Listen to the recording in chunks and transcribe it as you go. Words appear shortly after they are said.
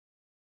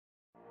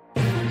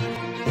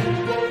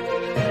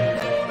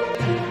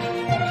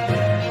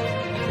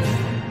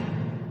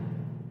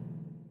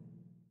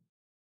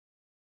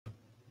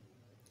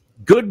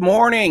Good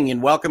morning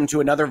and welcome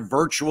to another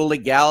Virtual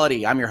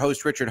Legality. I'm your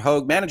host, Richard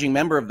Hogue, managing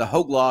member of the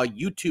Hogue Law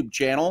YouTube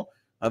channel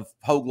of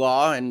Hogue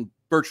Law and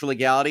Virtual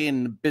Legality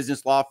and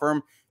business law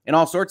firm and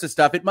all sorts of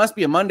stuff. It must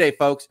be a Monday,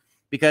 folks,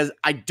 because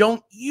I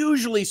don't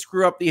usually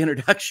screw up the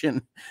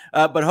introduction,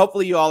 but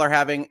hopefully you all are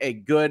having a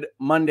good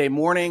Monday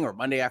morning or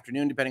Monday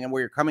afternoon, depending on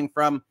where you're coming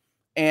from,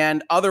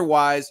 and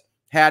otherwise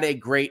had a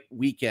great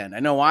weekend.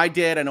 I know I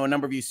did. I know a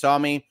number of you saw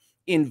me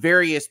in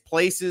various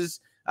places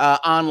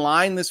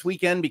online this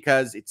weekend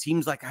because it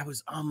seems like I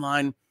was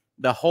online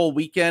the whole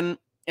weekend.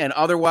 And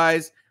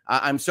otherwise,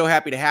 I'm so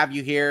happy to have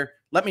you here.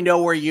 Let me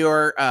know where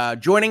you're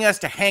joining us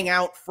to hang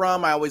out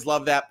from. I always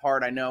love that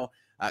part. I know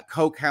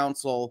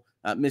co-counsel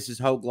Mrs.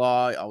 Hogue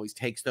Law always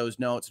takes those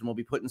notes, and we'll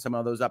be putting some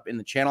of those up in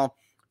the channel.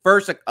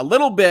 First, a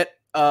little bit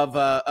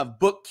of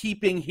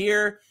bookkeeping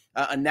here,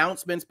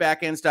 announcements,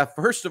 back end stuff.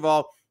 First of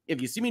all, if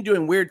you see me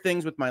doing weird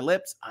things with my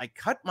lips, I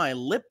cut my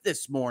lip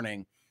this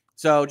morning.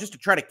 So just to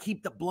try to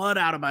keep the blood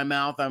out of my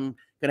mouth, I'm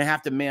going to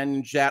have to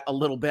manage that a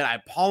little bit. I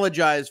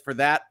apologize for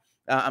that.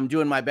 I'm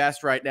doing my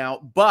best right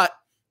now. But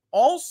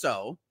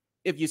also,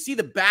 if you see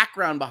the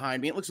background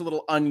behind me, it looks a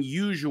little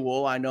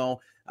unusual. I know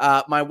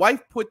my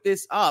wife put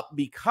this up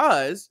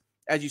because,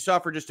 as you saw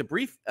for just a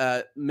brief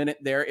minute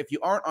there, if you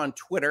aren't on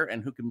Twitter,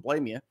 and who can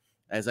blame you?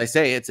 As I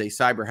say, it's a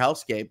cyber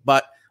hellscape.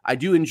 But I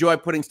do enjoy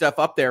putting stuff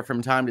up there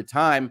from time to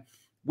time.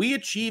 We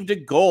achieved a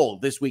goal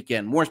this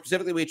weekend. More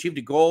specifically, we achieved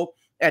a goal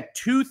at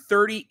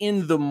 2:30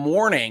 in the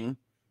morning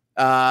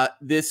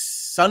this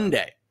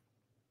Sunday,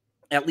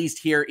 at least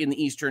here in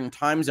the Eastern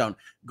time zone.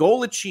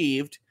 Goal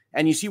achieved,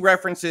 and you see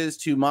references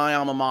to my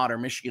alma mater,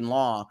 Michigan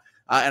Law,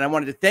 and I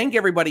wanted to thank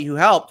everybody who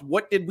helped.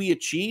 What did we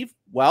achieve?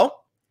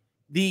 Well,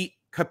 the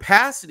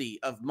capacity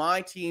of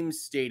my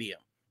team's stadium,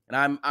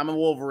 and I'm a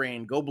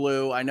Wolverine, go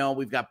blue. I know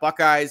we've got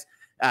Buckeyes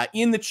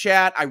in the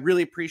chat. I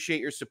really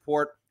appreciate your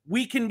support.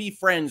 We can be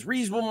friends.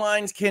 Reasonable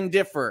minds can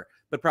differ,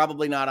 but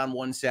probably not on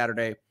one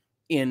Saturday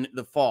in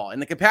the fall.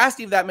 And the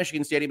capacity of that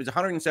Michigan Stadium is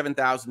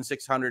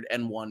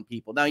 107,601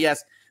 people. Now,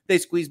 yes, they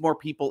squeeze more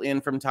people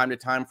in from time to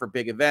time for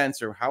big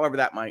events or however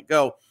that might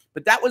go,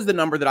 but that was the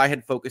number that I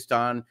had focused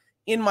on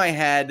in my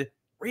head,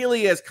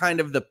 really as kind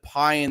of the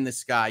pie in the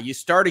sky. You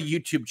start a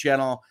YouTube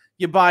channel,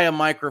 you buy a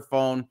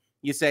microphone,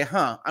 you say,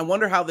 I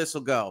wonder how this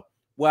will go.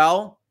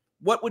 Well,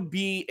 what would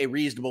be a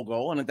reasonable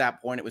goal? And at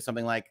that point, it was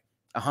something like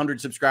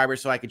 100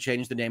 subscribers so I could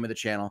change the name of the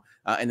channel,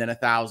 and then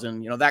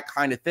 1,000, that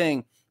kind of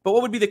thing. But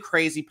what would be the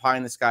crazy pie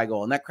in the sky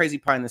goal? And that crazy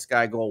pie in the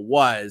sky goal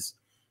was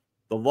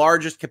the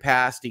largest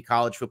capacity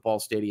college football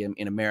stadium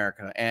in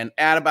America. And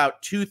at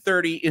about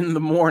 2:30 in the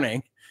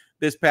morning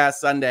this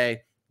past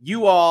Sunday,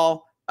 you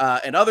all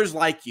and others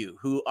like you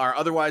who are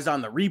otherwise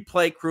on the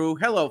replay crew,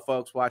 hello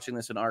folks watching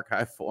this in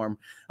archive form,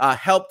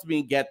 helped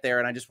me get there.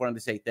 And I just wanted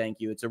to say thank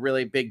you. It's a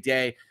really big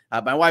day.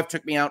 My wife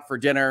took me out for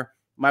dinner.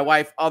 My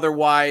wife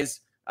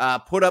otherwise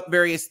put up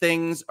various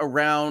things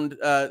around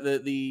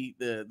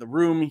the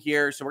room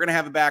here. So we're going to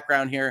have a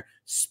background here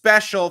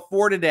special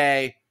for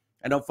today.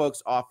 I know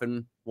folks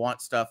often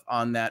want stuff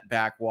on that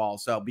back wall.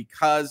 So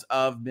because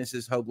of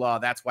Mrs. Hogue Law,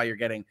 that's why you're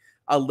getting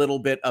a little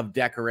bit of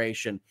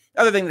decoration.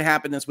 Other thing that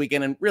happened this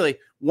weekend, and really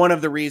one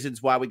of the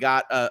reasons why we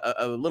got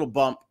a little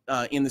bump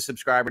in the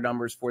subscriber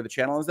numbers for the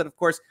channel, is that, of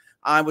course,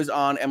 I was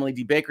on Emily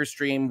D. Baker's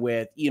stream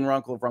with Ian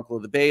Runkle of Runkle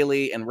of the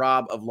Bailey and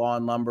Rob of Law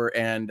and Lumber,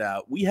 and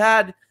we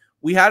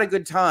had a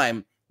good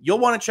time. You'll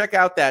want to check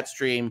out that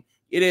stream.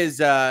 It is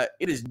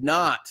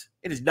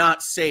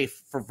not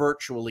safe for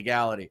virtual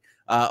legality,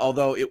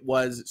 although it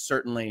was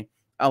certainly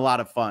a lot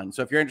of fun.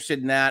 So if you're interested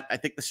in that, I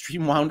think the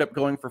stream wound up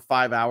going for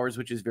 5 hours,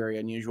 which is very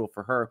unusual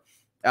for her.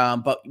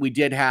 But we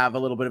did have a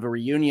little bit of a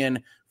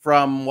reunion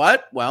from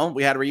what? Well,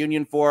 we had a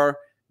reunion for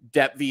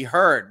Depp v.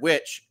 Heard,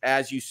 which,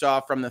 as you saw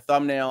from the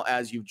thumbnail,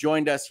 as you've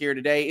joined us here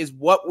today, is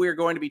what we're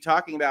going to be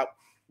talking about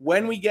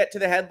when we get to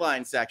the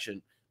headline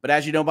section. But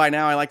as you know by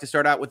now, I like to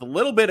start out with a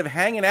little bit of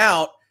hanging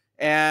out.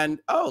 And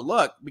oh,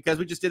 look, because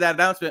we just did that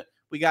announcement,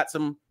 we got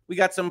some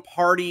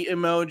party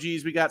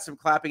emojis, we got some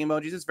clapping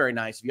emojis. It's very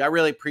nice of you. I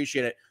really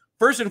appreciate it.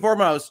 First and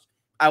foremost,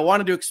 I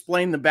wanted to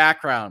explain the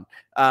background.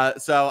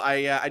 So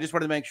I just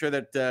wanted to make sure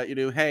that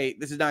hey,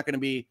 this is not going to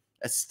be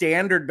a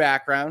standard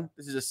background.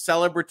 This is a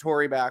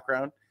celebratory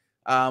background,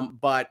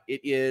 but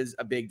it is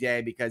a big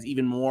day because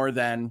even more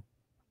than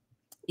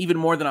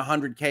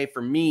 100K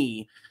for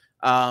me.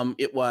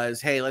 It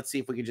was, hey, let's see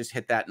if we could just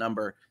hit that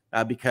number.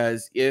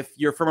 Because if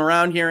you're from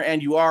around here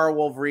and you are a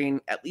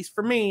Wolverine, at least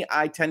for me,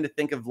 I tend to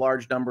think of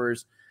large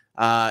numbers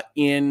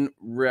in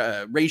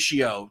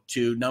ratio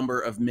to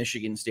number of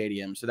Michigan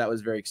stadiums. So that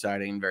was very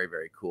exciting and very,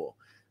 very cool.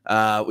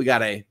 We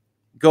got a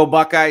Go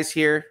Buckeyes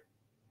here.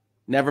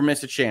 Never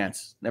miss a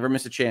chance. Never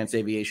miss a chance,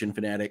 aviation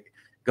fanatic.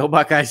 Go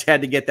Buckeyes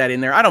had to get that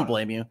in there. I don't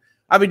blame you.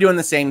 I'd be doing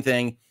the same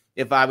thing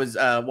if I was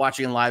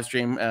watching a live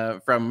stream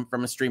from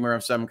a streamer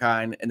of some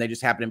kind and they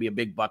just happen to be a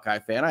big Buckeye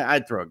fan.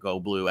 I'd throw a Go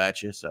Blue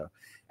at you. So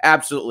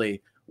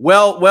absolutely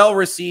well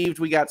received.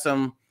 We got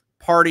some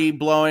party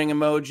blowing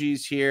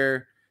emojis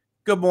here.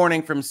 Good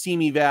morning from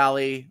Simi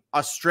Valley.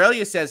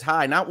 Australia says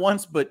hi, not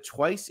once, but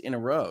twice in a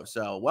row.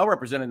 So well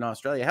represented in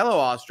Australia. Hello,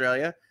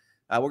 Australia.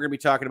 We're going to be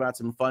talking about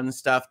some fun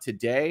stuff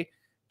today.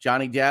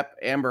 Johnny Depp,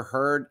 Amber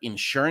Heard,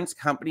 insurance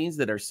companies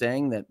that are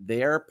saying that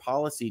their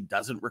policy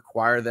doesn't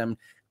require them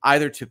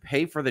either to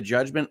pay for the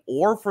judgment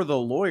or for the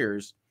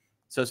lawyers.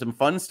 So some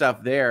fun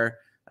stuff there.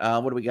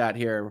 What do we got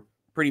here?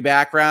 Pretty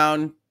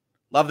background.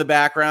 Love the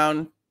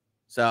background.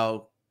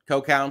 So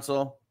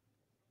co-counsel,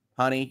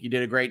 honey, you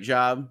did a great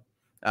job.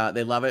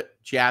 They love it.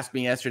 She asked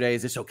me yesterday,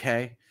 is this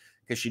okay?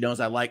 Because she knows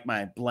I like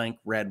my blank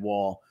red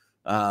wall.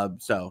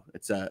 So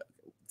it's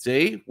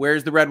see,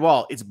 where's the red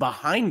wall? It's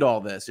behind all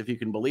this, if you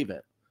can believe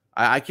it.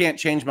 I can't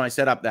change my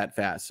setup that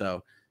fast.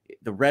 So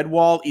the red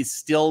wall is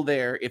still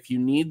there. If you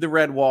need the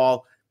red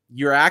wall,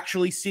 you're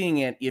actually seeing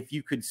it if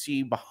you could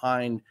see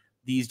behind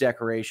these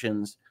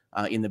decorations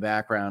in the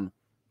background.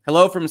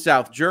 Hello from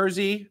South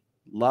Jersey.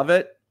 Love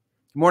it.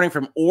 Good morning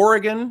from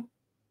Oregon.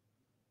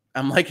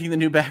 I'm liking the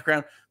new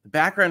background. The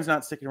background's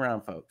not sticking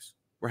around, folks.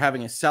 We're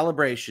having a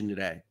celebration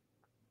today.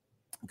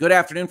 Good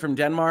afternoon from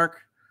Denmark.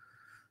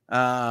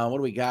 What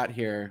do we got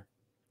here?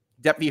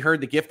 Depp v.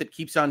 Heard, the gift that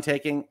keeps on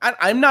taking.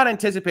 I'm not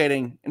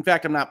anticipating. In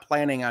fact, I'm not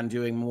planning on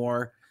doing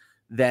more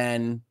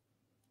than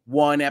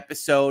one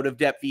episode of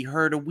Depp v.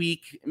 Heard a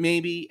week,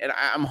 maybe. And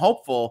I'm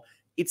hopeful.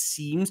 It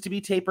seems to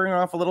be tapering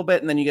off a little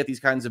bit, and then you get these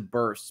kinds of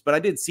bursts. But I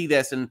did see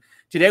this, and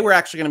today we're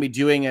actually going to be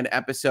doing an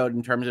episode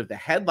in terms of the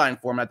headline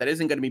format that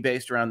isn't going to be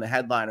based around the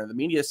headline or the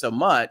media so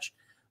much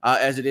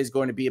as it is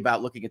going to be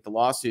about looking at the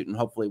lawsuit and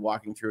hopefully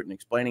walking through it and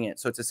explaining it.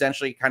 So it's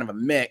essentially kind of a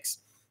mix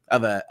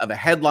of a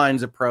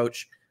headlines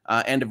approach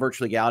and a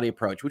virtual legality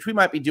approach, which we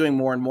might be doing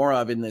more and more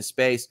of in this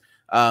space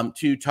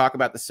to talk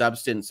about the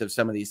substance of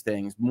some of these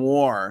things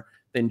more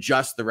than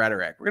just the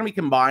rhetoric. We're going to be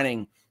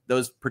combining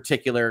those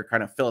particular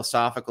kind of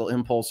philosophical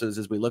impulses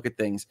as we look at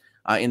things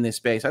in this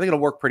space. I think it'll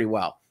work pretty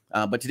well.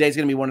 But today's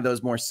going to be one of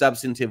those more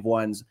substantive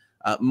ones,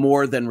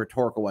 more than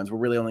rhetorical ones. We're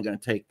really only going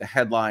to take the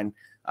headline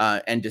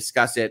and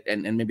discuss it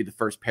and maybe the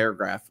first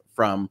paragraph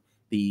from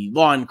the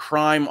Law and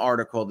Crime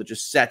article that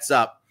just sets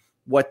up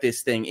what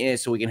this thing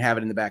is so we can have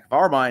it in the back of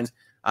our minds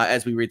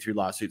as we read through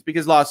lawsuits.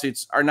 Because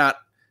lawsuits are not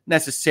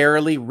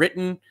necessarily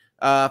written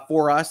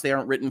for us. They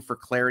aren't written for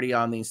clarity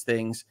on these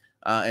things.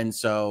 And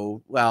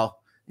so, well,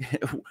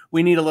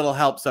 we need a little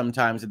help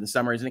sometimes in the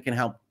summaries, and it can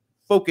help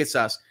focus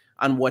us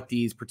on what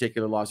these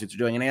particular lawsuits are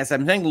doing. And as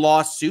I'm saying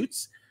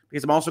lawsuits,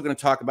 because I'm also going to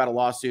talk about a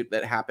lawsuit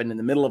that happened in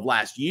the middle of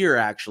last year,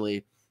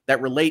 actually,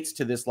 that relates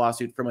to this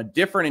lawsuit from a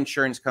different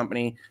insurance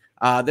company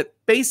that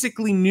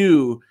basically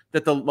knew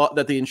that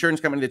the insurance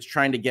company that's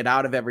trying to get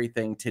out of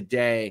everything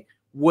today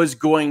was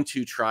going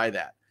to try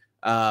that.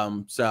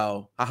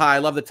 So, I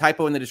love the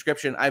typo in the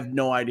description. I have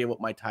no idea what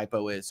my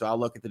typo is, so I'll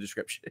look at the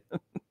description.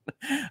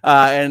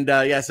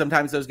 Yeah,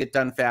 sometimes those get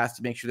done fast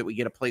to make sure that we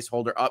get a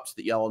placeholder up so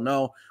that y'all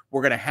know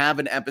we're going to have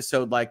an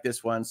episode like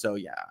this one. So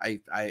yeah,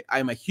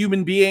 I'm a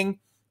human being,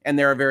 and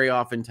there are very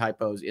often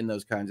typos in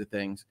those kinds of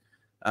things.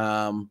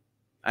 I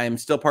am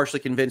still partially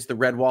convinced the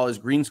red wall is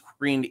green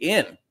screened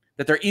in,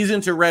 that there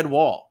isn't a red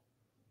wall.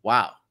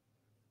 Wow.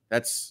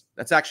 That's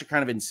actually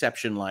kind of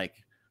Inception-like,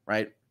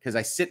 right? Because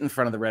I sit in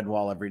front of the red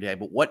wall every day,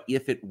 but what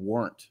if it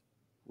weren't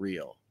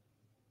real?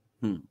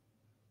 A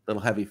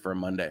little heavy for a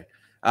Monday.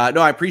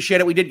 No, I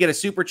appreciate it. We did get a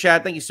super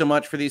chat. Thank you so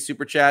much for these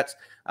super chats.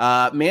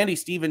 Mandy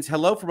Stevens,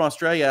 hello from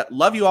Australia.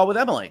 Love you all with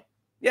Emily.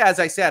 Yeah, as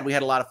I said, we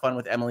had a lot of fun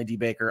with Emily D.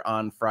 Baker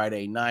on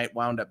Friday night.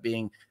 Wound up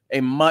being a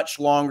much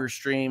longer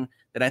stream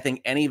than I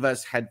think any of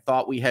us had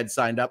thought we had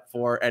signed up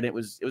for, and it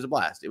was a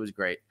blast. It was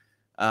great.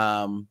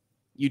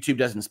 YouTube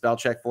doesn't spell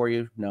check for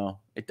you. No,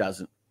 it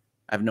doesn't.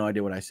 I have no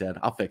idea what I said.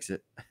 I'll fix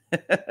it.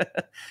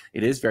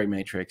 It is very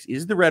Matrix.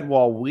 Is the red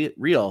wall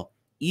real,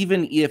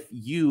 even if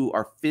you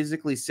are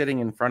physically sitting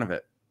in front of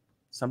it?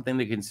 Something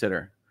to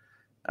consider.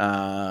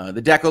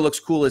 The deco looks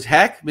cool as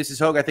heck. Mrs.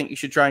 Hogue, I think you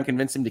should try and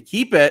convince him to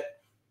keep it.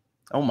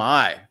 Oh,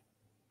 my.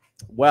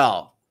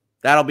 Well,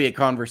 that'll be a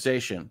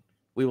conversation.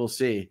 We will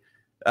see.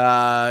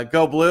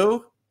 Go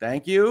Blue.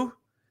 Thank you.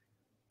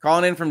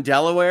 Calling in from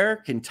Delaware,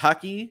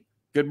 Kentucky.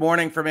 Good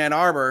morning from Ann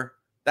Arbor.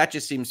 That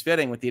just seems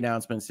fitting with the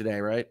announcements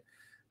today, right?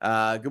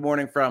 Good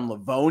morning from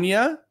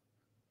Livonia.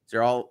 These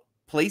are all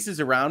places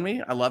around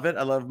me. I love it.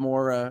 I love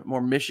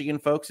more Michigan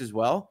folks as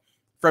well.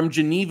 From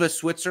Geneva,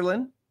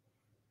 Switzerland.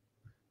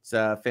 It's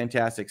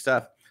fantastic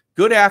stuff.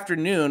 Good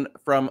afternoon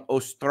from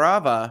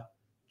Ostrava,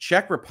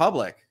 Czech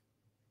Republic.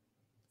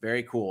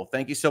 Very cool.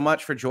 Thank you so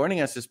much for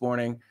joining us this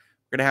morning.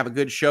 We're going to have a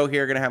good show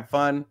here. Going to have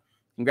fun.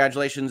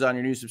 Congratulations on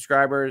your new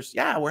subscribers.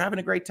 Yeah, we're having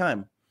a great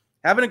time.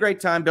 Having a great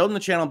time, building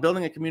the channel,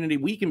 building a community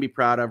we can be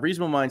proud of.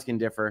 Reasonable minds can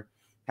differ.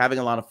 Having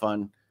a lot of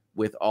fun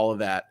with all of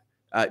that.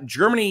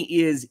 Germany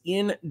is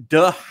in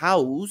the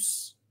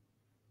house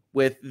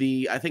with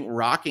the, I think,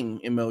 rocking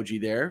emoji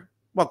there.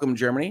 Welcome,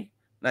 Germany.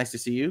 Nice to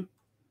see you.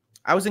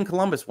 I was in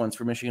Columbus once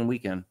for Michigan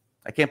weekend.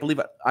 I can't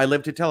believe I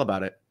lived to tell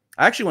about it.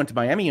 I actually went to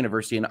Miami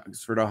University in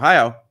Oxford,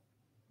 Ohio.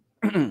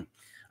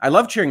 I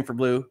love cheering for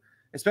blue,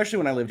 especially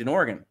when I lived in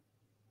Oregon.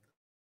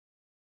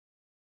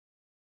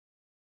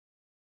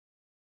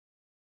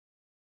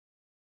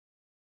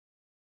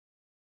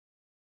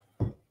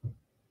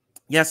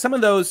 Yeah, some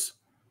of those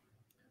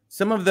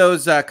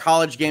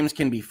college games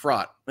can be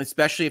fraught,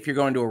 especially if you're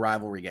going to a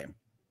rivalry game.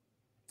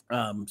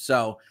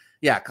 So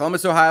yeah,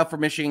 Columbus, Ohio for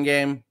Michigan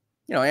game.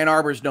 You know, Ann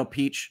Arbor's no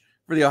peach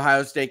for the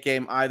Ohio State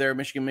game either.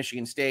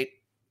 Michigan State.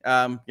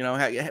 You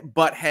know,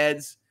 butt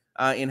heads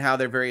in how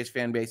their various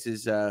fan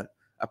bases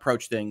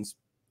approach things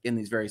in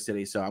these various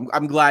cities. So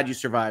I'm glad you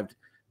survived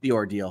the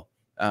ordeal.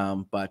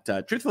 But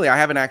truthfully, I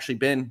haven't actually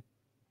been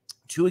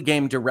to a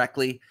game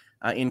directly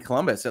in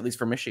Columbus, at least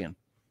for Michigan.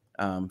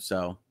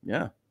 So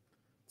yeah, let's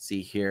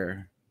see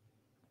here.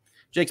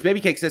 Jake's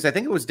Baby Cake says, I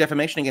think it was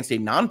defamation against a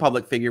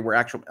non-public figure where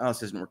actual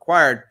malice isn't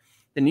required.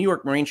 The New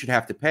York Marine should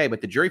have to pay,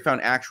 but the jury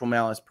found actual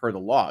malice per the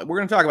law. We're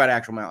going to talk about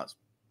actual malice.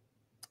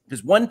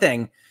 Because one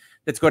thing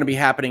that's going to be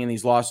happening in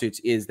these lawsuits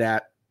is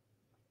that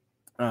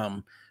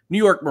New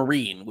York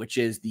Marine, which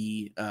is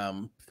the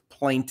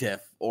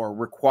plaintiff,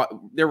 or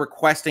they're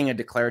requesting a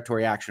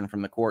declaratory action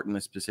from the court in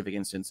this specific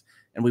instance,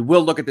 and we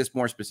will look at this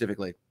more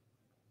specifically,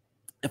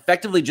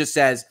 effectively just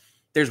says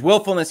there's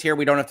willfulness here,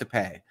 we don't have to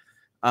pay.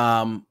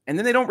 And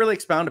then they don't really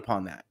expound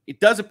upon that. It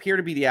does appear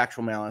to be the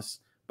actual malice,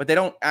 but they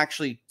don't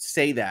actually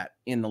say that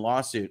in the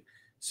lawsuit.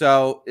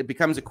 So it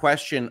becomes a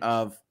question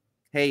of,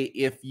 hey,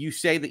 if you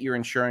say that you're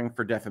insuring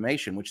for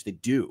defamation, which they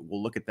do,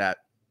 we'll look at that,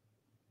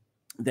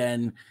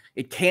 then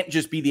it can't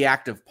just be the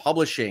act of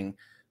publishing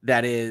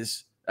that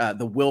is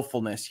the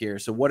willfulness here.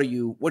 So what are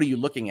you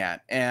looking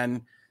at?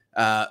 And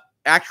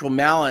actual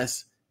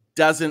malice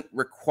doesn't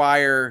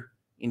require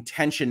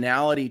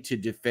intentionality to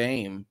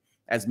defame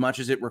as much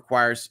as it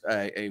requires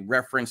a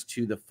reference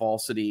to the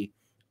falsity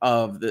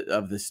of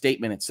the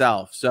statement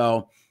itself.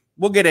 So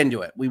we'll get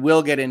into it. We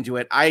will get into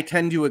it. I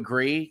tend to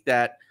agree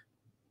that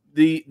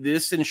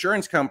this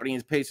insurance company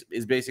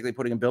is basically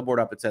putting a billboard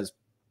up that says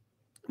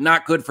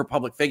not good for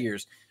public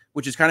figures,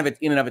 which is kind of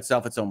in and of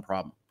itself its own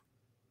problem.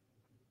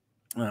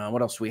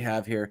 What else do we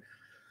have here?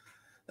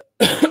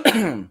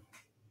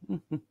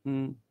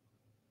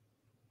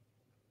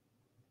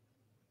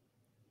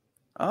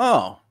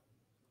 Oh,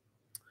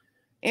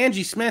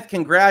 Angie Smith,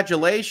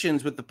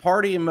 congratulations with the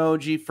party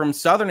emoji from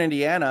Southern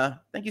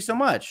Indiana. Thank you so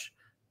much.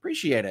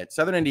 Appreciate it.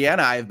 Southern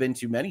Indiana, I have been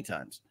to many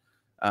times.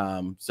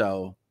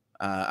 So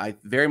I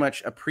very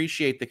much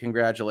appreciate the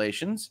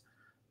congratulations.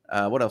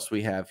 What else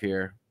we have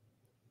here?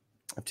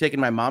 I've taken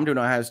my mom to an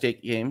Ohio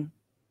State game.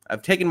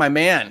 I've taken my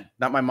man,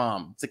 not my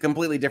mom. It's a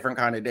completely different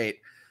kind of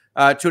date,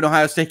 to an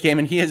Ohio State game,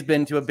 and he has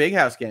been to a Big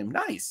House game.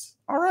 Nice.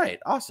 All right.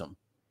 Awesome.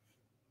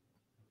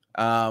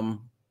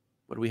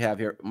 What do we have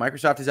here?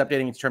 Microsoft is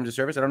updating its terms of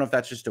service. I don't know if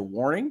that's just a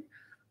warning,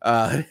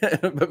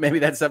 but maybe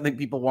that's something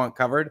people want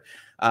covered.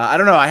 I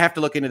don't know. I have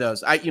to look into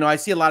those. I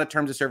see a lot of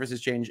terms of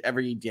services change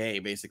every day,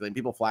 basically, and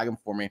people flag them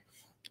for me.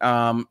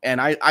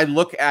 And I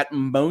look at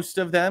most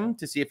of them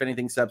to see if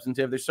anything's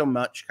substantive. There's so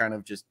much kind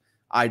of just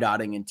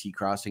I-dotting and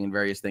T-crossing and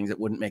various things that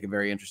wouldn't make a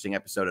very interesting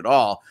episode at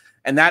all.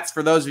 And that's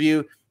for those of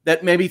you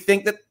that maybe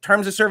think that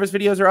terms of service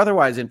videos are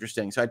otherwise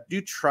interesting. So I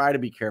do try to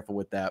be careful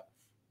with that.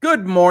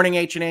 Good morning,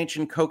 H&H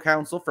and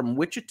co-counsel from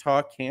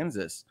Wichita,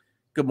 Kansas.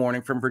 Good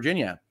morning from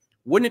Virginia.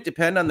 Wouldn't it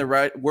depend on the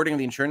right wording of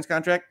the insurance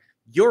contract?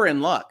 You're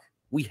in luck.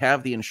 We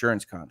have the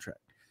insurance contract.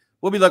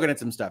 We'll be looking at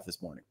some stuff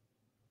this morning.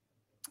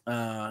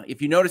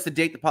 If you notice the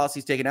date the policy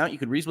is taken out, you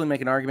could reasonably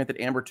make an argument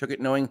that Amber took it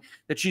knowing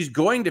that she's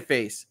going to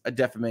face a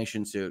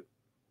defamation suit.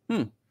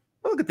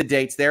 Look at the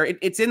dates there.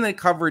 It's in the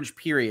coverage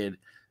period.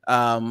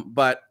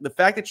 But the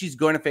fact that she's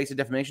going to face a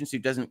defamation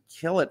suit doesn't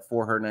kill it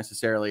for her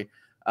necessarily.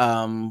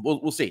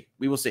 We'll see.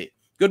 We will see.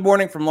 Good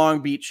morning from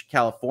Long Beach,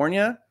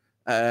 California.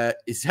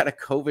 Is that a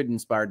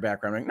COVID-inspired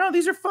background? No,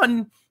 these are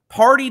fun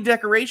party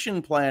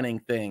decoration planning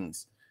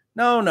things.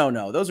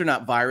 No. Those are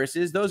not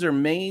viruses. Those are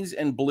maize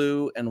and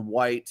blue and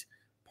white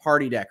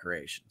party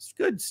decorations.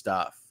 Good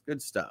stuff.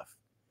 Good stuff.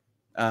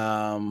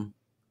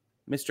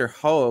 Mr.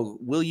 Hogue,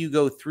 will you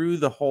go through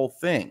the whole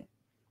thing?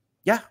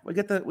 Yeah, we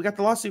got the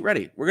lawsuit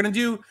ready. We're going to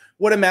do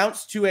what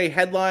amounts to a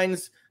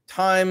headlines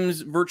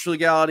times virtual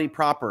legality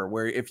proper,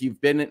 where if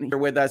you've been here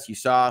with us, you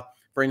saw,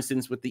 for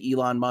instance, with the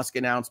Elon Musk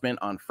announcement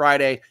on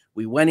Friday,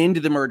 we went into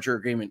the merger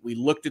agreement. We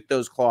looked at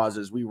those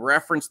clauses. We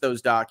referenced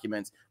those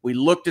documents. We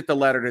looked at the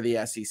letter to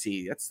the SEC.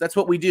 That's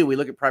what we do. We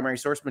look at primary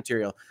source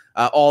material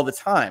all the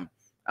time.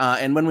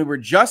 And when we were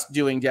just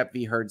doing Depp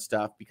v. Heard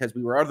stuff, because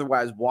we were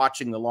otherwise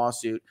watching the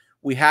lawsuit,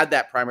 we had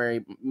that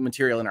primary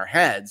material in our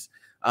heads.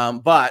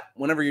 But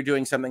whenever you're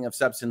doing something of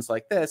substance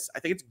like this,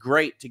 I think it's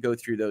great to go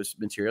through those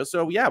materials.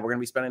 So yeah, we're going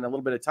to be spending a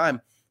little bit of time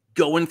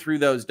going through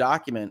those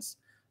documents.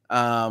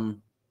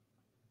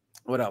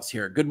 What else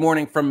here? Good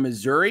morning from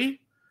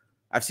Missouri.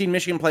 I've seen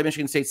Michigan play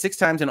Michigan State 6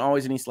 times and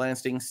always in East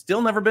Lansing.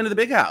 Still never been to the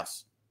Big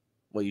House.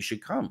 Well, you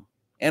should come.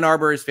 Ann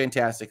Arbor is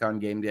fantastic on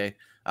game day.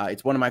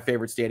 It's one of my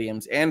favorite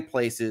stadiums and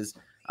places.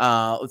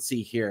 Let's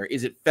see here.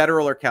 Is it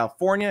federal or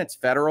California? It's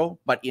federal,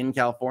 but in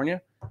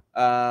California.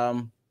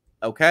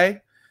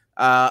 Okay.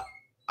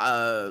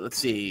 Let's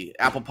see.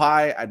 Apple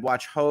pie. I'd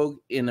watch Hogue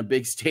in a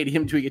big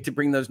stadium. Do we get to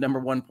bring those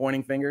 #1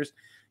 pointing fingers?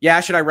 Yeah.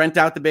 Should I rent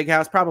out the Big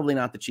House? Probably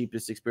not the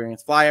cheapest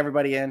experience. Fly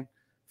everybody in,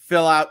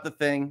 fill out the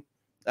thing.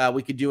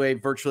 We could do a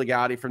virtual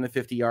legality from the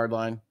 50-yard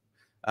line.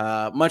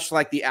 Much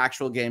like the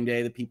actual game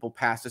day, the people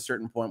past a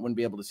certain point wouldn't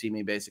be able to see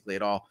me basically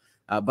at all.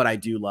 But I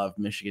do love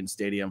Michigan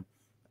Stadium.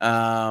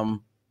 Let's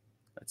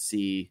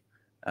see.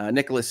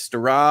 Nicholas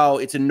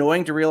Starrell, it's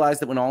annoying to realize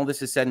that when all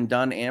this is said and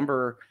done,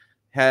 Amber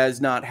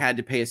has not had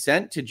to pay a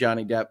cent to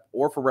Johnny Depp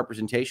or for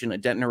representation, a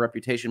dent in her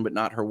reputation, but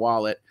not her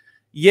wallet.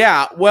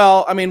 Yeah,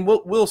 well, I mean,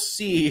 we'll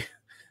see.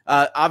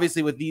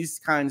 Obviously, with these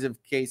kinds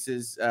of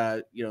cases,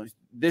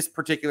 this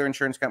particular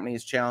insurance company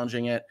is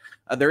challenging it.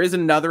 There is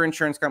another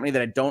insurance company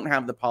that I don't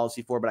have the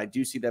policy for, but I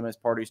do see them as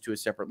parties to a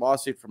separate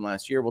lawsuit from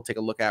last year. We'll take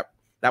a look at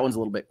that. One's a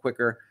little bit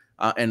quicker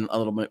and a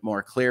little bit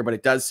more clear, but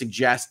it does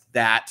suggest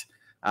that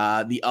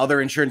the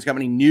other insurance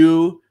company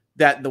knew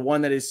that the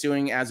one that is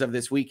suing as of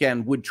this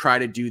weekend would try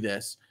to do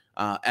this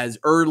as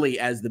early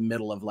as the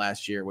middle of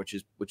last year, which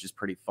is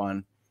pretty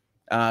fun.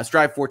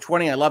 Strive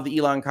 420. I love the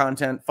Elon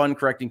content. Fun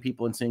correcting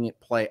people and seeing it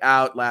play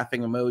out.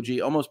 Laughing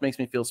emoji almost makes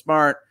me feel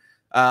smart.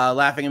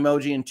 Laughing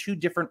emoji in 2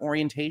 different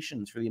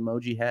orientations for the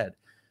emoji head.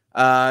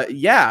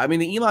 Yeah, I mean,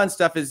 the Elon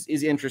stuff is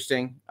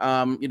interesting.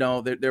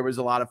 There was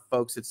a lot of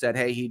folks that said,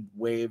 hey, he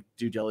waived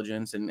due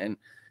diligence, and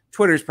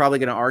Twitter's probably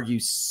going to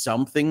argue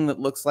something that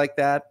looks like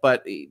that.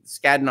 But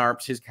Skadden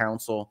Arps, his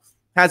counsel,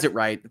 has it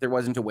right that there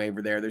wasn't a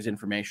waiver there. There's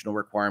informational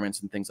requirements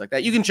and things like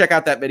that. You can check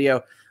out that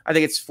video. I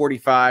think it's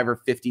 45 or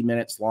 50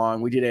 minutes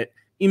long. We did it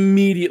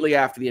immediately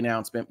after the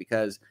announcement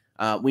because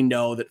we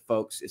know that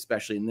folks,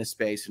 especially in this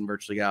space in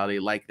virtual legality,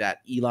 like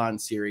that Elon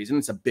series, and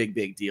it's a big,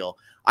 big deal.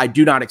 I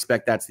do not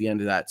expect that's the end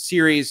of that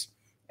series,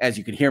 as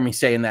you could hear me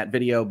say in that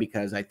video,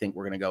 because I think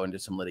we're going to go into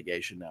some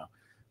litigation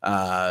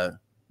now.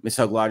 Miss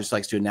Hoglaw just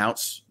likes to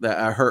announce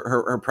that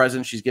her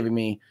presence. She's giving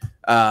me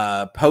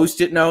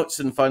Post-it notes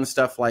and fun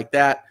stuff like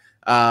that,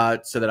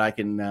 so that I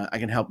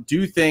can help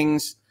do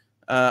things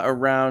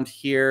around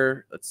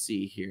here. Let's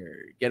see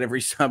here. Get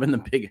every sub in the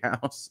big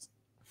house.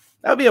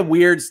 That would be a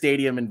weird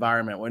stadium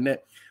environment, wouldn't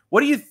it? What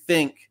do you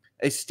think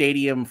a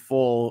stadium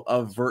full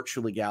of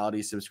virtual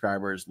legality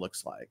subscribers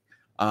looks like?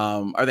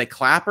 Are they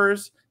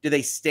clappers? Do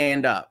they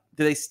stand up?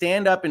 Do they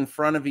stand up in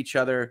front of each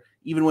other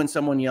even when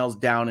someone yells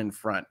down in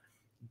front?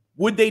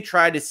 Would they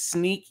try to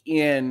sneak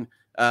in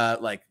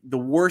like the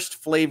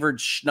worst flavored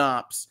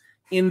schnapps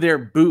in their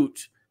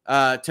boot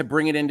to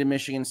bring it into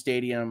Michigan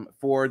Stadium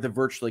for the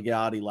virtual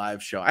legality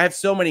live show? I have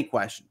so many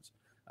questions.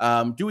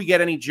 Do we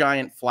get any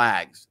giant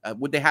flags?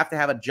 Would they have to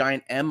have a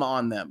giant M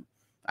on them?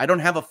 I don't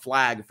have a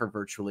flag for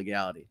virtual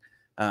legality.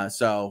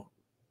 So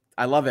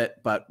I love it,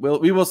 but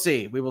we will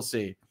see. We will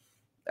see.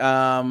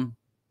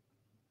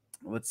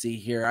 Let's see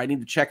here. I need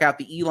to check out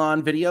the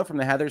Elon video from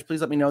the Heathers.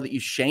 Please let me know that you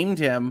shamed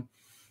him.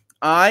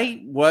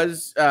 I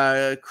was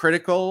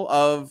critical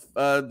of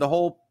the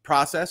whole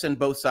process and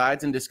both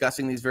sides and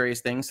discussing these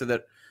various things so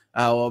that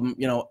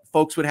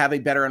folks would have a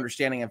better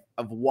understanding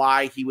of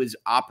why he was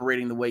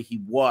operating the way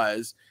he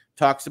was.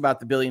 Talks about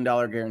the $1 billion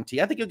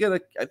guarantee. I think you'll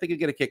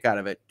get a kick out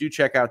of it. Do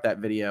check out that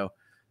video.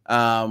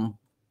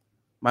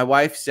 My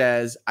wife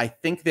says, I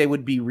think they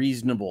would be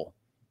reasonable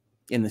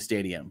in the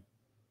stadium.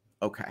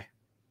 Okay.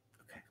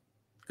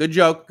 Good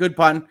joke. Good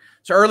pun.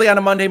 So early on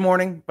a Monday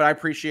morning, but I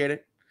appreciate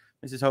it.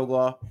 Mrs.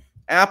 Hoglaw.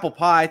 Apple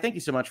Pie, thank you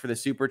so much for the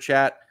super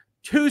chat.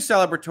 2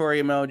 celebratory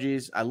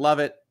emojis. I love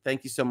it.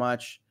 Thank you so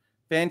much.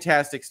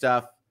 Fantastic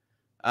stuff.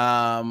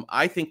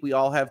 I think we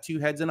all have 2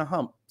 heads and a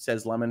hump,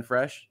 says Lemon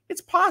Fresh.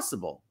 It's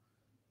possible.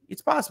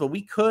 It's possible.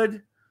 We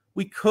could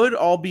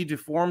all be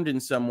deformed in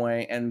some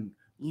way and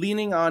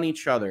leaning on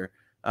each other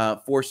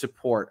for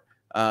support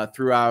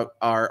throughout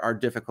our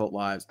difficult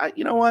lives.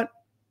 You know what?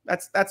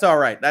 That's all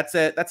right. That's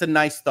a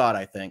nice thought,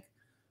 I think.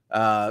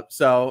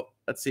 So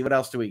let's see, what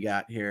else do we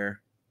got here?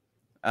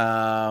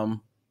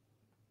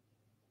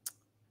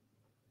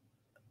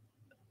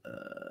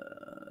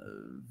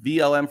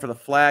 VLM for the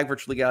flag,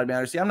 virtual legality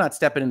matters. See, I'm not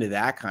stepping into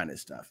that kind of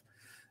stuff.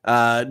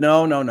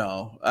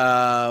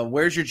 No.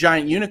 Where's your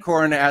giant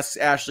unicorn? Asks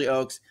Ashley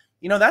Oaks.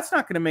 That's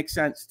not going to make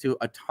sense to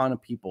a ton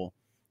of people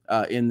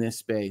in this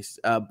space.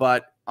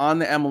 But on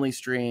the Emily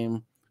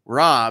stream,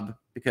 Rob,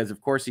 because of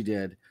course he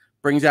did,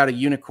 brings out a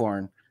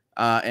unicorn.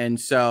 And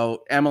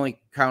so Emily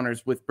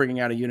counters with bringing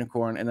out a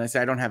unicorn. And I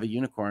say, I don't have a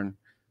unicorn,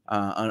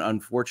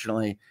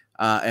 unfortunately.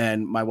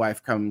 And my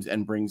wife comes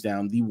and brings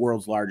down the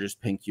world's largest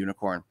pink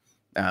unicorn.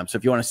 So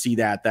if you want to see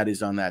that, that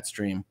is on that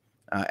stream.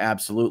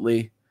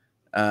 Absolutely.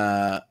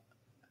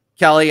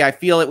 Kelly, I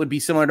feel it would be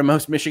similar to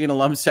most Michigan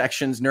alum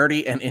sections,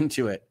 nerdy and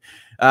into it.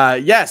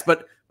 Yes,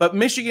 but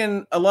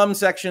Michigan alum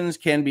sections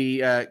can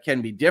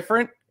be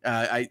different.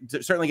 I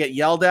certainly get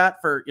yelled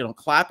at for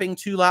clapping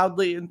too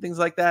loudly and things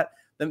like that.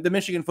 The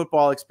Michigan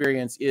football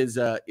experience is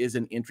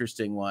an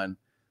interesting one.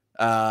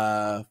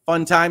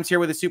 Fun times here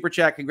with a super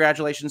chat.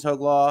 Congratulations,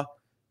 Hoglaw.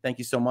 Thank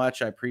you so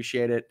much. I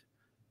appreciate it.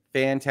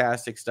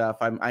 Fantastic stuff.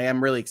 I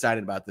am really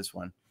excited about this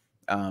one.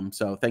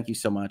 So thank you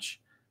so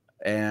much.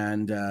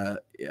 And yeah,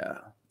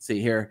 let's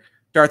see here.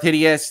 Darth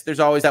Hideous.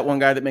 There's always that one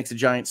guy that makes a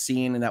giant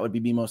scene, and that would be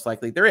me most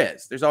likely.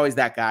 There's always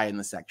that guy in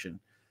the section.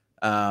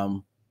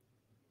 What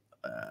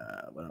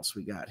else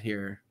we got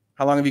here?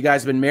 How long have you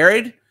guys been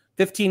married?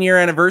 15-year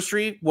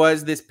anniversary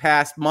was this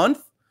past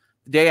month.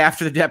 the day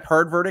after the Depp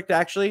Heard verdict,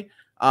 actually.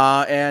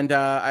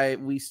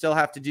 We still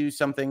have to do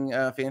something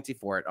fancy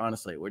for it,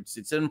 honestly.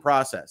 It's in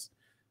process.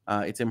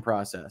 It's in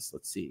process.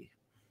 Let's see.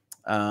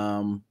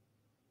 What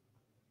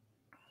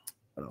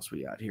else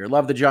we got here?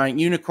 Love the giant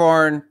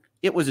unicorn.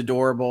 It was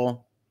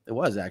adorable. It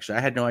was, actually.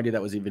 I had no idea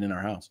that was even in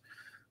our house.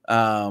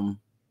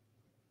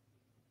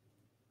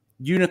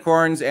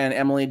 Unicorns and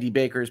Emily D.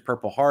 Baker's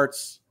Purple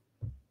Hearts.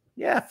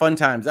 Yeah, fun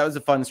times. That was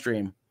a fun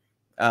stream.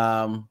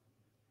 The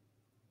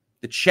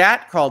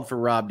chat called for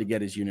Rob to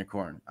get his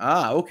unicorn.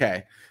 Ah,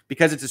 okay.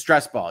 Because it's a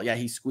stress ball. Yeah,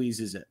 he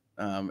squeezes it.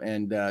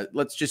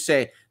 Let's just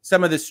say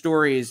some of the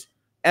stories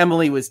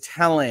Emily was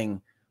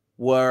telling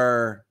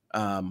were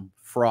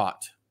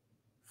fraught.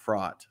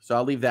 So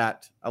I'll leave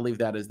that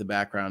as the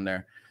background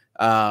there.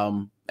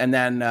 And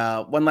then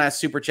one last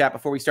super chat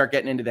before we start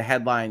getting into the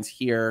headlines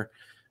here.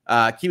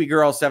 Kiwi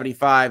Girl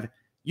 75,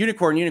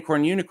 unicorn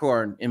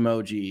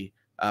emoji,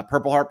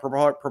 purple heart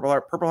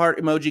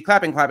emoji,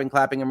 clapping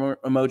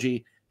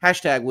emoji,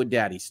 hashtag would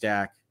daddy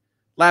stack,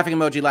 laughing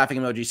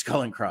emoji,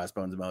 skull and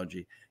crossbones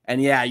emoji.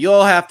 And yeah,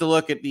 you'll have to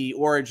look at the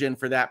origin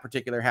for that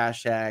particular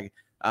hashtag,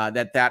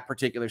 that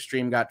particular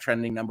stream got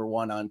trending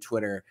 #1 on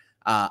Twitter,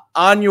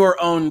 on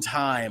your own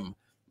time.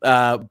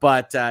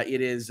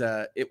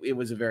 It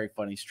was a very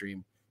funny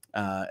stream.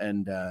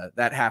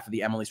 That half of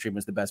the Emily stream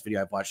was the best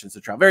video I've watched since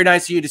the trial. Very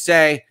nice of you to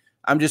say.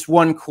 I'm just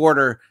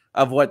 1/4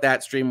 of what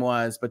that stream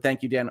was, but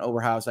thank you, Dan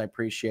Oberhaus. I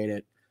appreciate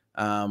it.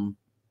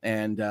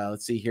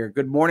 Let's see here.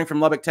 Good morning from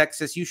Lubbock,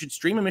 Texas. You should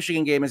stream a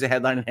Michigan game as a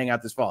headline and hang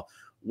out this fall.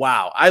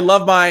 Wow. I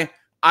love my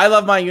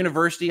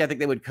university. I think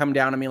they would come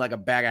down on me like a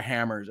bag of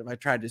hammers if I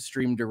tried to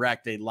stream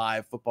direct a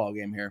live football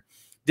game here.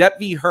 Depp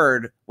v.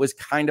 Heard was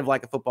kind of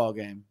like a football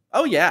game.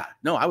 Oh yeah.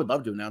 No, I would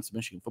love to announce a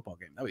Michigan football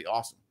game. That'd be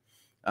awesome.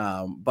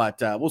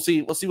 We'll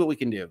see what we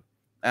can do.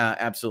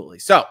 Absolutely.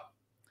 So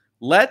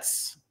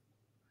let's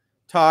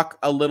talk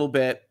a little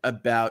bit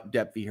about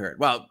Depp v. Heard.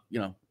 Well,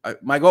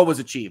 my goal was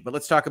achieved, but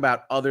let's talk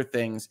about other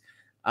things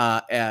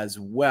as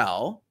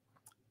well.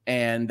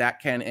 And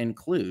that can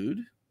include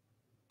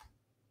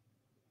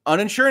an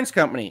insurance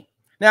company.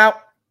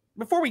 Now,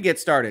 before we get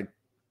started,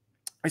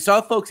 I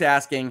saw folks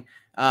asking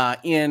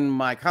in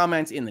my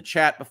comments in the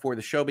chat before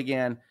the show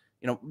began,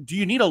 do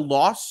you need a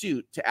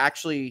lawsuit to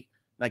actually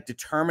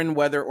determine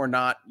whether or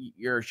not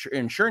your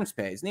insurance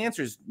pays? And the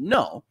answer is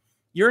no.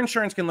 Your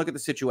insurance can look at the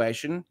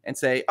situation and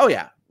say, oh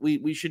yeah,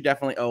 we should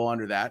definitely owe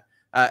under that.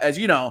 As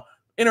you know,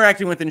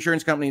 interacting with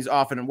insurance companies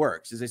often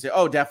works, as they say,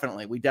 oh,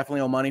 definitely. We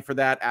definitely owe money for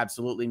that.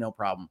 Absolutely. No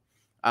problem.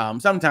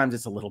 Sometimes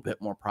it's a little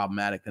bit more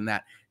problematic than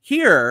that.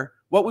 Here,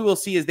 what we will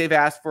see is they've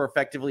asked for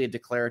effectively a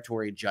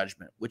declaratory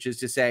judgment, which is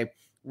to say,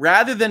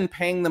 rather than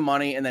paying the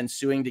money and then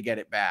suing to get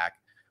it back,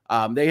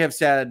 they have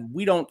said,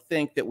 we don't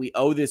think that we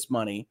owe this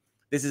money.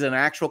 This is an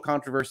actual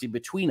controversy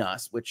between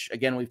us, which,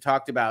 again, we've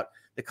talked about.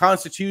 The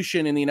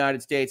Constitution in the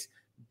United States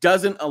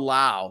doesn't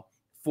allow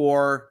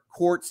for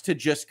courts to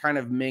just kind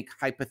of make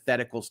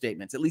hypothetical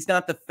statements, at least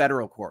not the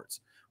federal courts.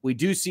 We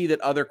do see that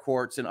other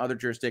courts and other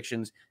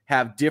jurisdictions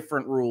have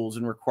different rules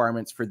and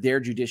requirements for their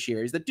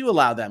judiciaries that do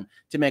allow them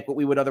to make what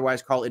we would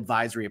otherwise call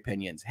advisory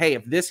opinions. Hey,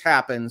 if this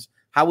happens,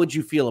 how would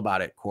you feel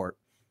about it, court?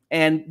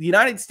 And the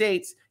United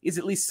States is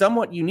at least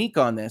somewhat unique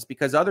on this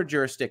because other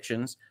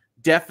jurisdictions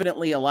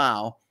definitely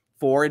allow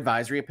for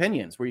advisory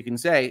opinions where you can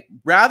say,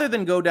 rather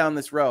than go down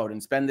this road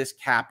and spend this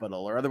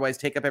capital or otherwise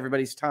take up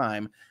everybody's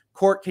time,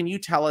 court, can you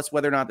tell us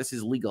whether or not this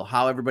is legal,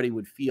 how everybody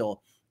would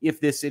feel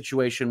if this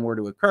situation were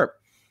to occur?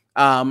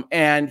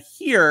 And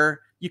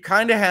here you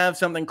kind of have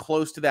something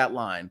close to that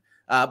line,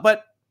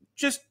 but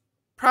just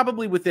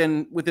probably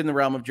within the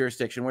realm of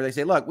jurisdiction where they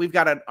say, look, we've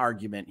got an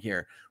argument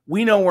here.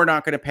 We know we're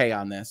not going to pay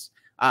on this.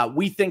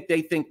 We think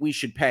they think we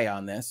should pay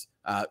on this,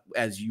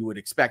 as you would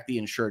expect the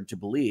insured to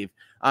believe.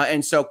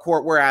 And so,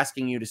 court, we're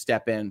asking you to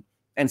step in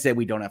and say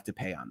we don't have to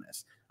pay on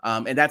this.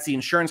 And that's the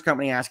insurance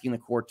company asking the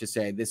court to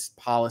say this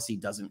policy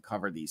doesn't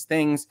cover these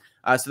things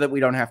so that we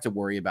don't have to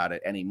worry about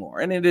it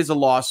anymore. And it is a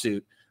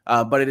lawsuit,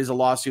 but it is a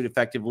lawsuit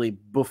effectively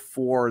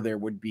before there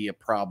would be a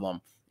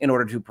problem in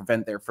order to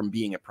prevent there from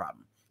being a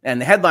problem. And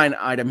the headline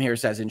item here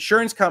says,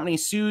 insurance company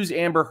sues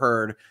Amber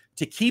Heard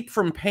to keep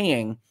from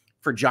paying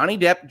for Johnny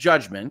Depp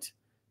judgment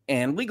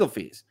and legal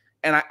fees.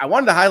 And I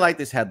wanted to highlight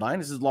this headline.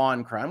 This is Law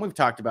and Crime. We've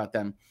talked about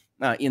them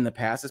in the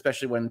past,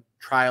 especially when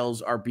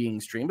trials are being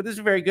streamed. But this is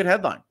a very good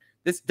headline.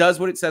 This does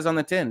what it says on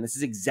the tin. This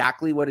is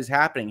exactly what is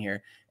happening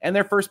here. And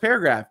their first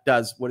paragraph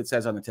does what it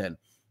says on the tin.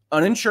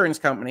 An insurance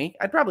company,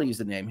 I'd probably use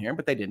the name here,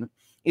 but they didn't,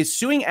 is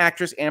suing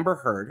actress Amber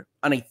Heard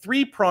on a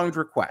three-pronged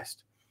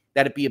request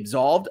that it be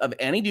absolved of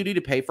any duty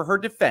to pay for her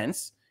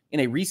defense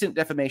in a recent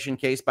defamation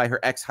case by her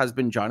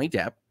ex-husband, Johnny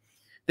Depp,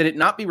 that it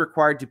not be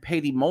required to pay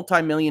the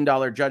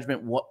multi-million-dollar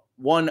judgment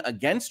won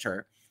against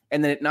her,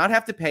 and that it not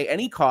have to pay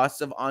any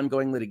costs of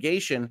ongoing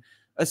litigation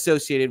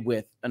associated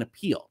with an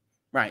appeal.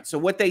 Right. So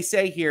what they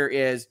say here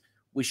is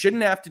we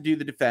shouldn't have to do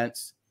the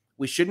defense.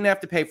 We shouldn't have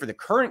to pay for the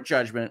current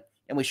judgment,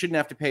 and we shouldn't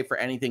have to pay for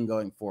anything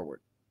going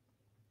forward.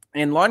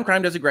 And Law and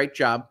Crime does a great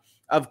job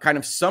of kind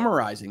of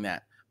summarizing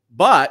that.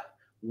 But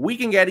we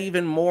can get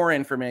even more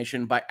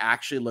information by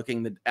actually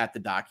looking at the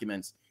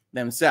documents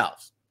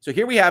themselves. So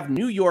here we have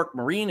New York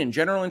Marine and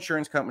General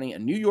Insurance Company, a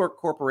New York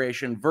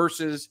corporation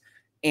versus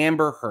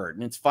Amber Heard.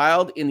 And it's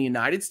filed in the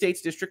United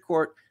States District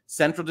Court,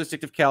 Central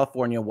District of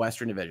California,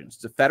 Western Division.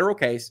 It's a federal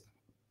case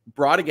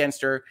brought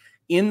against her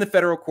in the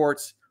federal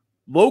courts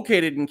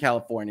located in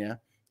California.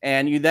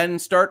 And you then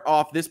start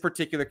off this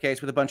particular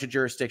case with a bunch of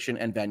jurisdiction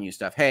and venue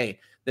stuff. Hey,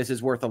 this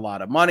is worth a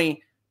lot of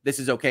money. This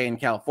is okay in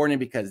California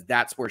because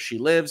that's where she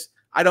lives.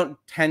 I don't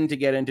tend to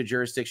get into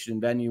jurisdiction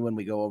and venue when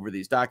we go over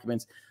these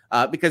documents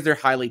because they're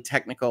highly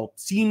technical.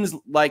 Seems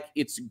like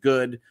it's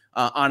good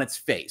on its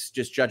face,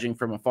 just judging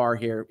from afar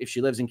here. If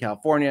she lives in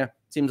California,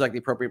 seems like the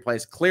appropriate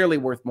place, clearly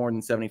worth more than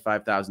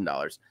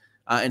 $75,000.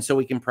 And so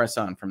we can press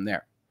on from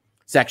there.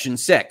 Section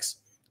 6,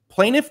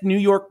 Plaintiff New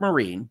York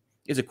Marine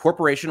is a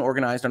corporation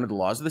organized under the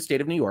laws of the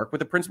state of New York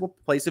with a principal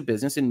place of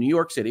business in New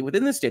York City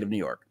within the state of New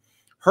York.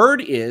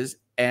 Heard is,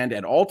 and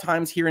at all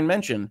times herein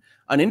mentioned,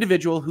 an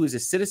individual who is a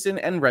citizen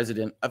and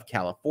resident of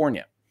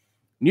California.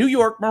 New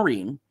York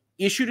Marine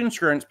issued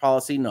insurance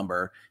policy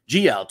number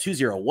GL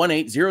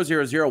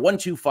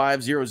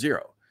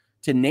 201800012500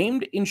 to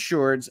named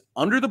insureds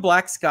under the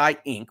Black Sky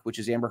Inc., which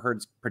is Amber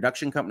Heard's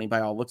production company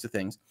by all looks of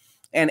things,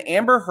 and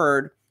Amber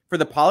Heard for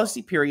the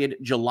policy period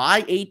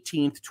July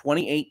 18th,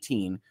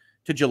 2018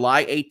 to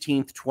July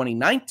 18th,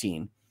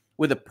 2019,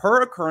 with a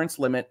per occurrence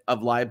limit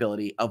of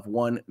liability of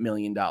 $1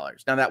 million.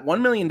 Now, that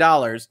 $1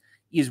 million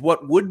is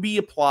what would be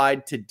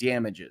applied to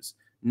damages,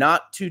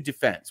 not to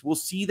defense. We'll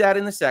see that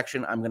in the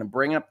section. I'm going to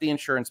bring up the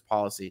insurance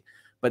policy,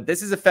 but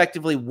this is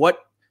effectively what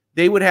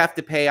they would have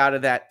to pay out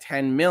of that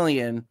 $10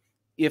 million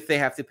if they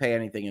have to pay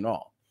anything at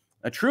all.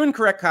 A true and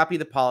correct copy of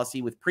the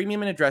policy with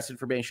premium and address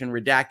information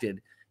redacted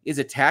is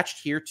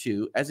attached here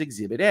too as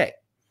Exhibit A.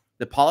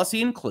 The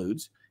policy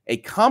includes a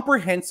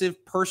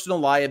comprehensive personal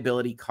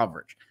liability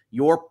coverage.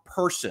 Your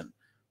person.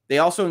 They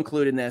also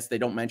include in this, they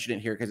don't mention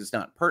it here because it's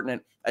not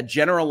pertinent, a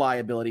general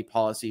liability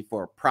policy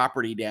for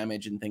property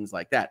damage and things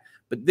like that.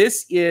 But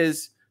this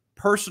is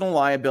personal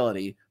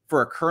liability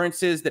for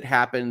occurrences that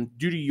happen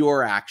due to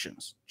your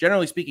actions,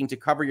 generally speaking, to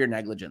cover your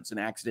negligence and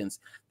accidents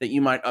that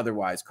you might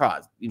otherwise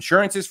cause.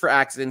 Insurance is for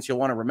accidents. You'll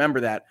want to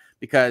remember that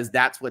because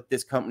that's what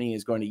this company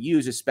is going to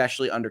use,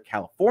 especially under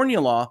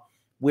California law,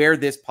 where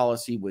this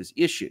policy was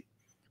issued.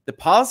 The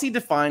policy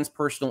defines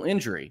personal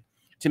injury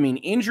to mean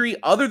injury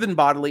other than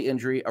bodily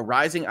injury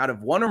arising out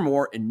of one or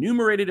more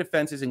enumerated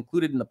offenses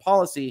included in the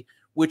policy,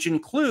 which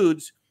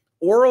includes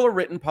oral or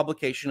written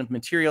publication of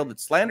material that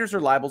slanders or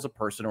libels a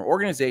person or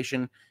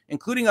organization,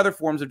 including other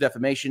forms of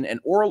defamation, and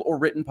oral or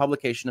written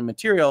publication of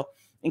material,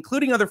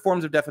 including other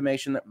forms of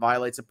defamation that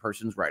violates a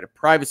person's right of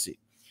privacy.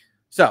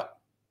 So,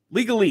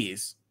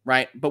 legalese,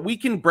 right? But we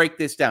can break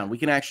this down. We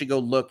can actually go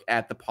look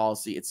at the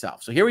policy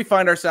itself. So here we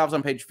find ourselves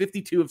on page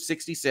 52 of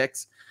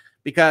 66.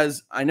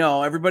 Because I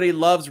know everybody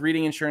loves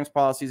reading insurance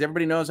policies.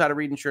 Everybody knows how to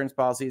read insurance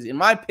policies. In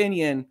my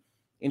opinion,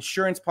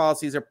 insurance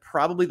policies are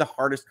probably the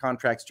hardest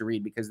contracts to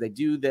read because they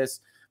do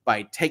this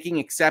by taking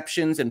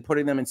exceptions and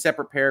putting them in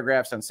separate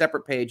paragraphs on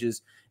separate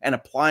pages and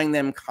applying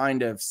them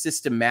kind of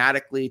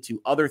systematically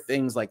to other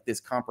things like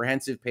this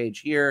comprehensive page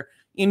here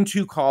in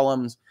 2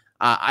 columns.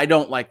 I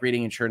don't like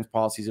reading insurance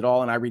policies at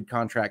all, and I read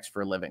contracts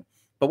for a living.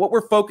 But what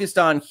we're focused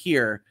on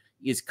here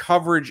is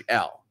coverage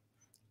L.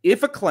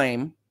 If a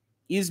claim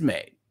is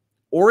made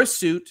or a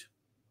suit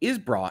is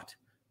brought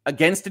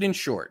against an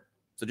insured.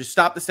 So just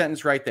stop the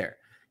sentence right there.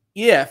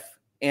 If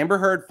Amber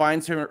Heard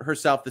finds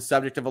herself the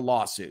subject of a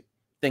lawsuit,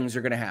 things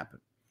are going to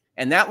happen.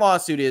 And that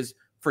lawsuit is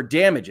for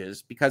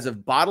damages because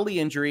of bodily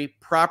injury,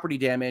 property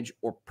damage,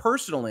 or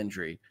personal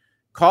injury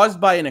caused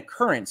by an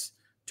occurrence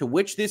to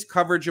which this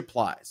coverage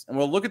applies. And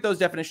we'll look at those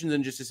definitions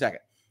in just a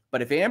second.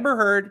 But if Amber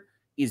Heard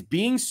is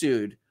being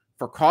sued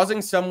for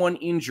causing someone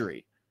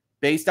injury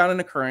based on an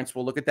occurrence,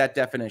 we'll look at that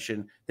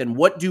definition. Then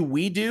what do?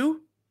 We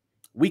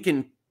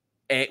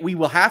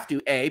will have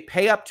to, A,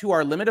 pay up to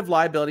our limit of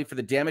liability for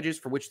the damages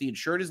for which the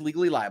insured is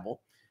legally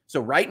liable. So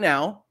right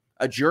now,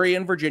 a jury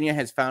in Virginia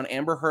has found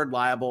Amber Heard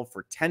liable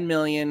for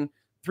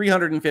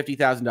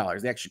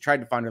 $10,350,000. They actually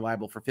tried to find her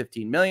liable for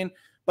 $15 million,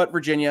 but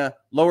Virginia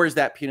lowers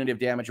that punitive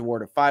damage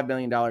award of $5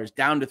 million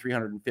down to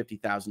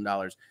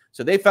 $350,000.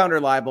 So they found her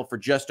liable for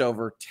just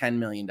over $10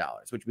 million,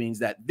 which means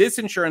that this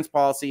insurance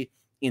policy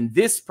in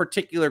this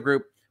particular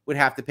group would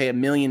have to pay $1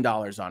 million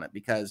on it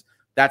because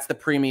that's the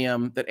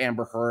premium that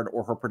Amber Heard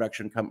or her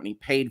production company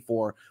paid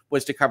for,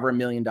 was to cover $1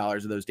 million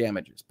of those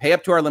damages. Pay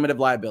up to our limit of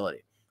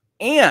liability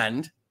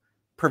and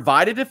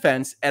provide a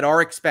defense at our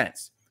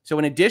expense. So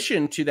in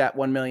addition to that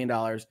 $1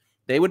 million,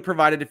 they would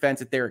provide a defense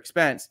at their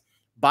expense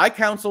by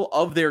counsel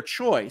of their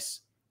choice,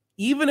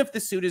 even if the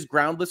suit is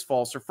groundless,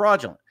 false, or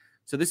fraudulent.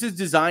 So this is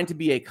designed to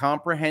be a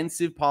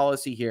comprehensive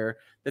policy here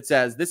that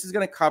says this is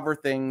going to cover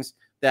things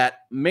that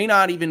may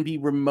not even be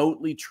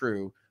remotely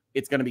true.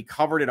 It's going to be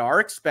covered at our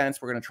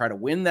expense. We're going to try to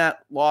win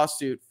that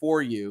lawsuit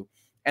for you.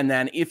 And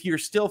then if you're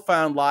still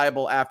found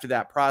liable after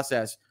that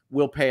process,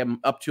 we'll pay them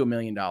up to $1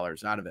 million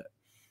out of it.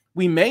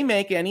 We may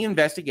make any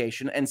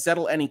investigation and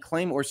settle any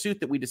claim or suit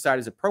that we decide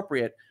is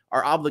appropriate.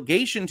 Our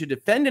obligation to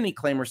defend any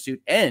claim or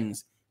suit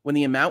ends when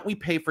the amount we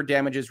pay for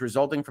damages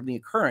resulting from the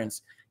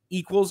occurrence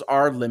equals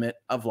our limit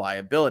of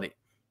liability.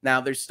 Now,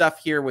 there's stuff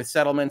here with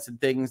settlements and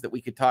things that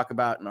we could talk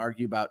about and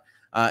argue about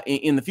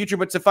in the future,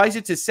 but suffice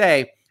it to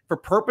say, for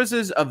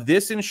purposes of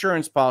this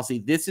insurance policy,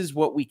 this is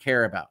what we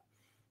care about.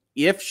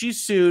 If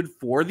she's sued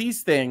for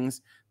these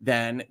things,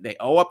 then they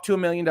owe up to $1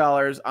 million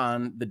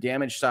on the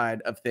damage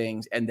side of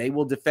things, and they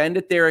will defend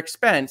at their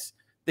expense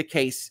the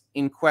case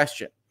in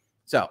question.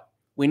 So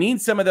we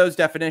need some of those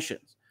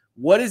definitions.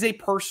 What is a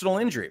personal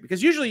injury?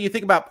 Because usually you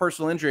think about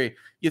personal injury,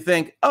 you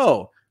think,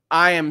 oh,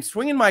 I am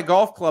swinging my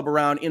golf club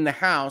around in the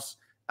house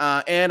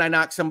and I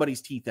knock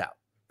somebody's teeth out.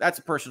 That's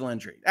a personal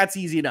injury. That's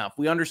easy enough.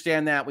 We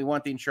understand that. We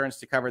want the insurance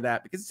to cover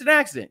that because it's an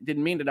accident.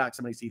 Didn't mean to knock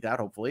somebody's teeth out,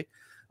 hopefully.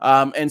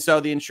 And so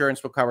the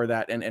insurance will cover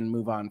that and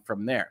move on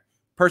from there.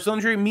 Personal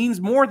injury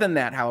means more than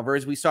that, however,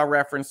 as we saw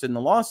referenced in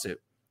the lawsuit,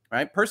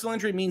 right? Personal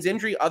injury means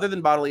injury other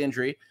than bodily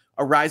injury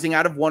arising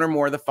out of one or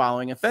more of the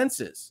following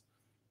offenses,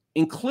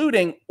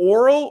 including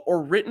oral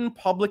or written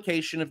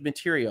publication of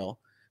material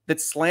that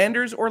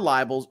slanders or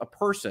libels a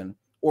person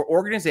or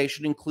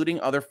organization, including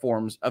other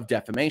forms of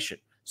defamation.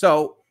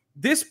 So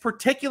this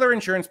particular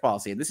insurance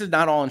policy, and this is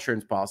not all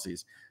insurance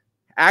policies,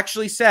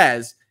 actually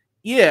says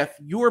if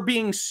you are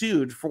being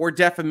sued for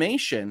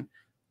defamation,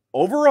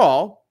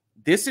 overall,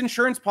 this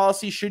insurance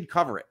policy should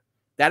cover it.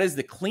 That is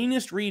the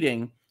cleanest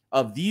reading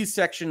of these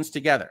sections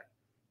together.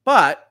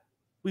 But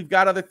we've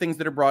got other things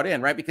that are brought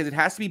in, right? Because it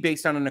has to be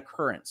based on an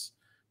occurrence,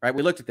 right?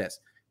 We looked at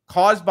this.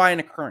 Caused by an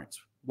occurrence.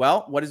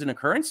 Well, what is an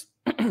occurrence?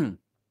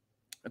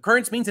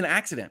 Occurrence means an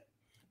accident.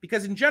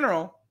 Because in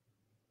general,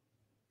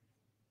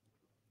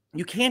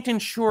 you can't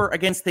insure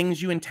against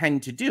things you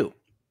intend to do.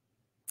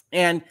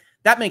 And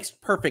that makes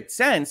perfect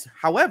sense.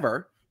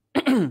 However,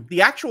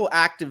 the actual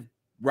act of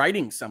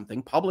writing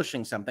something,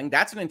 publishing something,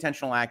 that's an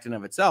intentional act in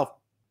of itself.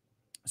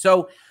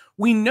 So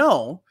we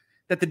know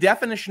that the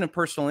definition of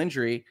personal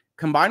injury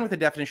combined with the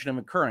definition of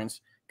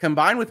occurrence,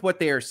 combined with what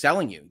they are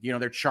selling you,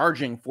 they're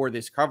charging for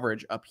this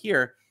coverage up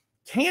here,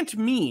 can't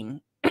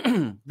mean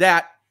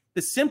that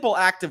the simple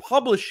act of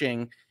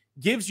publishing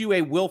gives you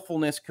a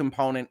willfulness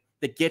component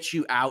that gets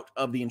you out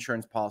of the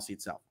insurance policy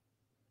itself,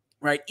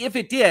 right? If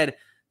it did,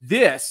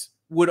 this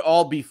would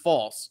all be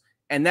false.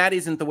 And that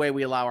isn't the way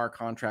we allow our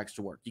contracts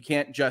to work. You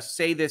can't just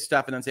say this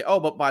stuff and then say, oh,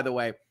 but by the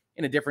way,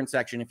 in a different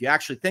section, if you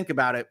actually think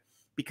about it,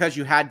 because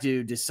you had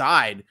to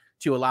decide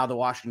to allow the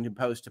Washington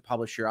Post to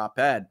publish your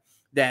op-ed,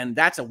 then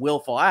that's a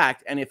willful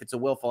act. And if it's a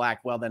willful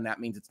act, well, then that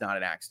means it's not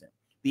an accident.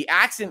 The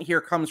accident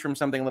here comes from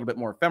something a little bit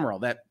more ephemeral,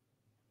 that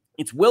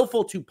it's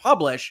willful to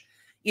publish.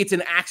 It's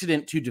an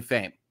accident to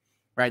defame,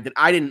 right? That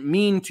I didn't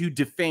mean to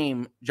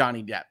defame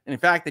Johnny Depp. And in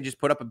fact, they just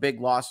put up a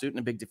big lawsuit and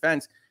a big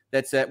defense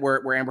that said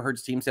where Amber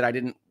Heard's team said I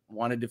didn't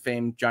want to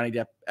defame Johnny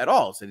Depp at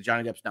all. Said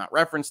Johnny Depp's not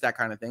referenced, that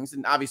kind of things.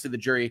 And obviously the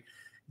jury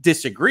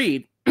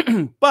disagreed,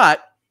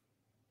 but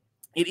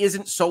it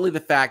isn't solely the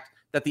fact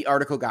that the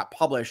article got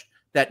published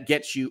that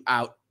gets you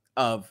out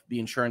of the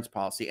insurance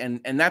policy.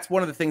 And that's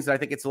one of the things that I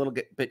think it's a little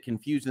bit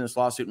confused in this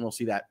lawsuit, and we'll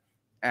see that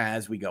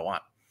as we go on.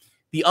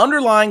 The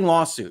underlying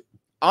lawsuit,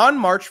 on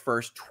March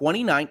 1st,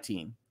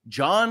 2019,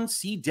 John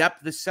C. Depp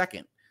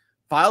II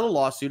filed a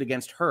lawsuit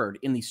against Heard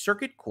in the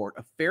Circuit Court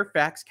of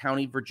Fairfax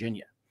County,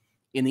 Virginia.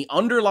 In the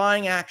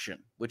underlying action,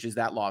 which is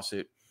that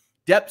lawsuit,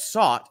 Depp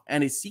sought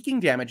and is seeking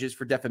damages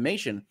for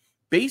defamation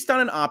based on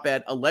an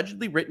op-ed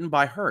allegedly written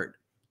by Heard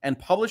and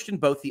published in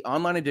both the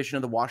online edition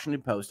of the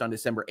Washington Post on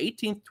December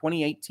 18th,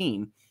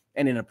 2018,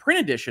 and in a print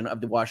edition of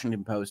the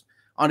Washington Post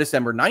on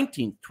December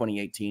 19th,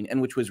 2018, and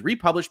which was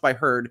republished by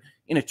Heard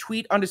in a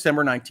tweet on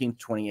December 19th,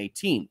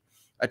 2018.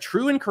 A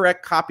true and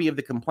correct copy of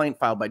the complaint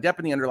filed by Depp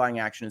in the underlying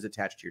action is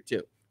attached here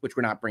too, which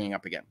we're not bringing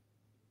up again.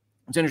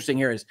 What's interesting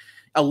here is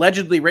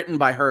allegedly written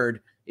by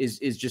Heard is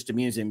just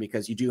amusing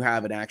because you do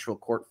have an actual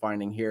court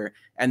finding here,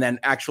 and then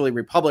actually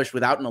republished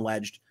without an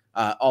alleged,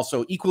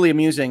 also equally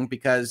amusing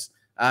because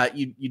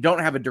you don't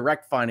have a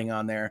direct finding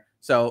on there.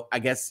 So I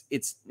guess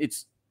it's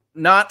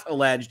not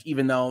alleged,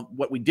 even though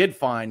what we did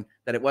find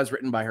that it was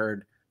written by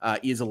Heard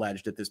is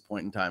alleged at this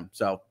point in time.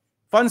 So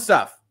fun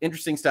stuff,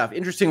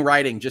 interesting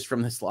writing just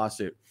from this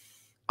lawsuit.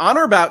 On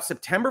or about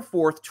September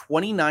 4th,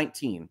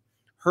 2019,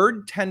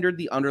 Heard tendered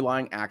the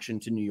underlying action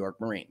to New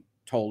York Marine,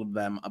 told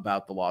them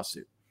about the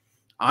lawsuit.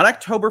 On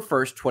October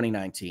 1st,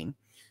 2019,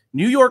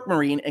 New York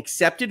Marine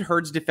accepted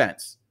Heard's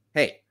defense.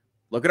 Hey,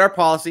 look at our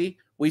policy.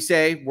 We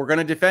say we're going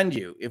to defend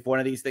you if one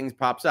of these things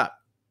pops up.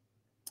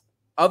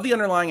 Of the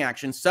underlying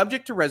action,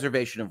 subject to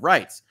reservation of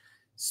rights.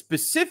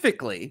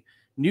 Specifically,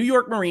 New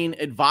York Marine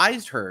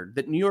advised Heard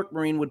that New York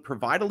Marine would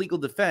provide a legal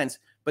defense,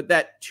 but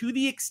that to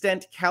the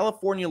extent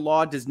California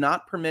law does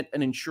not permit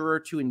an insurer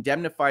to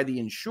indemnify the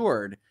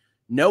insured,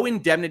 no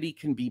indemnity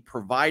can be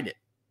provided.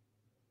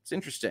 It's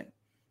interesting.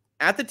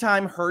 At the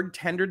time Heard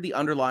tendered the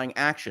underlying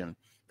action,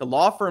 the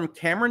law firm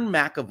Cameron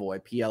McAvoy,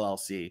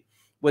 PLLC,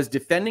 was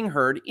defending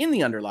Heard in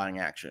the underlying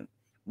action.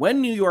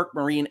 When New York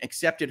Marine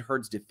accepted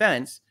Heard's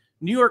defense,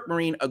 New York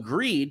Marine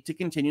agreed to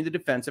continue the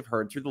defense of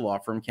Heard through the law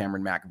firm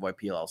Cameron McAvoy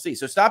PLLC.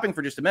 So stopping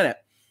for just a minute,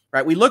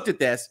 right? We looked at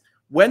this.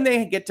 When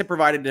they get to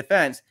provide a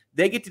defense,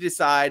 they get to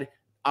decide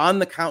on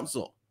the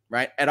counsel,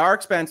 right? At our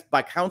expense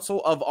by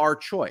counsel of our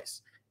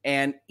choice.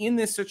 And in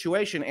this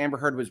situation, Amber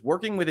Heard was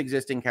working with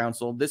existing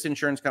counsel. This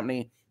insurance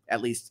company,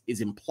 at least,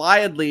 is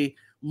impliedly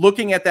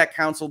looking at that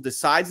counsel,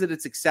 decides that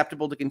it's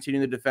acceptable to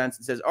continue the defense,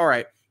 and says, all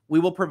right, we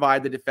will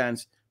provide the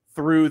defense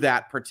through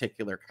that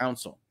particular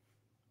counsel.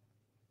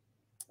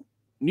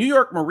 New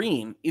York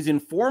Marine is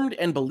informed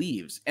and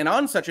believes, and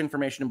on such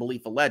information and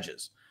belief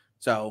alleges.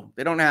 So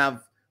they don't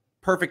have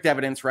perfect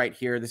evidence right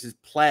here. This is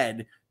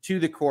pled to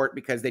the court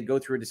because they go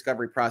through a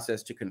discovery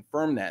process to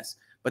confirm this,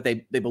 but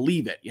they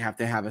believe it. You have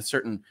to have a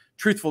certain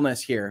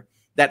truthfulness here,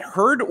 that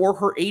Heard or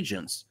her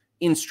agents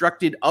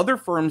instructed other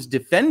firms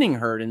defending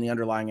Heard in the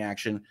underlying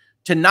action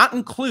to not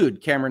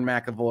include Cameron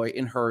McAvoy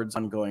in Heard's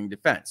ongoing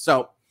defense.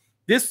 So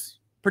this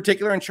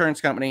particular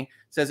insurance company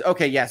says,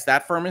 okay, yes,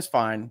 that firm is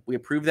fine. We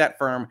approve that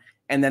firm.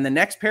 And then the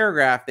next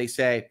paragraph, they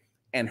say,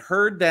 and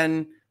Heard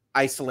then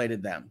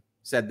isolated them,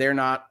 said they're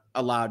not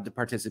allowed to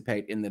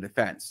participate in the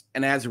defense.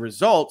 And as a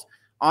result,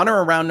 on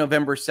or around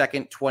November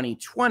 2nd,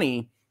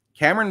 2020,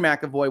 Cameron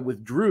McAvoy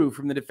withdrew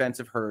from the defense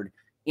of Heard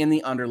in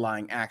the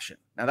underlying action.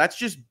 Now, that's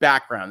just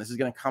background. This is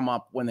going to come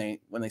up when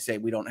they say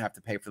we don't have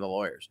to pay for the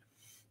lawyers.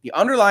 The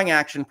underlying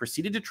action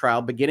proceeded to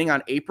trial beginning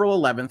on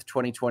April 11th,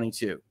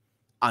 2022.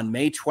 On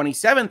May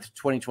 27th,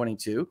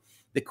 2022,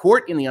 the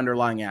court in the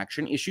underlying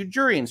action issued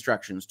jury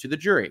instructions to the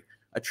jury.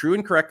 A true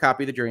and correct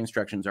copy of the jury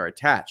instructions are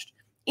attached.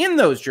 In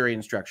those jury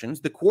instructions,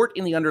 the court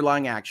in the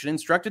underlying action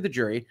instructed the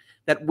jury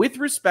that with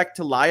respect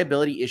to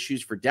liability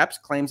issues for Depp's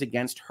claims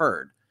against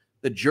Heard,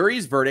 the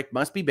jury's verdict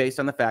must be based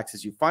on the facts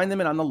as you find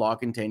them and on the law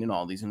contained in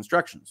all these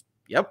instructions.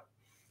 Yep.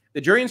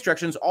 The jury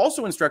instructions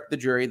also instruct the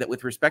jury that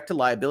with respect to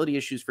liability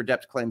issues for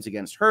Depp's claims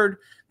against Heard,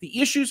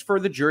 the issues for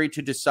the jury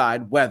to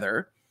decide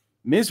whether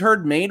Ms.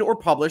 Heard made or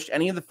published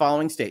any of the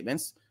following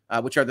statements,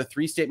 which are the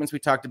three statements we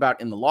talked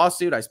about in the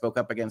lawsuit. I spoke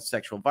up against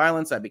sexual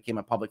violence. I became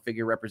a public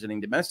figure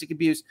representing domestic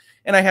abuse.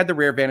 And I had the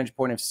rare vantage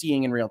point of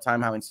seeing in real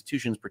time how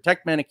institutions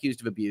protect men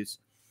accused of abuse.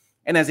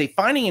 And as a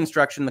finding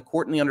instruction, the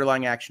court in the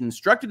underlying action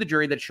instructed the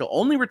jury that she'll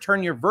only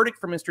return your verdict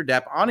for Mr.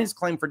 Depp on his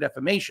claim for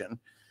defamation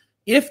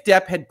if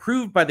Depp had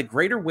proved by the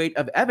greater weight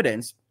of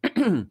evidence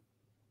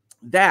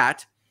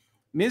that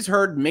Ms.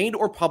 Heard made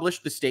or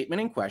published the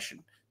statement in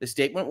question. The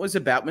statement was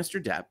about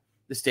Mr. Depp.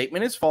 The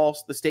statement is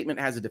false. The statement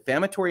has a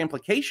defamatory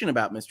implication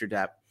about Mr.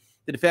 Depp.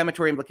 The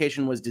defamatory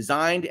implication was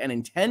designed and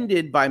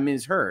intended by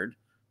Ms. Heard,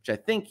 which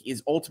I think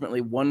is ultimately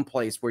one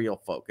place where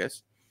you'll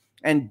focus.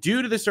 And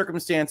due to the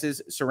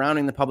circumstances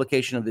surrounding the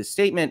publication of this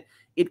statement,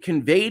 it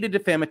conveyed a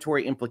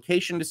defamatory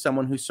implication to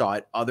someone who saw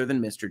it other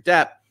than Mr.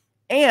 Depp.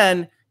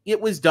 And it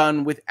was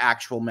done with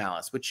actual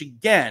malice, which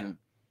again,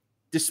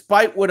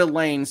 despite what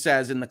Elaine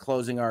says in the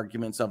closing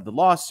arguments of the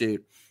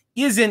lawsuit,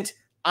 isn't,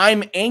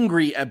 I'm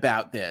angry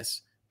about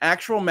this.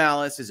 Actual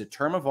malice is a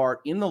term of art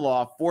in the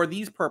law for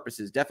these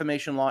purposes,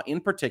 defamation law in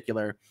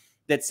particular,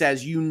 that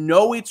says you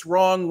know it's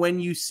wrong when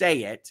you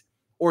say it,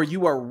 or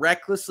you are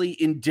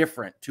recklessly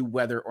indifferent to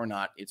whether or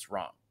not it's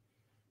wrong.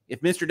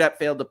 If Mr. Depp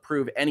failed to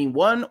prove any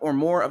one or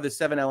more of the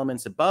 7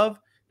 elements above,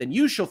 then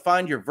you shall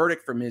find your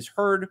verdict for Ms.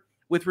 Heard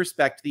with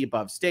respect to the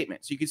above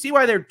statement. So you can see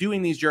why they're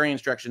doing these jury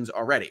instructions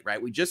already,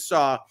 right? We just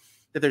saw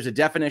that there's a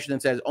definition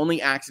that says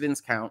only accidents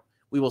count.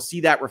 We will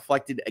see that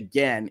reflected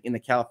again in the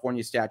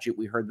California statute.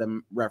 We heard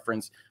them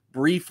reference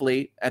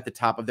briefly at the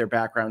top of their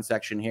background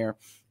section here.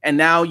 And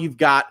now you've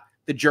got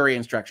the jury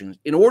instructions.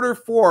 In order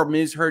for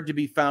Ms. Heard to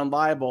be found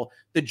liable,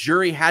 the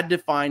jury had to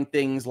find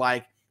things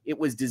like it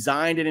was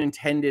designed and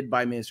intended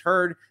by Ms.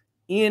 Heard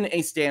in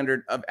a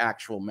standard of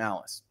actual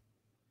malice.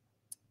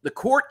 The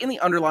court in the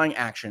underlying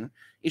action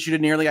issued a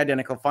nearly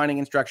identical finding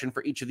instruction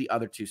for each of the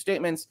other 2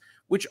 statements,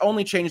 which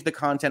only changed the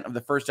content of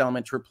the first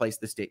element to replace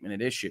the statement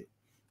at issue.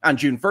 On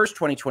June 1st,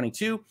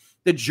 2022,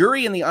 the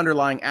jury in the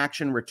underlying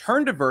action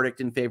returned a verdict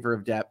in favor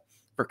of Depp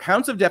for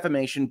counts of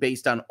defamation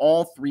based on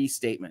all 3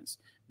 statements.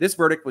 This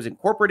verdict was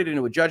incorporated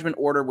into a judgment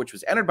order, which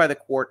was entered by the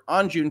court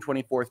on June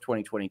 24th,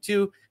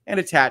 2022, and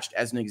attached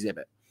as an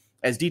exhibit.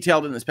 As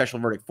detailed in the special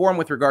verdict form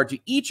with regard to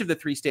each of the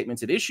 3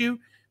 statements at issue,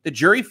 the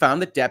jury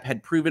found that Depp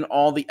had proven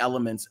all the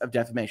elements of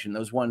defamation.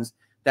 Those ones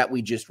that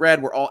we just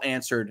read were all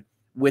answered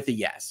with a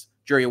yes.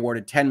 Jury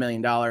awarded $10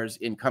 million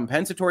in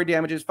compensatory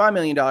damages, $5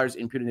 million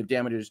in punitive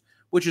damages,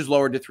 which is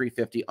lowered to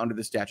 $350 under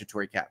the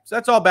statutory cap. So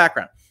that's all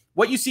background.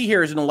 What you see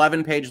here is an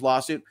 11-page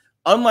lawsuit,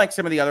 unlike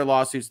some of the other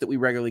lawsuits that we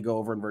regularly go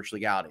over in virtual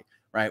legality,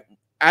 right?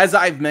 As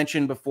I've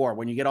mentioned before,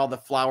 when you get all the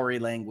flowery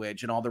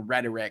language and all the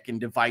rhetoric and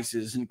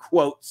devices and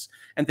quotes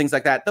and things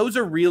like that, those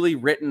are really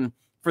written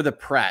for the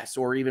press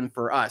or even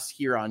for us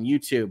here on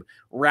YouTube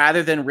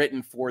rather than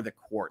written for the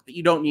court. That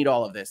you don't need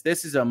all of this.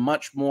 This is a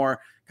much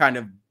more kind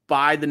of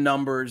by the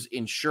numbers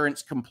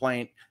insurance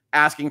complaint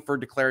asking for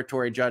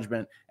declaratory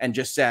judgment and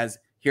just says,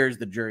 here's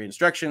the jury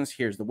instructions,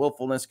 here's the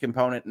willfulness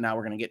component, and now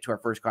we're going to get to our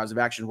first cause of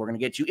action. We're going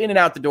to get you in and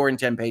out the door in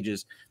 10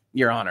 pages,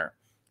 Your Honor.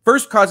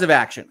 First cause of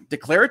action,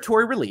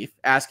 declaratory relief,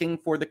 asking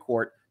for the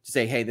court to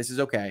say, hey, this is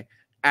okay,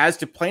 as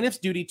to plaintiff's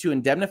duty to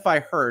indemnify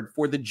Heard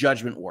for the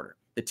judgment order,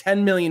 the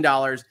 $10 million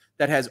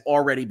that has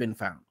already been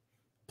found.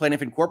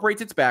 Plaintiff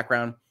incorporates its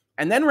background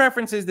and then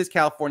references this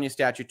California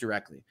statute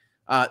directly.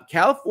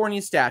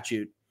 California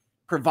statute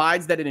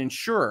provides that an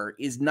insurer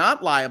is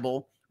not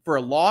liable for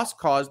a loss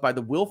caused by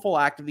the willful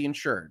act of the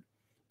insured,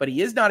 but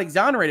he is not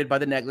exonerated by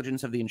the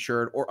negligence of the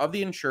insured or of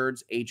the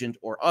insured's agent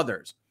or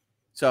others.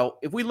 So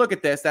if we look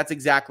at this, that's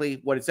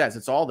exactly what it says.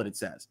 It's all that it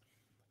says.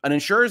 An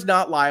insurer is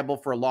not liable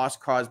for a loss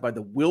caused by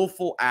the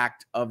willful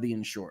act of the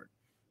insured.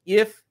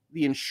 If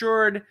the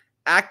insured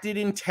acted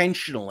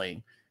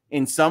intentionally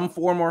in some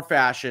form or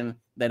fashion,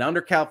 then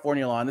under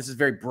California law, and this is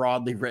very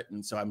broadly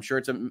written, so I'm sure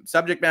it's a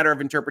subject matter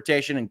of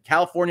interpretation, and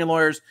California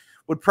lawyers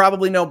would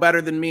probably know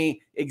better than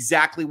me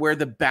exactly where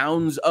the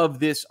bounds of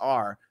this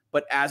are.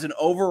 But as an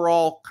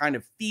overall kind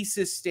of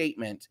thesis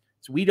statement,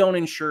 so we don't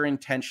insure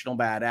intentional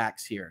bad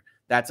acts here.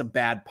 That's a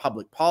bad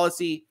public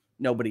policy.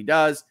 Nobody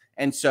does.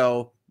 And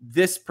so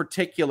this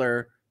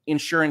particular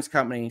insurance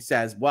company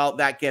says, well,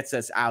 that gets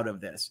us out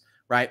of this,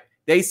 right?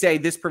 They say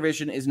this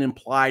provision is an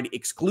implied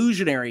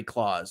exclusionary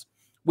clause,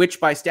 which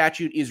by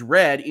statute is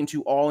read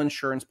into all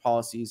insurance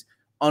policies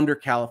under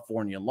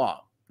California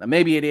law. Now,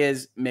 maybe it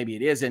is, maybe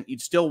it isn't.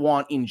 You'd still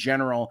want, in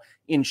general,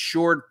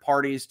 insured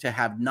parties to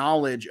have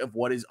knowledge of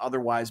what is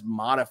otherwise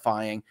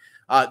modifying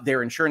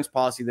their insurance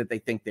policy that they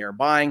think they are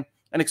buying.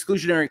 An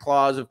exclusionary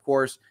clause, of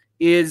course,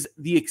 is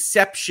the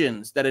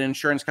exceptions that an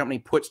insurance company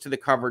puts to the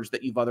coverage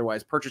that you've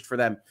otherwise purchased for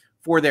them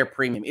for their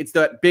premium. It's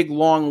that big,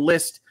 long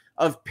list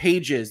of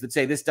pages that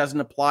say this doesn't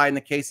apply in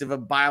the case of a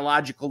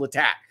biological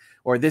attack,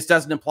 or this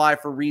doesn't apply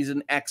for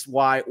reason X,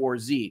 Y, or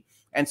Z.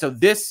 And so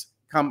this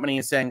company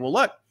is saying, well,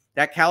 look,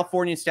 that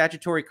California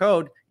statutory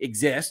code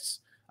exists.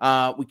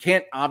 We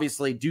can't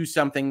obviously do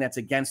something that's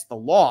against the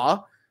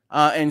law.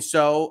 And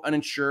so an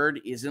insured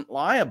isn't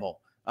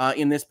liable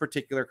in this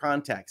particular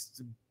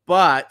context.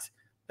 But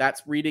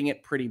that's reading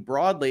it pretty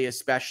broadly,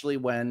 especially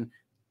when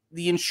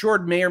the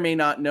insured may or may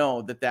not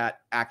know that that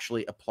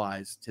actually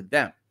applies to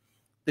them.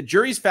 The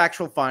jury's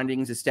factual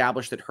findings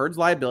establish that Heard's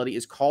liability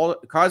is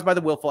caused by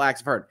the willful acts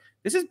of Heard.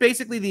 This is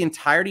basically the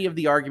entirety of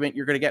the argument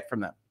you're going to get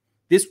from them.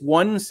 This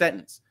one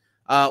sentence,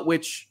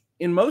 which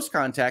in most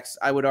contexts,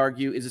 I would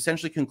argue is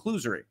essentially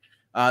conclusory,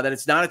 that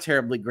it's not a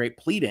terribly great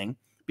pleading,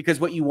 because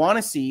what you want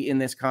to see in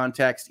this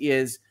context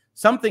is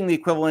something the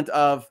equivalent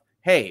of,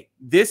 hey,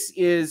 this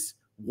is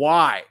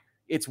why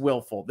it's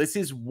willful. This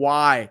is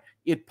why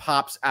it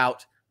pops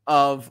out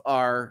of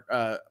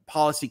our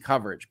policy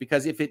coverage.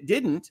 Because if it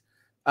didn't,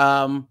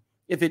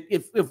 if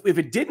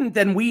it didn't,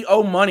 then we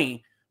owe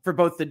money for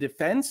both the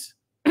defense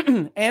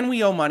and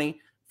we owe money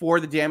for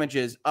the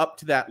damages up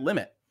to that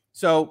limit.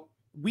 So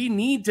we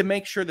need to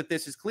make sure that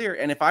this is clear.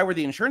 And if I were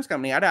the insurance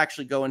company, I'd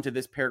actually go into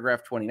this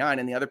paragraph 29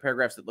 and the other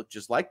paragraphs that look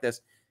just like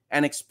this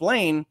and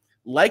explain,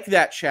 like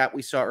that chat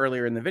we saw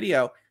earlier in the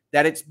video,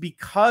 that it's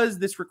because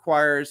this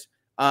requires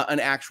an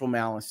actual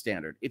malice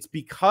standard. It's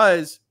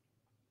because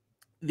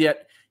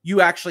that you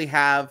actually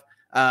have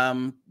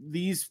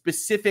these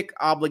specific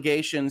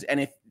obligations. And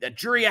if a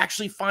jury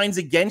actually finds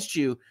against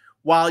you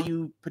while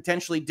you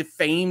potentially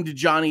defamed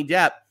Johnny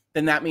Depp,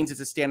 then that means it's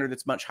a standard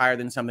that's much higher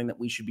than something that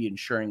we should be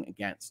insuring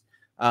against.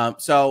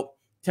 So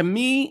to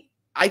me,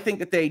 I think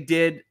that they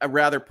did a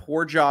rather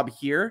poor job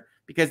here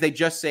because they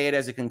just say it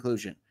as a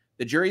conclusion.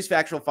 The jury's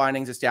factual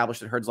findings establish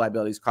that Heard's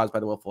liability is caused by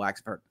the willful acts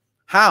of Heard.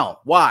 How?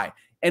 Why?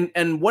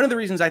 And one of the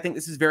reasons I think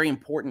this is very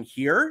important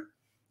here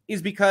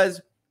is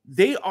because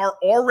they are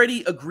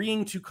already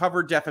agreeing to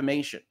cover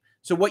defamation.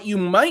 So what you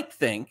might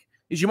think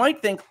is you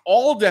might think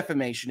all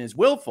defamation is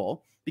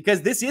willful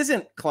because this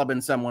isn't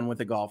clubbing someone with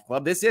a golf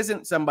club. This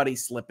isn't somebody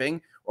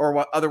slipping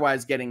or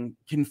otherwise getting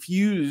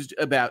confused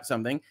about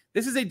something.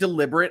 This is a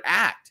deliberate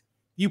act.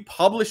 You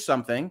publish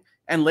something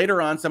and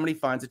later on somebody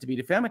finds it to be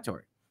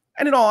defamatory.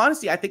 And in all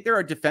honesty, I think there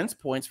are defense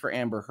points for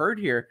Amber Heard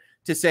here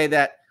to say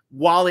that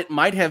while it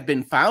might have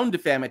been found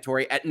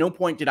defamatory, at no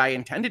point did I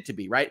intend it to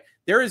be, right?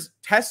 There is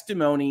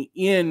testimony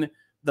in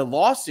the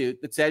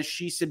lawsuit that says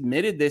she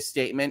submitted this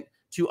statement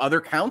to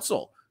other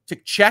counsel to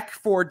check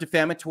for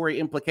defamatory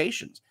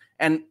implications.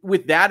 And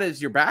with that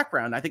as your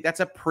background, I think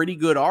that's a pretty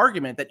good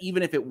argument that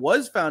even if it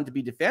was found to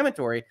be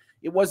defamatory,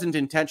 it wasn't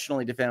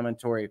intentionally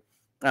defamatory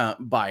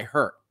by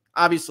her.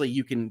 Obviously,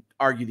 you can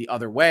argue the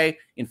other way.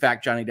 In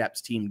fact, Johnny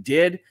Depp's team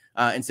did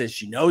and says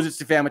she knows it's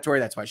defamatory.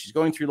 That's why she's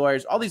going through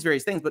lawyers, all these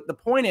various things. But the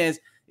point is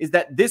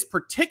that this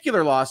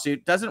particular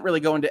lawsuit doesn't really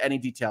go into any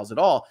details at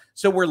all.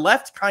 So we're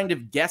left kind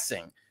of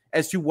guessing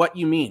as to what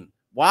you mean.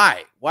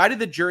 Why? Why did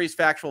the jury's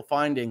factual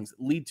findings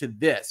lead to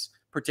this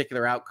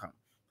particular outcome?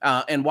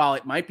 And while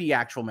it might be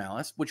actual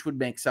malice, which would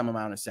make some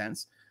amount of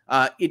sense,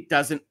 it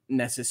doesn't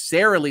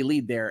necessarily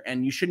lead there.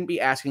 And you shouldn't be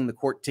asking the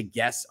court to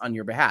guess on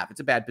your behalf.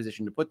 It's a bad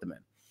position to put them in.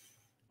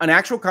 An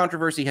actual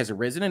controversy has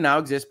arisen and now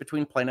exists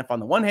between plaintiff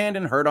on the one hand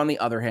and Heard on the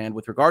other hand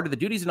with regard to the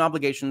duties and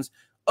obligations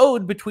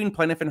owed between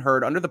plaintiff and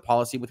Heard under the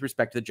policy with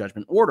respect to the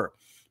judgment order.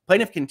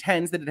 Plaintiff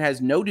contends that it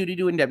has no duty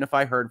to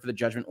indemnify Heard for the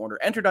judgment order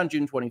entered on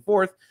June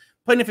 24th.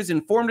 Plaintiff is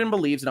informed and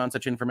believes that on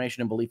such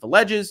information and belief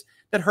alleges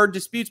that Heard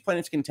disputes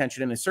plaintiff's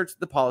contention and asserts that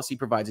the policy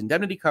provides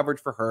indemnity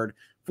coverage for Heard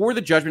for the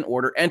judgment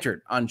order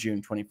entered on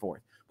June 24th,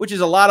 which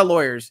is a lot of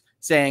lawyers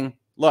saying,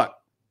 look,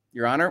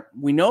 Your Honor,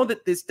 we know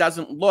that this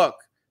doesn't look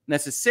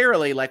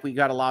necessarily like we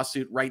got a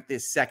lawsuit right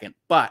this second,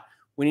 but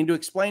we need to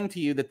explain to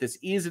you that this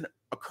is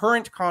a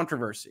current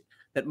controversy,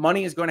 that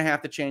money is going to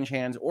have to change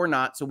hands or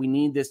not, so we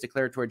need this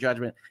declaratory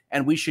judgment,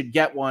 and we should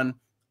get one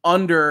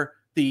under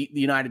the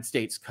United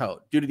States Code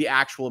due to the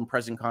actual and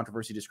present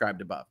controversy described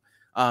above.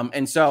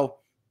 And so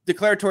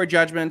declaratory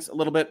judgments, a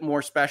little bit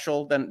more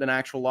special than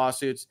actual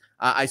lawsuits.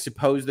 I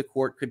suppose the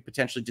court could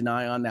potentially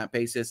deny on that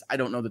basis. I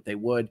don't know that they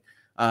would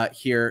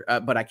here,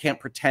 but I can't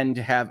pretend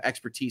to have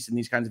expertise in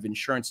these kinds of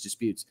insurance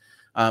disputes.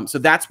 So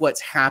that's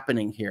what's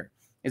happening here,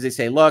 is they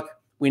say, look,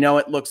 we know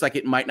it looks like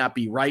it might not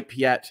be ripe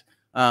yet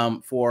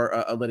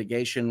for a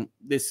litigation.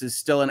 This is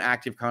still an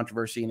active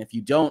controversy, and if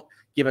you don't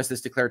give us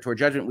this declaratory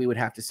judgment, we would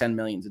have to send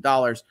millions of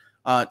dollars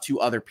to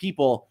other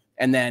people,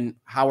 and then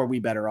how are we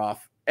better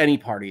off, any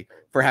party,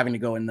 for having to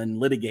go and then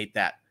litigate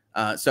that?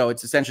 So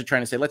it's essentially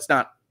trying to say, let's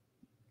not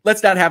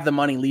have the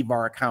money leave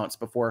our accounts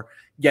before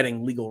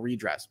getting legal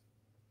redress.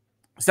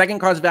 Second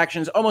cause of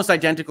action is almost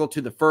identical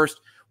to the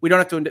first. We don't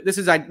have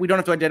to. We don't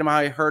have to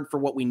identify Heard for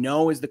what we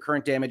know is the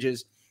current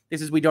damages.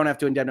 This is we don't have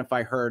to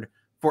indemnify Heard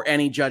for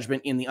any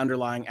judgment in the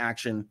underlying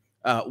action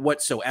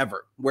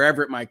whatsoever,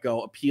 wherever it might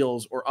go,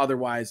 appeals or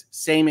otherwise.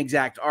 Same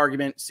exact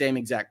argument, same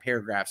exact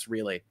paragraphs,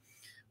 really.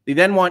 They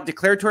then want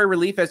declaratory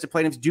relief as to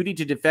plaintiff's duty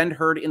to defend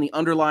Heard in the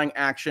underlying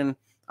action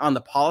on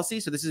the policy.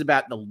 So this is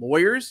about the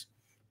lawyers.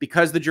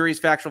 Because the jury's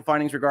factual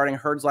findings regarding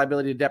Heard's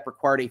liability to Depp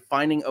required a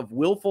finding of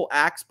willful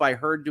acts by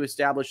Heard to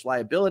establish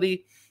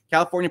liability,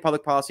 California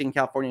Public Policy and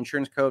California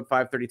Insurance Code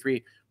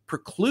 533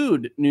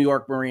 preclude New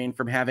York Marine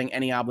from having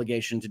any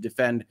obligation to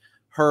defend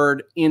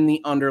Heard in the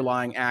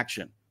underlying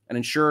action. An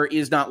insurer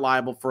is not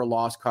liable for a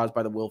loss caused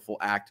by the willful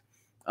act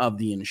of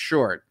the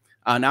insured.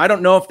 Now, I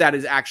don't know if that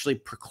is actually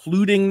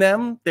precluding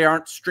them. They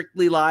aren't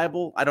strictly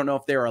liable. I don't know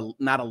if they're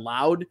not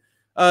allowed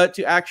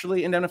to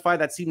actually indemnify.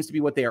 That seems to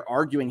be what they are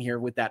arguing here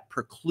with that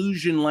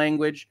preclusion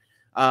language.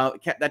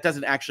 That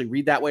doesn't actually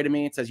read that way to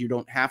me. It says you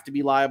don't have to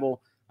be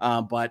liable,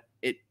 but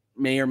it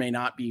may or may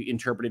not be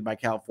interpreted by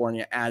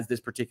California as this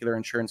particular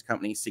insurance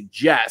company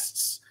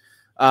suggests.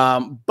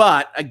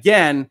 But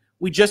again,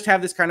 we just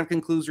have this kind of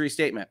conclusory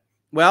statement.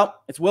 Well,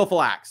 it's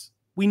willful acts.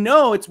 We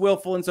know it's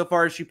willful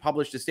insofar as she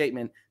published a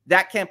statement.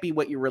 That can't be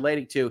what you're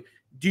relating to.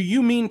 Do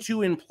you mean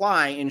to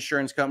imply,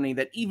 insurance company,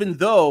 that even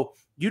though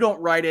you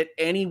don't write it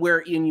anywhere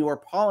in your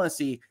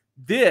policy,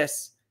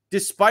 this,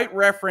 despite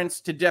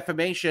reference to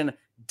defamation,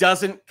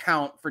 doesn't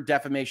count for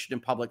defamation in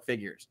public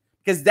figures?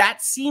 Because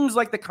that seems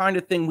like the kind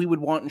of thing we would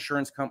want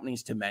insurance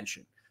companies to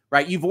mention,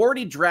 right? You've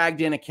already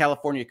dragged in a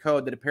California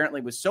code that apparently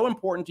was so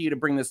important to you to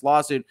bring this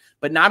lawsuit,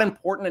 but not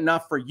important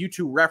enough for you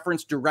to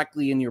reference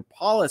directly in your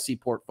policy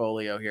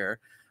portfolio here.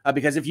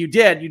 Because if you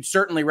did, you'd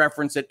certainly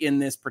reference it in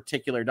this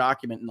particular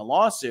document in the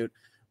lawsuit.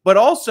 But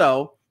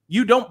also,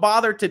 you don't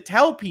bother to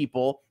tell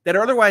people that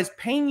are otherwise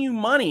paying you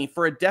money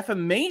for a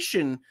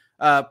defamation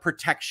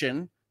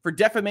protection, for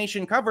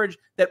defamation coverage,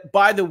 that,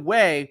 by the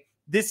way,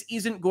 this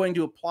isn't going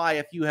to apply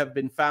if you have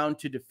been found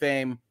to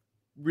defame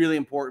really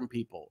important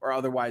people or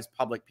otherwise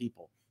public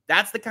people.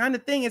 That's the kind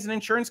of thing as an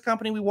insurance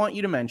company we want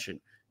you to mention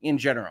in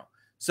general.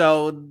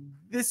 So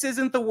this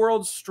isn't the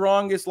world's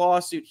strongest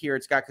lawsuit here.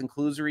 It's got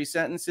conclusory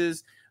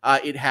sentences.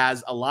 It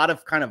has a lot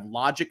of kind of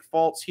logic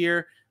faults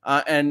here.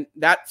 And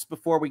that's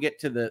before we get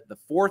to the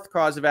fourth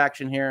cause of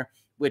action here,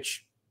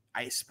 which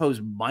I suppose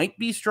might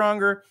be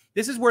stronger.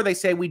 This is where they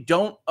say we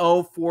don't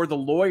owe for the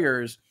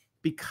lawyers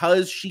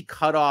because she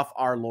cut off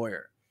our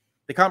lawyer.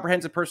 The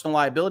comprehensive personal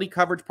liability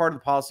coverage part of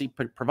the policy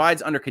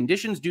provides under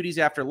conditions, duties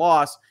after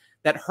loss,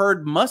 that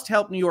Heard must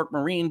help New York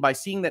Marine by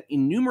seeing that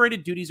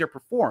enumerated duties are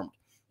performed,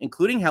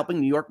 including helping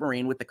New York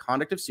Marine with the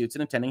conduct of suits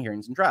and attending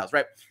hearings and trials,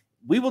 right?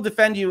 We will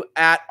defend you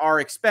at our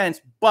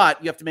expense,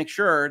 but you have to make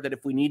sure that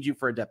if we need you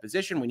for a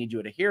deposition, we need you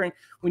at a hearing,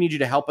 we need you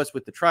to help us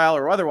with the trial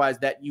or otherwise,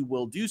 that you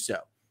will do so.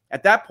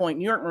 At that point,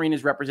 New York Marine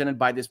is represented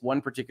by this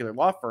one particular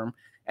law firm,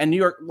 and New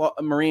York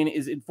Marine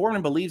is informed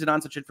and believes that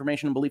on such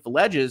information and belief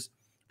alleges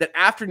that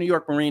after New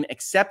York Marine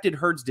accepted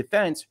Heard's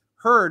defense,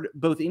 Heard,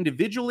 both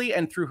individually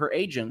and through her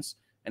agents,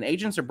 and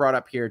agents are brought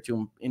up here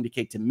to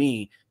indicate to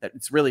me that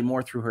it's really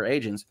more through her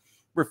agents,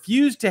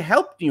 refused to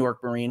help New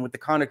York Marine with the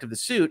conduct of the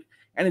suit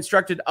and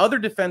instructed other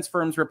defense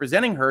firms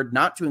representing Heard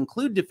not to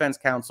include defense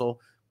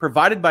counsel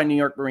provided by New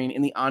York Marine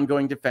in the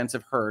ongoing defense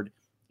of Heard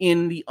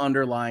in the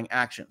underlying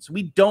action. So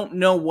we don't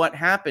know what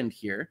happened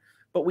here,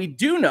 but we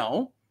do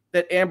know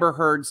that Amber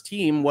Heard's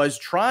team was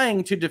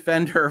trying to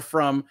defend her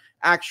from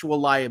actual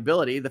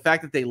liability. The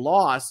fact that they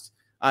lost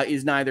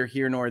is neither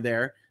here nor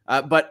there.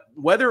 But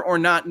whether or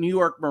not New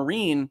York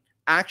Marine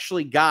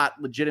actually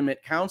got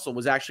legitimate counsel,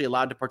 was actually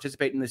allowed to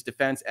participate in this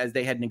defense as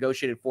they had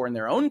negotiated for in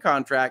their own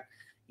contract,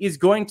 is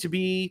going to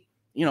be,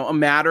 a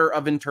matter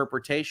of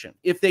interpretation.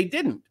 If they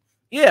didn't,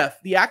 if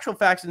the actual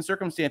facts and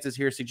circumstances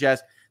here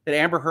suggest that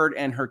Amber Heard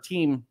and her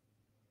team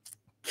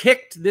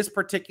kicked this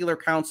particular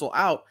counsel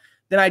out,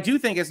 then I do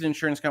think as an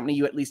insurance company,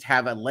 you at least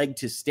have a leg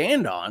to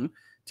stand on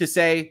to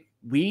say,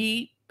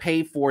 we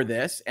pay for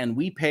this and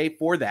we pay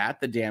for that,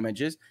 the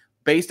damages,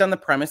 based on the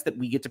premise that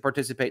we get to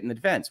participate in the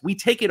defense. We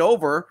take it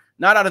over,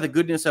 not out of the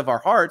goodness of our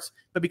hearts,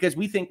 but because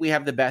we think we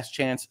have the best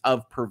chance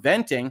of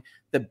preventing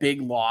the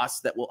big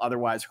loss that will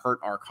otherwise hurt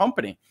our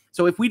company.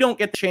 So if we don't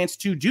get the chance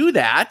to do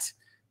that,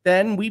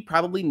 then we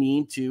probably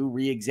need to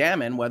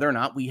re-examine whether or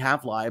not we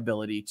have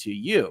liability to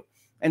you.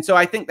 And so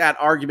I think that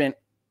argument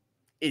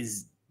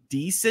is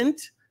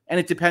decent, and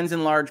it depends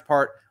in large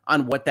part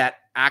on what that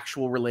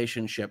actual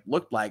relationship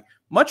looked like,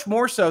 much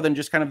more so than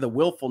just kind of the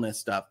willfulness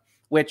stuff,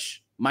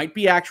 which might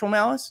be actual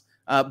malice.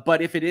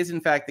 But if it is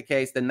in fact the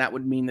case, then that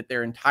would mean that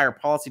their entire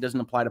policy doesn't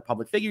apply to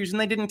public figures, and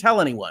they didn't tell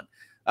anyone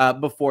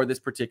before this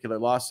particular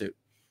lawsuit.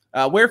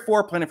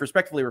 Wherefore, plaintiff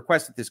respectfully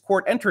requests that this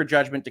court enter a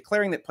judgment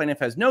declaring that plaintiff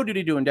has no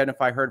duty to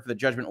indemnify Heard for the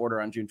judgment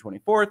order on June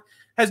 24th,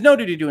 has no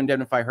duty to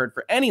indemnify Heard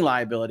for any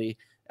liability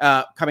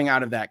coming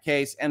out of that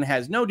case, and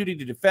has no duty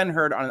to defend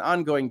Heard on an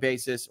ongoing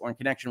basis or in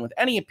connection with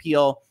any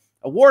appeal,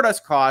 award us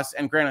costs,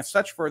 and grant us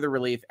such further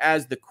relief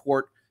as the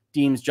court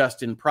deems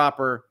just and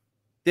proper.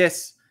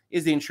 This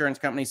is the insurance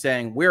company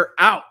saying, we're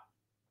out.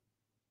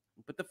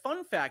 But the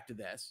fun fact of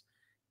this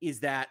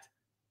is that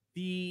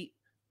the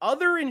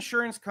other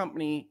insurance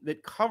company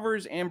that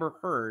covers Amber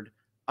Heard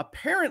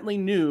apparently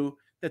knew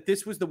that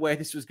this was the way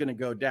this was going to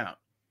go down.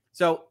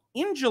 So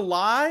in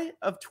July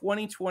of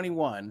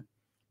 2021,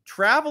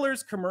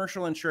 Travelers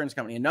Commercial Insurance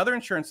Company, another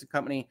insurance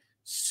company,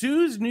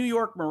 sues New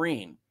York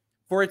Marine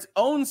for its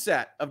own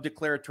set of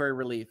declaratory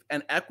relief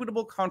and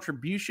equitable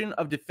contribution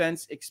of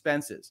defense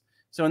expenses.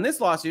 So in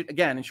this lawsuit,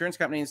 again, insurance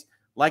companies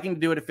liking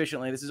to do it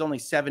efficiently. This is only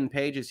 7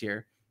 pages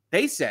here.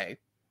 They say,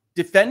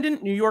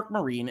 defendant New York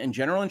Marine and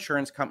General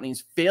Insurance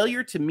Company's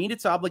failure to meet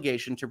its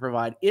obligation to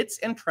provide its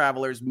and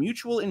Travelers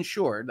mutual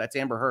insured, that's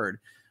Amber Heard,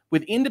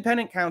 with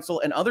independent counsel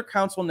and other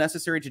counsel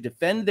necessary to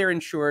defend their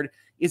insured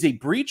is a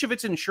breach of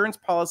its insurance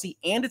policy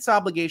and its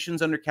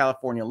obligations under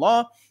California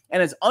law,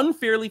 and has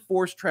unfairly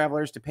forced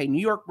Travelers to pay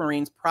New York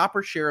Marine's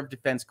proper share of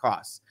defense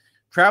costs.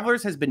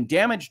 Travelers has been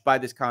damaged by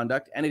this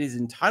conduct, and it is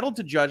entitled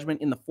to judgment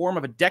in the form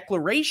of a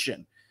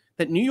declaration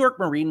that New York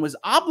Marine was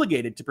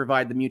obligated to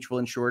provide the mutual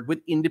insured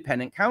with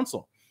independent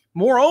counsel.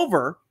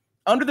 Moreover,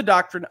 under the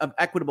doctrine of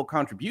equitable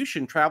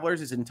contribution,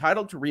 Travelers is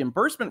entitled to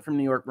reimbursement from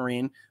New York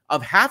Marine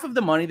of half of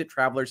the money that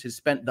Travelers has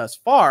spent thus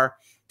far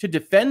to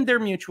defend their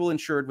mutual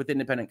insured with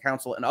independent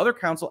counsel and other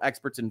counsel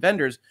experts and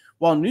vendors,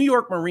 while New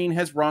York Marine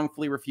has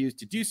wrongfully refused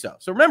to do so.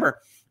 So remember,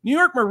 New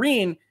York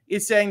Marine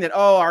is saying that,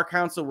 oh, our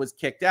counsel was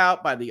kicked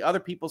out by the other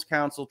people's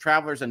counsel.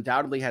 Travelers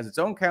undoubtedly has its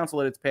own counsel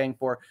that it's paying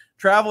for.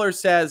 Travelers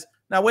says,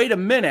 now wait a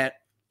minute,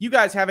 you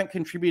guys haven't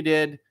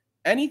contributed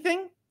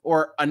anything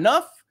or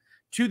enough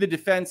to the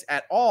defense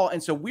at all,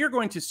 and so we're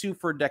going to sue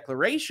for a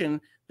declaration.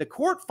 The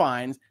court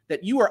finds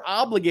that you are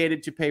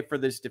obligated to pay for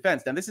this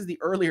defense. Now, this is the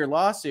earlier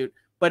lawsuit,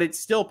 but it's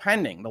still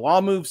pending. The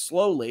law moves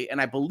slowly, and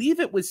I believe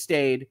it was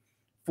stayed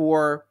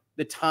for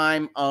the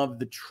time of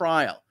the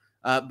trial.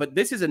 But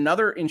this is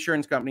another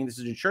insurance company. This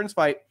is an insurance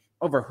fight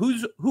over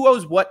who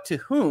owes what to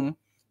whom,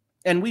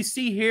 and we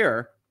see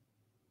here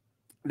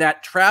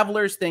that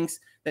Travelers thinks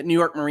that New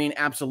York Marine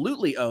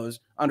absolutely owes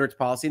under its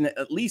policy, and that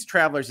at least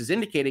Travelers is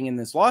indicating in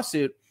this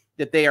lawsuit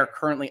that they are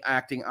currently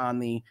acting on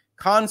the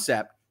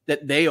concept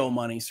that they owe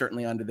money,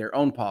 certainly under their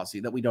own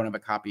policy, that we don't have a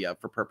copy of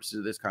for purposes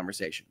of this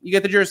conversation. You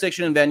get the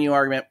jurisdiction and venue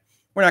argument.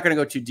 We're not going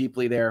to go too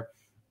deeply there.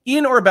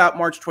 In or about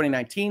March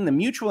 2019, the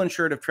mutual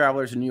insured of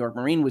Travelers and New York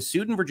Marine was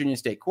sued in Virginia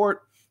State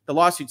Court. The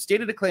lawsuit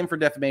stated a claim for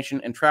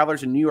defamation, and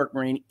Travelers and New York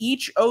Marine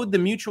each owed the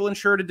mutual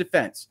insured a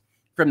defense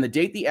from the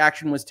date the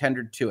action was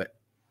tendered to it.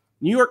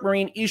 New York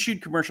Marine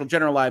issued commercial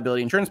general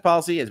liability insurance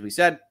policy, as we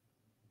said,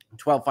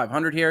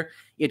 12,500 here.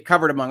 It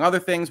covered, among other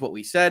things, what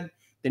we said.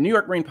 The New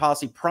York Marine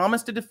policy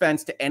promised a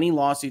defense to any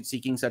lawsuit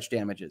seeking such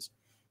damages.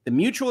 The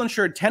mutual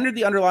insured tendered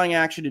the underlying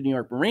action to New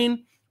York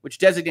Marine, which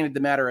designated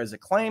the matter as a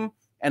claim,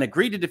 and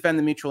agreed to defend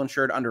the mutual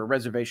insured under a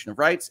reservation of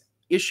rights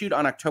issued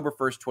on October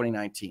 1st,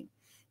 2019.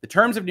 The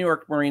terms of New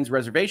York Marine's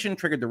reservation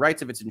triggered the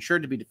rights of its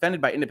insured to be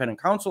defended by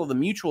independent counsel of the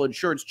mutual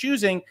insured's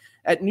choosing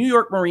at New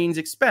York Marine's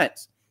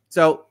expense.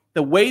 So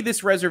the way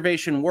this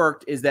reservation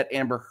worked is that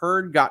Amber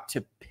Heard got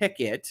to pick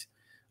it.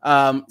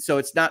 So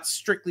it's not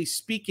strictly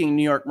speaking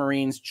New York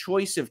Marine's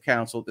choice of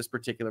counsel at this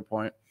particular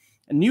point.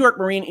 And New York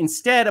Marine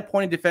instead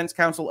appointed defense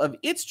counsel of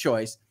its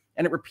choice,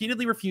 and it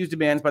repeatedly refused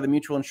demands by the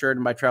mutual insured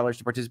and by Travelers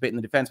to participate in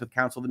the defense with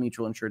counsel of the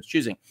mutual insured's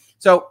choosing.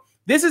 So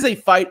this is a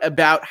fight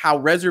about how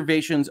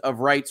reservations of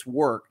rights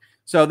work.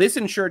 So this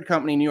insured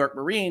company, New York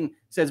Marine,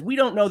 says, we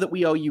don't know that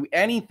we owe you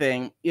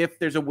anything if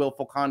there's a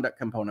willful conduct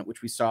component,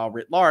 which we saw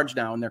writ large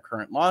now in their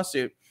current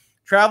lawsuit.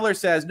 Traveler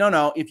says,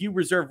 no, if you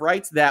reserve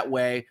rights that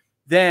way,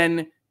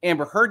 then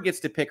Amber Heard gets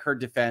to pick her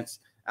defense.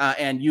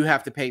 and you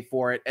have to pay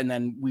for it. And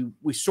then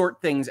we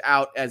sort things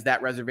out as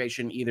that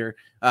reservation either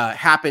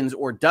happens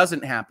or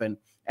doesn't happen.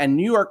 And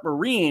New York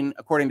Marine,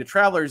 according to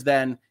Travelers,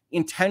 then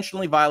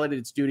intentionally violated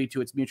its duty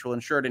to its mutual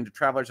insured and to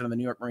Travelers under the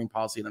New York Marine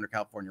policy and under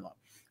California law.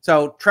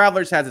 So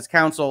Travelers has its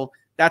counsel.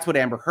 That's what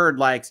Amber Heard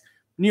likes.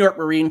 New York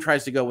Marine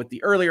tries to go with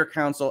the earlier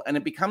counsel, and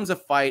it becomes a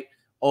fight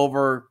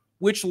over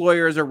which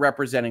lawyers are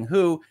representing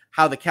who,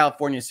 how the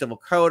California Civil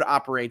Code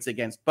operates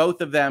against both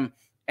of them.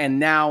 And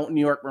now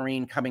New York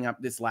Marine coming up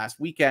this last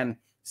weekend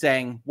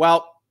saying,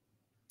 well,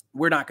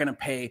 we're not going to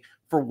pay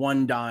for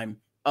one dime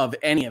of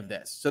any of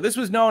this. So this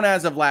was known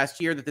as of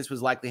last year that this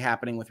was likely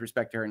happening with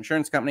respect to her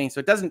insurance company. So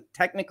it doesn't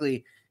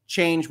technically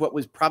change what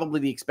was probably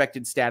the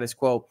expected status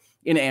quo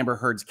in Amber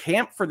Heard's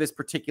camp for this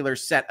particular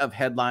set of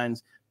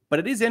headlines. But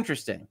it is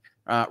interesting,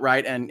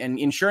 right? And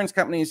insurance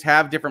companies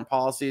have different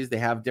policies. They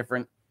have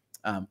different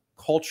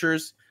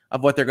cultures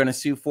of what they're going to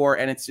sue for.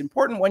 And it's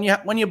important when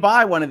you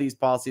buy one of these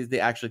policies, they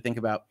actually think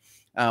about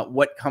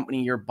what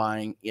company you're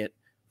buying it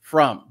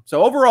from.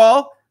 So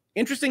overall,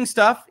 interesting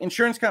stuff.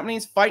 Insurance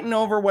companies fighting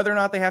over whether or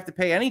not they have to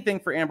pay anything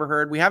for Amber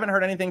Heard. We haven't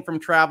heard anything from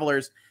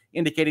Travelers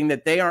indicating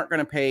that they aren't going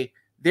to pay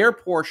their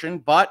portion.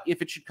 But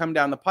if it should come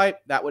down the pipe,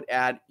 that would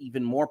add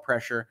even more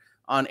pressure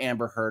on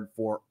Amber Heard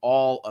for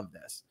all of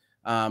this.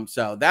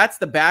 So that's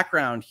the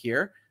background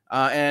here.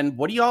 And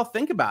what do you all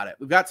think about it?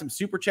 We've got some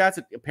super chats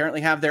that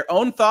apparently have their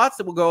own thoughts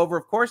that we'll go over,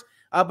 of course.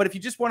 But if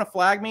you just want to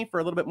flag me for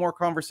a little bit more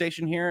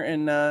conversation here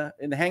in the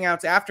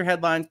Hangouts after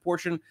headlines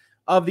portion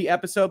of the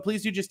episode,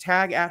 please do just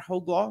tag at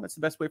Hoglaw. That's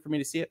the best way for me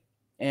to see it.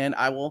 And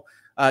I will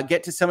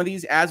get to some of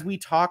these as we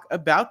talk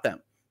about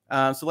them.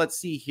 So let's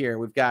see here.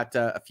 We've got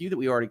a few that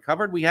we already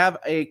covered. We have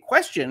a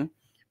question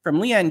from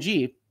Leanne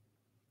G.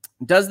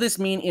 Does this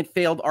mean it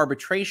failed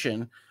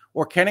arbitration,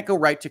 or can it go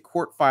right to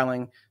court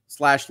filing /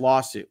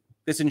 lawsuit?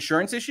 This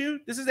insurance issue,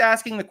 this is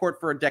asking the court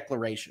for a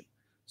declaration.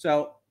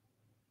 So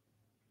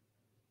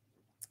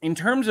in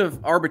terms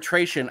of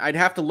arbitration, I'd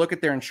have to look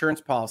at their insurance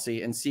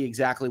policy and see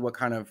exactly what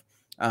kind of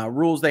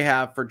rules they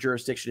have for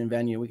jurisdiction and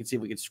venue. We can see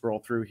if we could scroll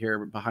through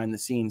here behind the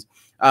scenes.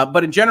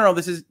 But in general,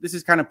 this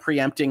is kind of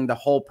preempting the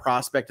whole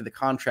prospect of the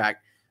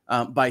contract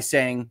by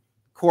saying,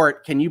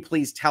 court, can you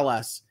please tell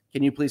us,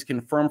 can you please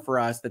confirm for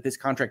us that this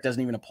contract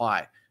doesn't even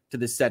apply to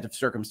this set of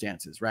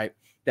circumstances, right?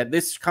 That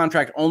this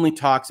contract only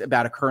talks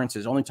about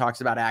occurrences, only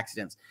talks about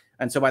accidents.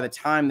 And so by the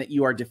time that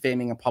you are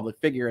defaming a public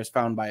figure as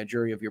found by a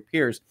jury of your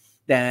peers,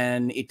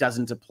 then it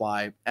doesn't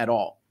apply at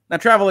all. Now,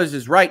 Travelers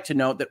is right to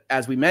note that,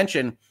 as we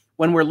mentioned,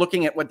 when we're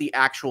looking at what the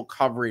actual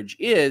coverage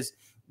is,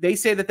 they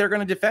say that they're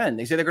going to defend.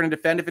 They say they're going to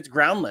defend if it's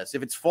groundless,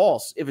 if it's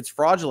false, if it's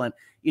fraudulent.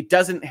 It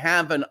doesn't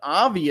have an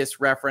obvious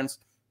reference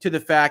to the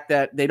fact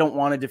that they don't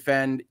want to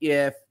defend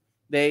if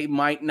they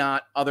might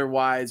not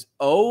otherwise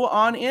owe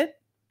on it.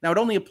 Now, it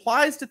only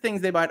applies to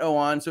things they might owe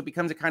on, so it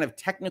becomes a kind of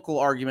technical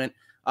argument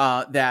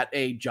that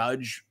a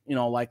judge, in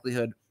all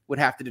likelihood, would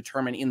have to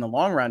determine in the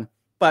long run.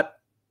 But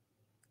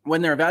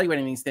when they're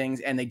evaluating these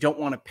things and they don't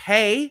want to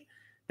pay,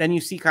 then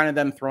you see kind of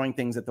them throwing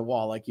things at the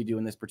wall like you do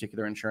in this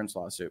particular insurance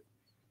lawsuit.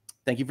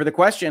 Thank you for the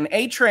question.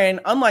 A-Train,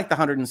 unlike the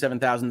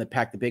 107,000 that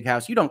packed the big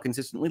house, you don't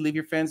consistently leave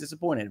your fans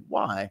disappointed.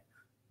 Why?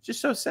 It's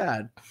just so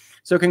sad.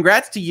 So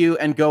congrats to you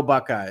and go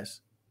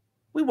Buckeyes.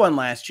 We won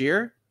last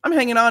year. I'm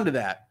hanging on to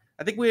that.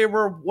 I think we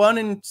were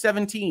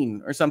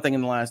 1-17 or something in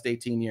the last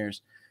 18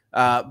 years.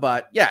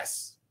 But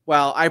yes,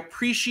 well, I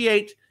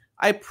appreciate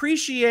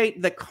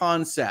the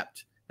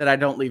concept that I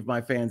don't leave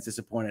my fans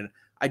disappointed.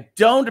 I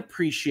don't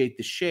appreciate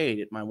the shade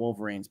at my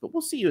Wolverines, but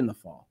we'll see you in the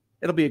fall.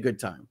 It'll be a good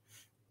time.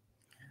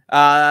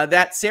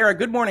 That's Sarah.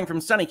 Good morning from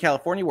sunny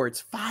California, where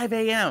it's 5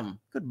 a.m.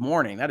 Good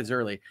morning. That is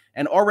early.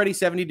 And already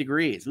 70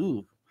 degrees.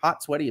 Ooh,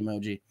 hot, sweaty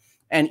emoji.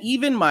 And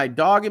even my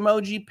dog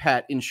emoji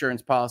pet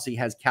insurance policy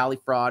has Cali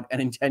fraud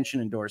and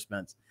intention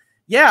endorsements.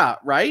 Yeah,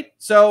 right?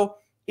 So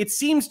it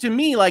seems to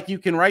me like you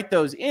can write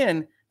those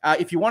in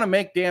if you want to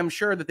make damn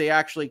sure that they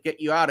actually get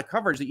you out of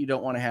coverage that you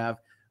don't want to have.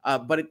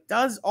 But it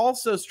does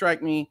also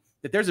strike me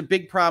that there's a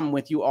big problem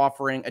with you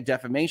offering a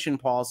defamation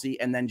policy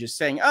and then just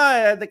saying,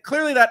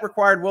 clearly that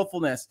required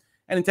willfulness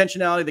and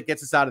intentionality that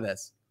gets us out of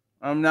this.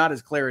 I'm not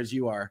as clear as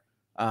you are,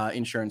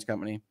 insurance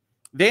company.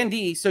 Van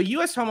D, so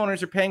U.S.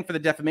 homeowners are paying for the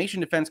defamation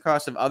defense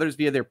costs of others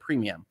via their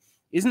premium.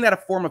 Isn't that a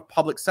form of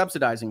public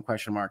subsidizing, ?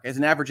 As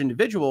an average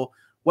individual,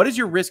 what is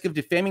your risk of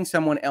defaming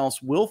someone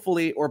else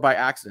willfully or by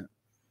accident?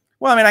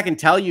 Well, I mean, I can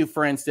tell you,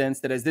 for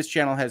instance, that as this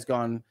channel has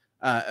gone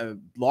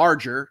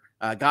larger,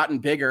 gotten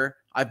bigger,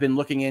 I've been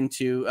looking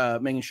into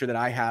making sure that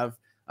I have,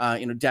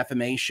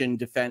 defamation,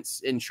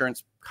 defense,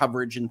 insurance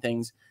coverage and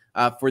things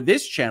for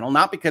this channel,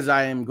 not because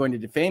I am going to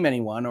defame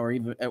anyone or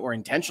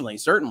intentionally,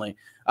 certainly,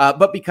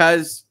 but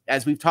because,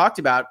 as we've talked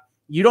about,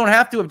 you don't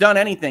have to have done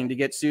anything to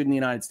get sued in the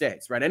United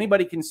States, right?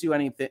 Anybody can sue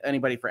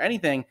anybody for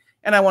anything.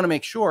 And I want to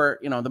make sure,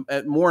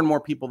 the more and more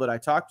people that I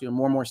talk to and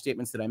more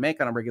statements that I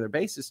make on a regular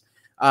basis,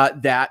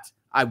 that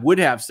I would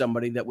have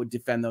somebody that would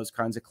defend those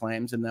kinds of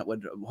claims and that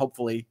would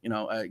hopefully,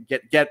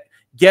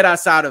 get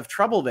us out of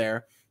trouble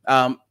there.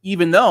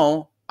 Even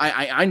though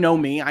I know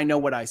me, I know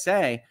what I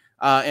say,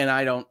 and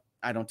I don't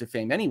I don't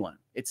defame anyone.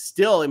 It's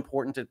still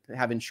important to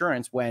have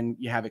insurance when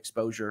you have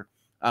exposure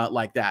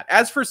like that.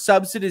 As for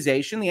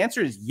subsidization, the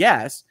answer is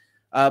yes.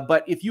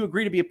 But if you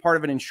agree to be a part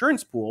of an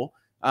insurance pool,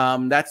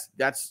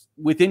 that's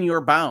within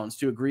your bounds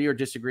to agree or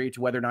disagree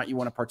to whether or not you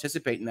want to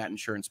participate in that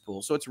insurance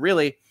pool. So it's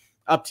really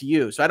up to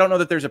you. So I don't know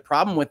that there's a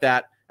problem with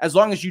that, as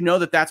long as you know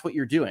that that's what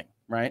you're doing,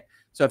 right?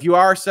 So if you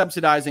are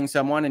subsidizing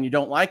someone and you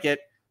don't like it,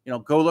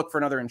 go look for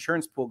another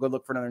insurance pool, go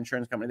look for another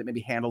insurance company that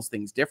maybe handles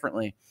things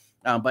differently.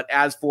 But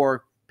as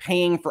for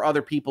paying for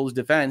other people's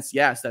defense,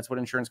 yes, that's what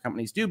insurance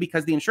companies do,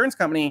 because the insurance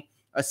company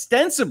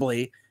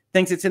ostensibly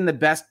thinks it's in the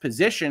best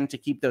position to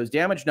keep those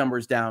damage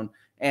numbers down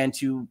and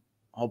to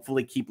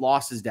hopefully keep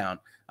losses down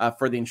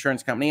for the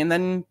insurance company. And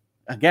then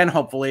again,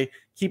 hopefully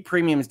keep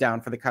premiums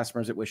down for the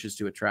customers it wishes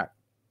to attract.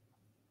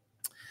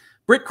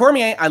 Britt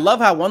Cormier, I love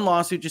how one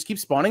lawsuit just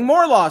keeps spawning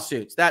more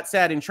lawsuits. That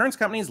said, insurance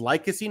companies,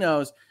 like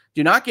casinos,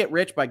 do not get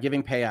rich by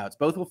giving payouts.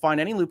 Both will find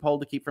any loophole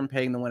to keep from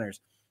paying the winners.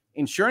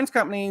 Insurance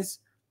companies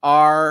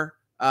are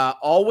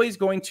always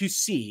going to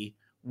see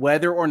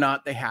whether or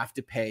not they have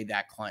to pay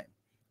that claim.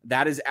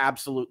 That is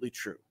absolutely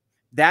true.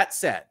 That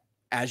said,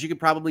 as you could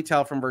probably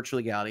tell from virtual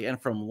legality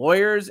and from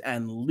lawyers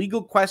and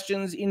legal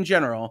questions in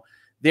general,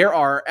 there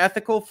are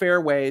ethical,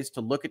 fair ways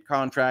to look at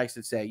contracts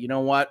that say, you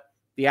know what?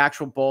 The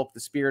actual bulk, the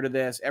spirit of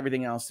this,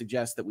 everything else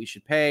suggests that we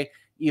should pay,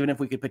 even if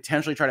we could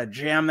potentially try to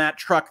jam that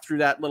truck through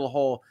that little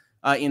hole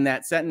in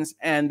that sentence.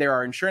 And there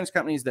are insurance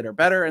companies that are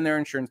better, and there are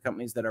insurance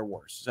companies that are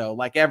worse. So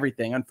like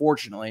everything,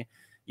 unfortunately,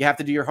 you have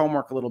to do your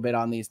homework a little bit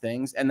on these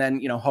things, and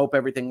then, hope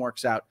everything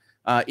works out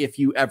if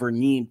you ever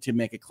need to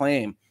make a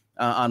claim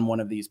on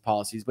one of these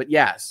policies. But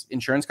yes,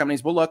 insurance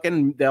companies will look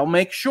and they'll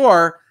make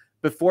sure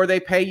before they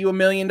pay you $1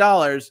 million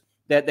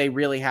that they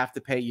really have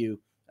to pay you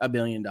 $1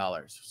 million.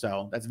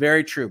 So that's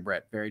very true,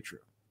 Brett. Very true.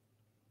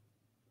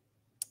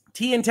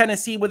 T in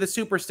Tennessee with a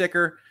super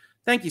sticker.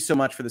 Thank you so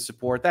much for the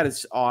support. That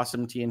is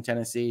awesome, T in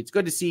Tennessee. It's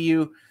good to see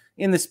you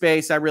in the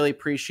space. I really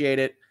appreciate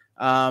it.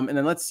 And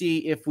then let's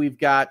see if we've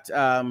got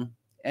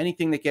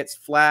anything that gets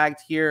flagged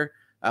here.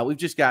 We've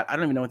just got, I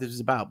don't even know what this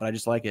is about, but I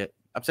just like it.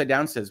 Upside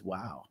Down says,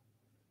 wow.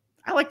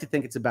 I like to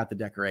think it's about the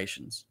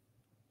decorations.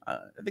 I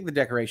think the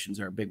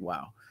decorations are a big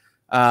wow.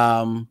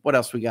 What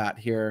else we got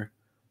here?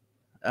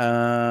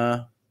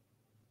 Some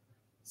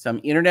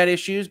internet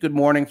issues. Good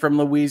morning from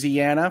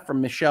Louisiana,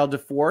 from Michelle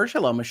DeForge.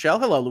 Hello, Michelle.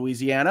 Hello,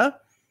 Louisiana.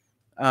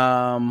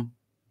 Maybe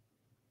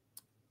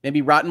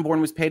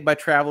Rottenborn was paid by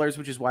travelers,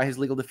 which is why his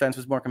legal defense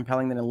was more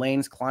compelling than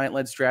Elaine's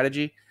client-led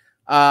strategy.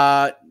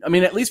 I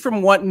mean, at least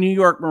from what New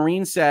York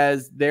Marine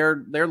says,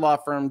 their law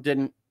firm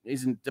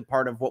isn't a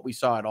part of what we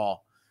saw at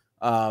all.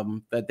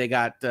 That they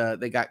got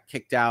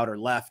kicked out or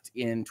left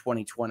in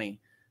 2020,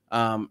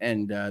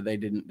 and they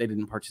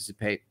didn't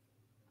participate.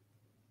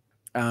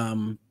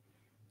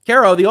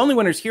 Caro, the only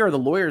winners here are the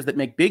lawyers that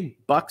make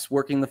big bucks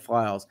working the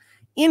files.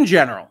 In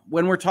general,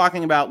 when we're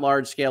talking about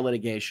large-scale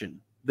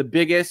litigation, the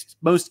biggest,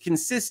 most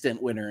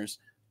consistent winners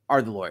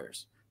are the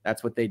lawyers.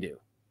 That's what they do.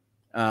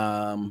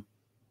 Let's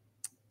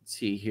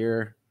see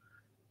here.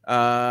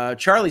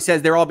 Charlie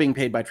says they're all being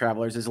paid by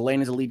Travelers, as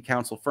Elaine is a lead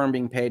counsel firm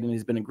being paid, and it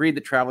has been agreed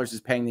that Travelers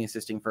is paying the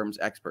assisting firm's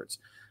experts,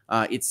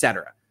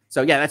 etc.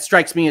 So, yeah, that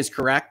strikes me as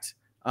correct.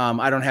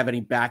 I don't have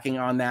any backing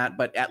on that,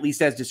 but at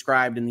least as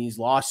described in these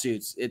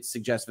lawsuits, it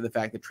suggests for the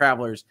fact that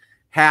Travelers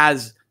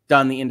has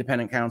done the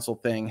independent counsel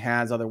thing,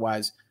 has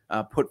otherwise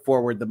put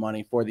forward the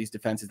money for these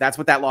defenses. That's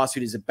what that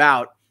lawsuit is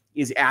about,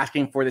 is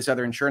asking for this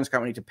other insurance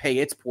company to pay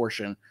its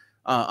portion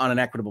on an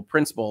equitable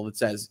principle that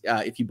says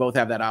if you both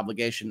have that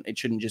obligation, it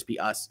shouldn't just be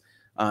us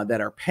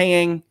that are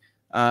paying.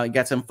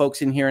 Got some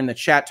folks in here in the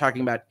chat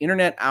talking about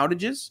internet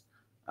outages.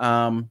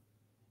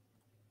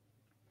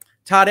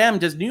 Todd M.,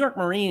 does New York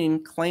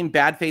Marine claim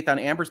bad faith on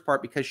Amber's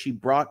part because she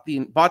bought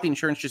the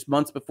insurance just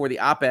months before the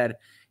op-ed,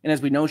 and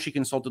as we know, she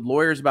consulted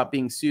lawyers about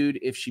being sued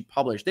if she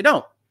published? They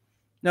don't.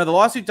 No, the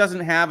lawsuit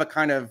doesn't have a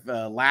kind of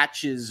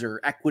latches or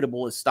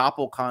equitable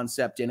estoppel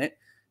concept in it.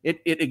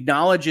 It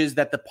acknowledges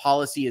that the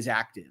policy is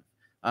active,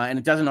 and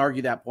it doesn't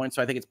argue that point,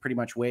 so I think it's pretty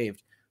much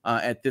waived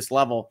at this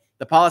level.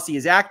 The policy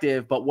is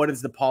active, but what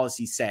does the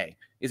policy say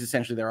is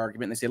essentially their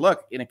argument. And they say,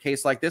 look, in a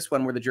case like this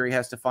one where the jury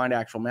has to find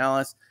actual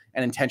malice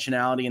and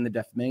intentionality in the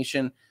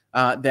defamation,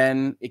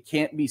 then it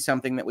can't be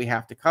something that we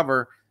have to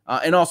cover.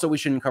 And also, we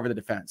shouldn't cover the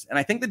defense. And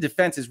I think the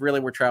defense is really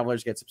where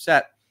Travelers gets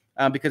upset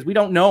because we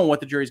don't know what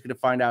the jury's going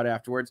to find out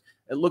afterwards.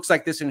 It looks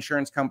like this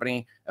insurance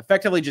company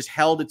effectively just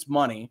held its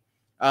money,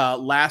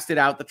 lasted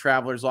out the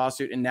Travelers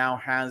lawsuit, and now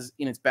has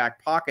in its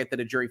back pocket that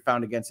a jury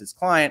found against its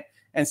client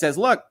and says,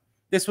 look,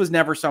 this was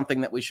never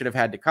something that we should have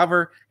had to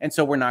cover, and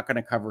so we're not going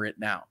to cover it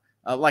now.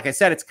 Like I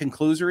said, it's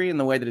conclusory in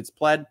the way that it's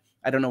pled.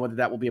 I don't know whether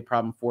that will be a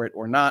problem for it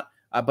or not,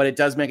 but it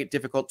does make it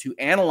difficult to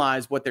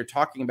analyze what they're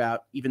talking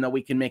about, even though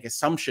we can make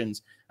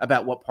assumptions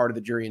about what part of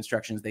the jury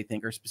instructions they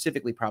think are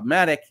specifically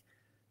problematic.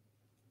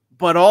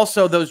 But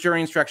also those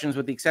jury instructions,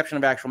 with the exception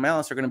of actual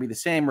malice, are going to be the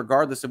same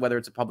regardless of whether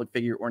it's a public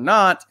figure or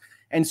not.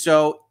 And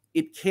so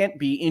it can't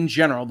be, in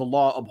general, the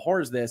law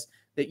abhors this,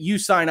 that you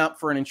sign up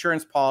for an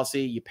insurance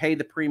policy, you pay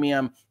the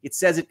premium, it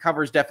says it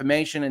covers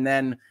defamation, and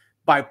then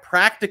by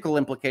practical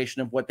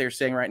implication of what they're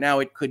saying right now,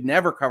 it could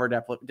never cover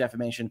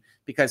defamation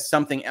because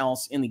something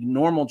else in the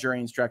normal jury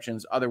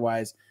instructions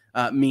otherwise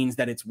means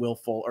that it's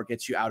willful or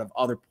gets you out of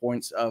other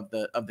points of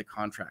the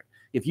contract.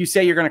 If you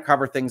say you're going to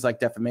cover things like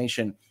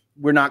defamation,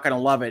 we're not going to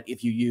love it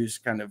if you use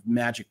kind of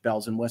magic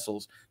bells and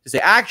whistles to say,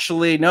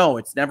 actually, no,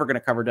 it's never going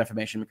to cover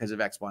defamation because of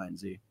X, Y, and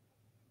Z.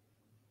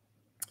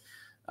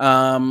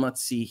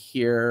 Let's see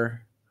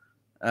here.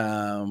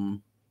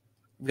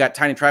 We've got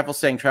Tiny Trifle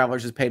saying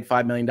Travelers has paid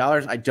 $5 million.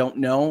 I don't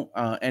know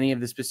any of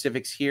the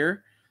specifics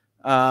here.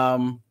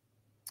 Am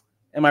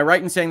I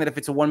right in saying that if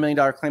it's a $1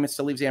 million claim, it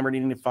still leaves Amber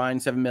needing to find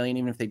 $7 million,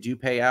 even if they do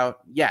pay out?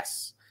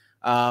 Yes.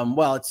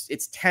 Well,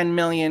 it's $10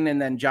 million, and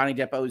then Johnny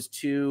Depp owes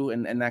 $2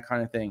 million, and that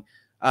kind of thing.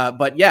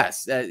 But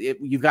yes,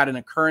 you've got an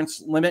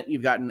occurrence limit,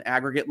 you've got an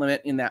aggregate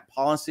limit in that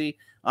policy,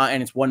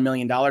 and it's $1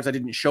 million. I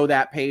didn't show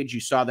that page.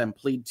 You saw them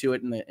plead to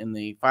it in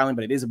the filing,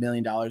 but it is $1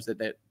 million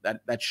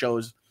that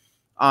shows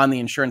on the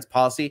insurance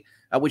policy,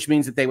 which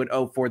means that they would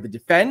owe for the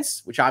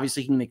defense, which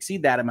obviously can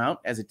exceed that amount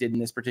as it did in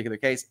this particular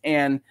case,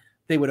 and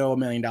they would owe $1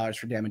 million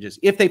for damages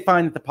if they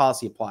find that the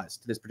policy applies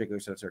to this particular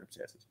set of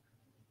circumstances.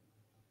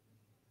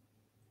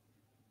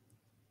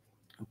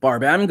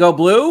 Barb M, go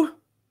blue.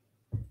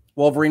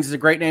 Wolverines is a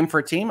great name for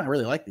a team. I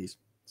really like these.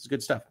 This is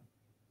good stuff.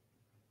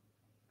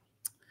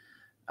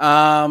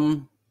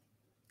 Dan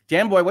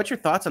Boy, what's your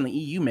thoughts on the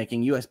EU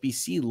making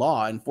USB-C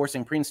law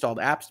enforcing pre-installed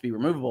apps to be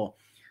removable?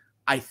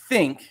 I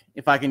think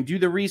if I can do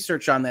the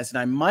research on this, and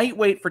I might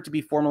wait for it to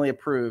be formally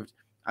approved,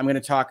 I'm going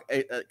to talk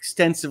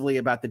extensively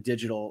about the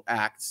digital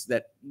acts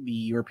that the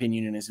European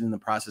Union is in the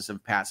process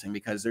of passing,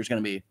 because there's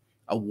going to be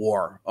a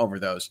war over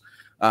those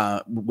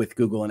with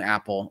Google and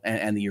Apple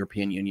and the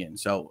European Union.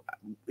 So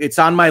it's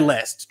on my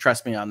list.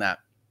 Trust me on that.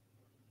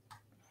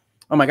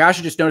 Oh my gosh,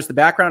 I just noticed the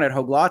background at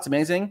Hogue Law. It's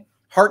amazing.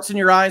 Hearts in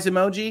your eyes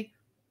emoji.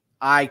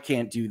 I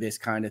can't do this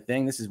kind of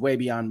thing. This is way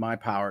beyond my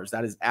powers.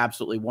 That is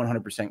absolutely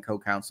 100%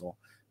 co-counsel.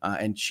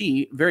 And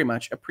she very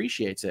much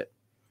appreciates it.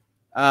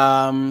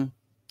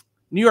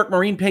 New York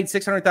Marine paid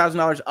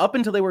 $600,000 up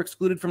until they were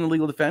excluded from the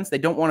legal defense. They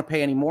don't want to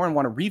pay anymore and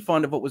want a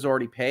refund of what was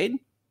already paid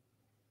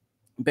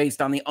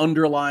based on the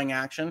underlying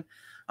action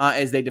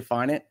as they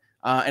define it.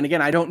 And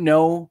again, I don't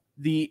know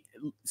the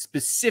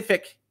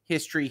specific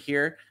history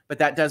here, but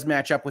that does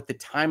match up with the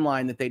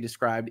timeline that they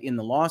described in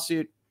the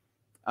lawsuit.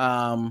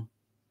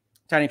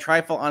 Tiny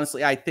Trifle,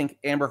 honestly, I think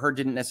Amber Heard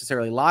didn't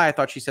necessarily lie. I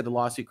thought she said the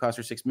lawsuit cost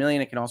her $6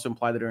 million. It can also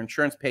imply that her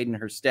insurance paid in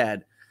her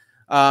stead.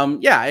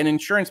 Yeah, and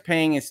insurance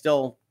paying is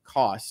still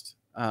cost,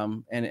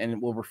 and it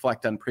will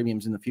reflect on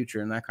premiums in the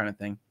future and that kind of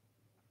thing.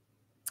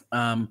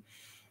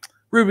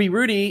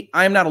 Rudy,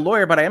 I am not a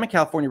lawyer, but I am a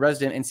California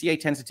resident, and CA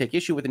tends to take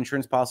issue with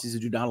insurance policies that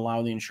do not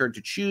allow the insured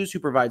to choose who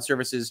provides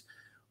services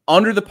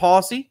under the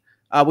policy,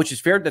 which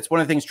is fair. That's one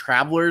of the things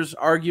Travelers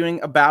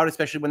arguing about,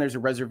 especially when there's a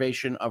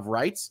reservation of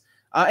rights.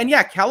 And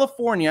yeah,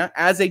 California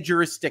as a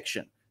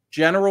jurisdiction,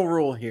 general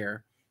rule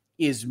here,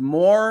 is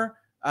more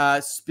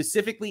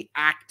specifically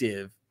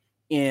active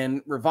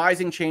in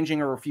revising,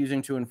 changing, or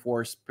refusing to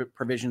enforce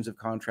provisions of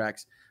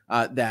contracts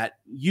that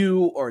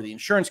you or the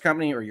insurance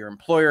company or your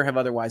employer have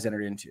otherwise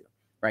entered into.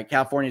 Right?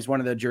 California is one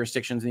of the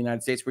jurisdictions in the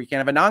United States where you can't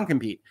have a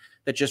non-compete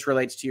that just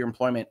relates to your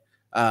employment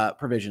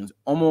provisions.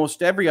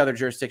 Almost every other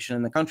jurisdiction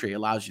in the country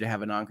allows you to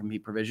have a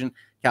non-compete provision.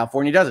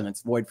 California doesn't.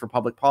 It's void for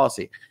public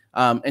policy.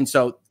 And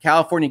so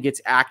California gets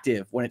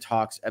active when it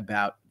talks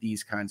about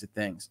these kinds of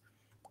things.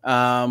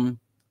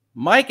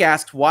 Mike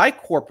asked why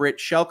corporate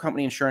shell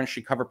company insurance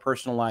should cover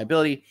personal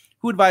liability.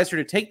 Who advised her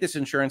to take this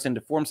insurance and to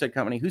form said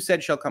company? Who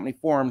said shell company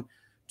formed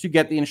to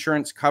get the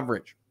insurance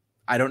coverage?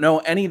 I don't know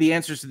any of the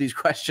answers to these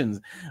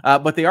questions,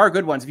 but they are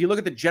good ones. If you look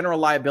at the general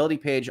liability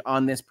page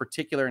on this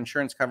particular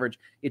insurance coverage,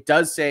 it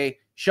does say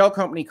shell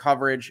company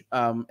coverage,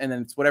 and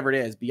then it's whatever it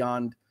is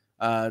beyond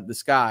the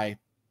sky.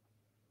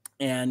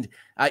 And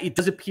it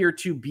does appear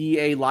to be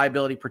a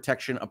liability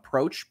protection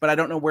approach, but I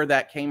don't know where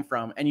that came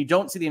from. And you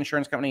don't see the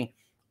insurance company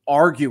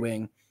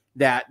arguing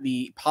that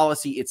the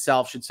policy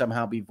itself should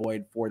somehow be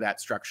void for that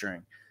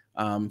structuring.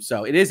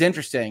 So it is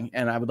interesting,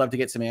 and I would love to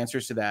get some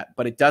answers to that,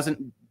 but it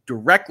doesn't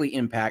directly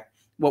impact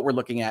what we're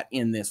looking at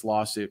in this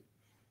lawsuit.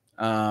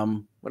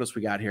 What else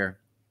we got here?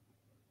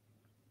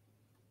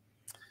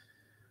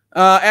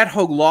 At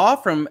Hogue Law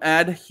from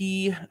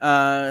Adhi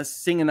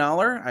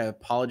Singanalar. I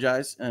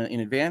apologize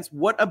in advance.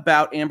 What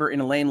about Amber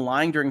and Elaine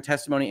lying during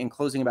testimony and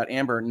closing about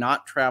Amber,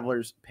 not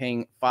Travelers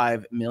paying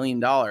 $5 million?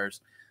 Well,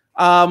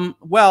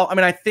 I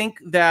mean, I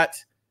think that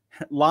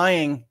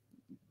lying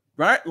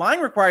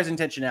requires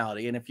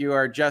intentionality. And if you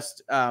are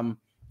just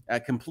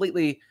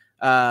completely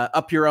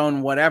up your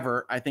own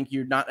whatever, I think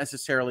you're not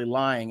necessarily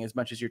lying as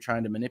much as you're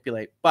trying to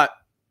manipulate. But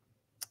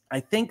I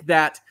think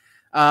that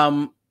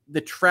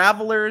the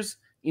Travelers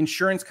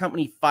insurance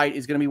company fight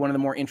is going to be one of the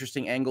more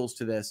interesting angles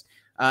to this.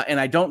 And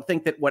I don't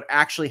think that what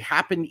actually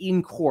happened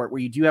in court,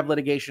 where you do have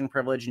litigation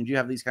privilege and you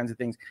have these kinds of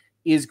things,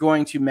 is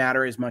going to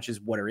matter as much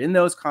as what are in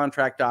those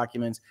contract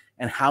documents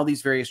and how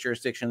these various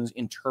jurisdictions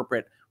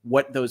interpret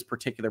what those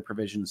particular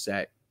provisions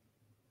say.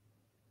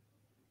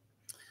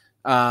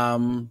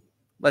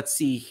 let's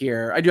see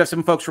here. I do have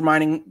some folks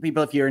reminding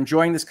people, if you're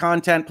enjoying this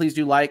content, please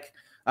do like.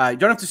 You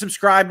don't have to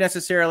subscribe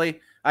necessarily.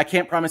 I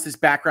can't promise this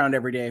background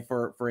every day,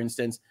 for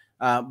instance.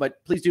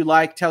 But please do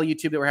like, tell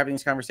YouTube that we're having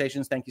these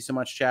conversations. Thank you so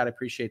much, Chad. I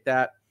appreciate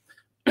that.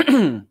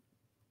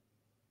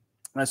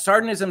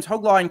 Sardinism's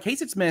Hogue Law, in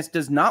case it's missed,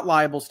 does not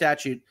liable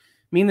statute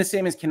mean the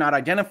same as cannot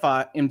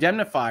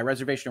indemnify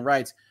reservation of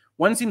rights.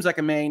 One seems like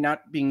a may,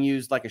 not being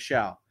used like a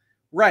shall.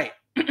 Right.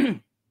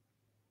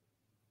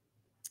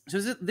 So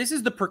this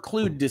is the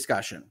preclude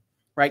discussion,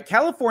 right?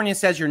 California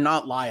says you're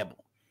not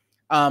liable.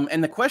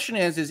 And the question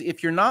is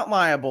if you're not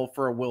liable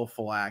for a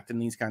willful act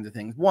and these kinds of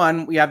things,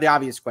 one, we have the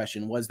obvious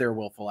question, was there a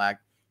willful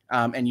act?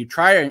 And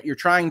you're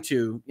trying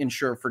to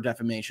insure for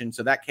defamation,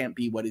 so that can't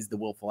be what is the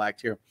willful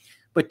act here.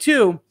 But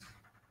two,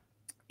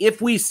 if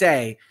we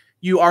say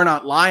you are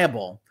not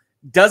liable,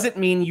 does it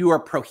mean you are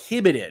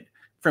prohibited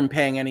from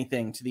paying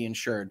anything to the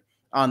insured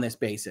on this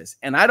basis?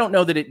 And I don't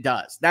know that it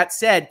does. That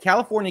said,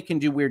 California can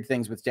do weird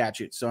things with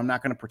statutes, so I'm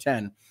not going to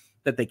pretend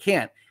that they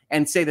can't,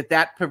 and say that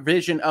that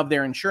provision of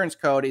their insurance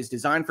code is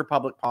designed for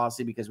public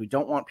policy because we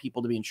don't want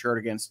people to be insured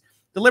against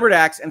deliberate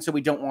acts, and so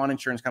we don't want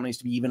insurance companies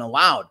to be even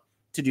allowed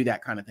to do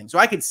that kind of thing. So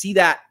I could see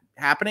that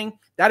happening.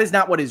 That is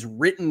not what is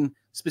written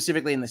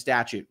specifically in the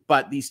statute,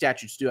 but these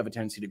statutes do have a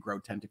tendency to grow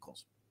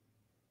tentacles.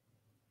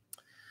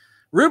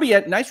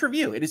 Rubia, nice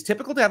review. It is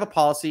typical to have a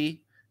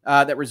policy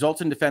that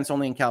results in defense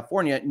only in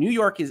California. New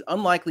York is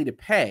unlikely to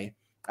pay.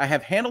 I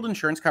have handled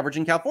insurance coverage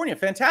in California.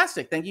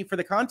 Fantastic. Thank you for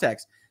the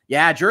context.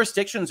 Yeah,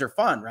 jurisdictions are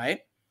fun,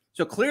 right?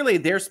 So clearly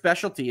their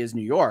specialty is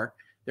New York.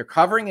 They're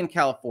covering in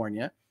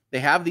California. They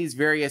have these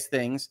various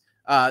things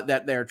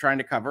that they're trying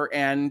to cover,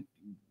 and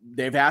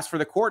they've asked for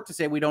the court to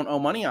say we don't owe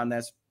money on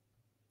this.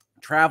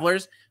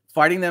 Travelers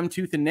fighting them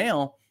tooth and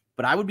nail,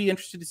 but I would be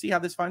interested to see how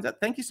this finds out.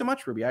 Thank you so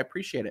much, Ruby. I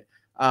appreciate it.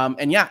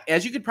 And yeah,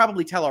 as you could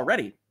probably tell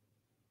already,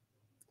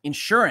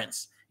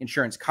 insurance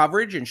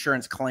coverage,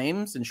 insurance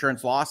claims,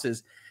 insurance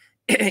losses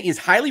is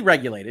highly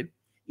regulated,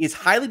 is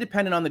highly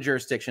dependent on the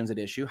jurisdictions at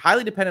issue,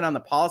 highly dependent on the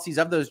policies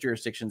of those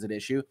jurisdictions at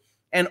issue,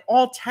 and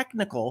all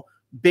technical,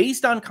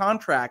 based on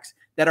contracts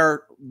that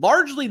are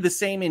largely the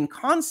same in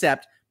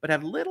concept, but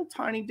have little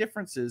tiny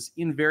differences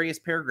in various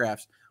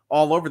paragraphs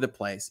all over the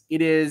place.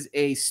 It is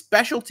a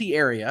specialty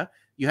area.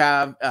 You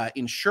have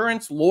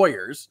insurance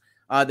lawyers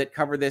that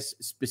cover this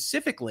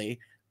specifically.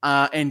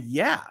 And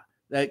yeah,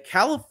 the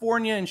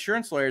California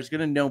insurance lawyer is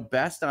going to know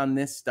best on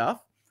this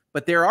stuff,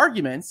 but their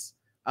arguments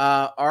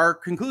are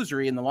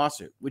conclusory in the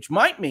lawsuit, which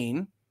might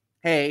mean,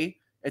 hey,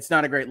 it's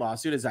not a great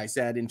lawsuit, as I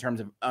said, in terms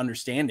of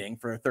understanding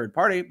for a third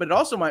party, but it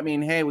also might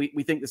mean, hey,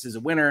 we think this is a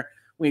winner.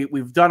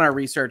 We've done our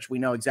research. We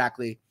know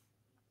exactly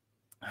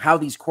how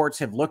these courts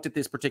have looked at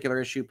this particular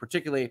issue,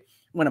 particularly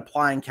when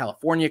applying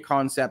California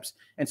concepts.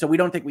 And so we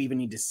don't think we even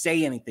need to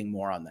say anything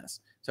more on this.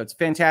 So it's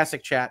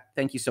fantastic, chat.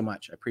 Thank you so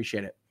much. I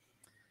appreciate it.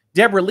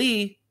 Deborah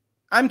Lee,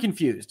 I'm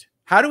confused.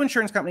 How do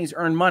insurance companies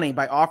earn money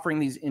by offering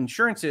these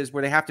insurances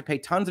where they have to pay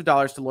tons of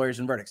dollars to lawyers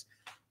and verdicts?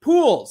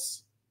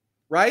 Pools,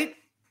 right?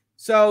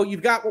 So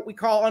you've got what we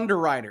call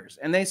underwriters,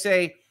 and they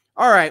say,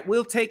 all right,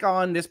 we'll take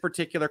on this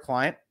particular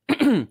client,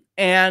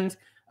 and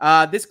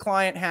this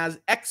client has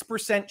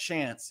X%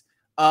 chance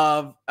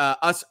of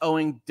us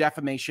owing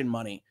defamation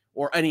money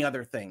or any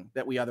other thing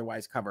that we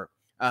otherwise cover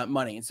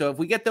money. And so if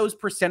we get those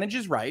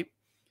percentages right,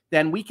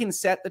 then we can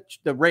set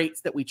the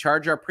rates that we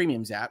charge our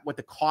premiums at, what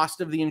the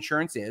cost of the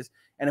insurance is.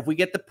 And if we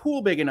get the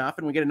pool big enough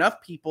and we get enough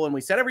people and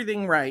we set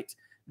everything right,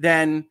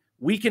 then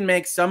we can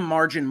make some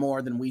margin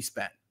more than we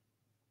spent,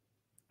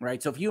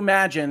 right? So if you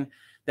imagine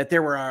that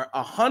there were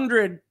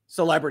 100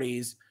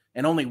 celebrities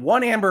and only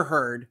one Amber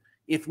Heard,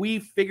 if we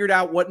figured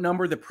out what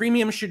number the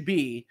premium should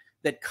be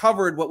that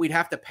covered what we'd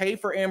have to pay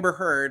for Amber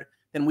Heard,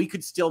 then we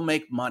could still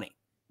make money.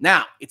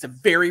 Now, it's a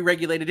very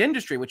regulated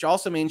industry, which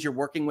also means you're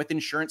working with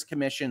insurance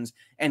commissions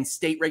and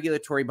state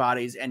regulatory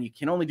bodies, and you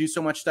can only do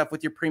so much stuff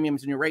with your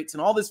premiums and your rates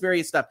and all this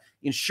various stuff.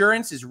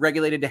 Insurance is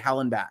regulated to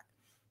hell and back,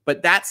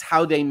 but that's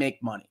how they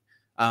make money.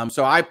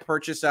 So I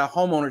purchase a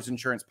homeowner's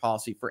insurance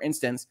policy, for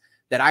instance,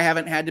 that I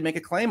haven't had to make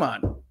a claim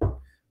on,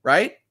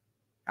 right?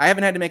 I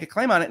haven't had to make a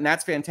claim on it, and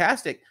that's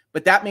fantastic.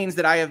 But that means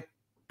that I have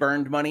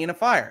burned money in a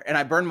fire, and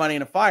I burned money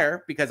in a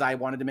fire because I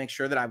wanted to make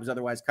sure that I was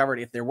otherwise covered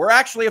if there were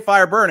actually a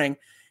fire burning.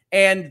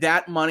 And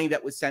that money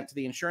that was sent to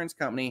the insurance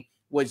company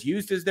was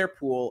used as their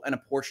pool, and a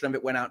portion of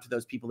it went out to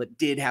those people that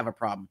did have a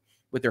problem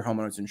with their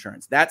homeowners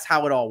insurance. That's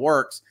how it all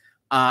works.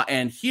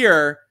 And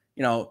here,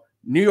 you know,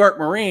 New York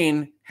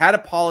Marine had a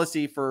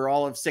policy for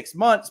all of 6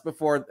 months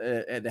before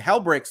the hell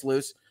breaks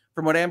loose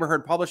from what Amber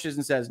Heard publishes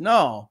and says,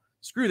 no,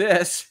 screw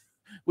this.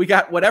 We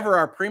got whatever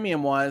our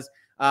premium was.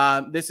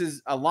 This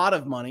is a lot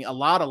of money, a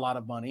lot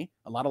of money,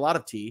 a lot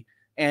of tea.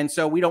 And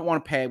so we don't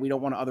want to pay. We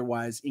don't want to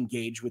otherwise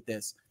engage with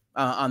this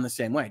on the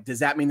same way. Does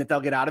that mean that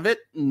they'll get out of it?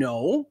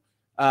 No.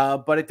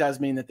 But it does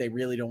mean that they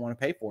really don't want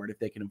to pay for it if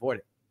they can avoid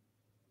it.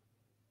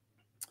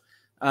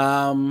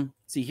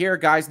 See here,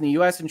 guys, in the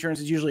U.S., insurance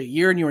is usually a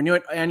year, and you renew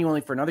it annually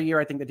for another year.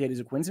 I think the date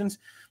is a coincidence.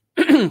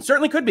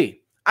 Certainly could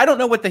be. I don't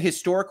know what the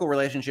historical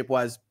relationship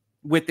was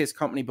with this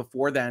company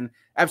before then.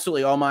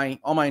 Absolutely, all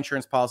my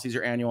insurance policies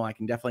are annual. I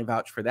can definitely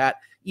vouch for that.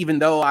 Even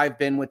though I've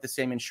been with the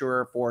same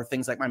insurer for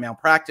things like my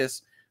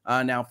malpractice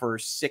now for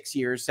 6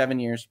 years, 7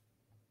 years,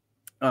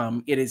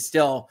 it is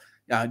still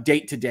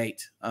date to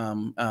date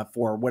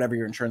for whatever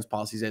your insurance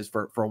policies is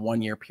for a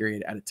 1 year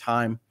period at a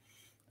time.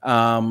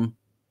 Let's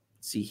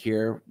see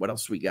here, what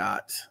else we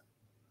got?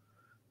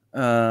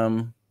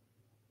 I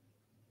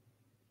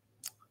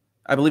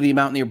believe the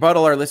amount in the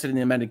rebuttal are listed in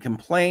the amended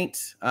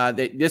complaint.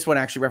 This one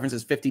actually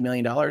references $50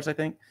 million, I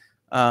think,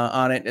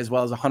 on it, as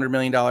well as $100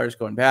 million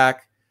going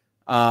back.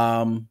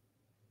 Hoaglaw,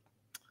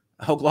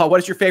 what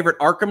is your favorite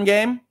Arkham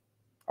game?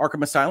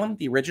 Arkham Asylum,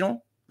 the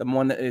original, the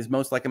one that is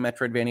most like a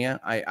Metroidvania.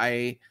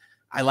 I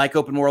like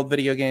open world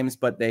video games,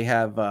 but they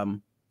have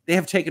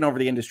taken over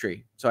the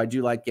industry. So I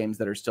do like games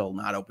that are still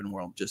not open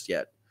world just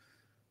yet.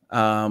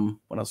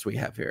 What else do we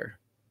have here?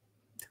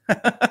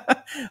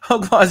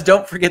 Hoaglaws,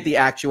 don't forget the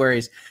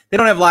actuaries. They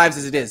don't have lives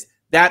as it is.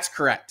 That's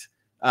correct.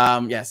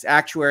 Yes,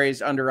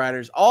 actuaries,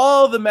 underwriters,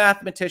 all the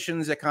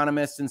mathematicians,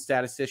 economists, and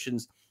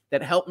statisticians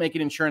that help make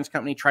an insurance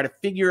company try to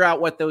figure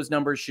out what those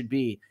numbers should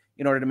be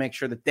in order to make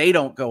sure that they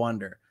don't go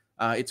under.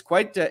 It's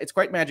quite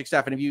magic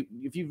stuff. And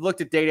if you've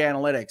looked at data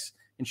analytics,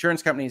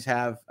 insurance companies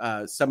have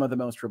some of the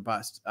most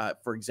robust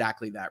for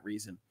exactly that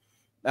reason.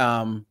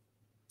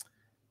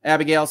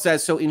 Abigail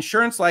says, so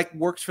insurance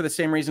works for the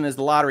same reason as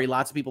the lottery.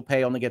 Lots of people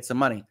pay, only get some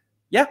money.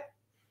 Yeah.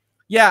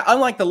 Yeah.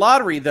 Unlike the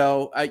lottery,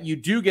 though, you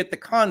do get the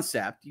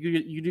concept.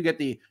 You do get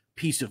the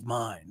peace of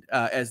mind,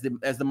 as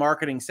the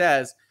marketing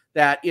says,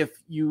 that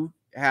if you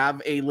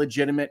have a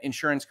legitimate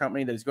insurance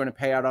company that is going to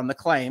pay out on the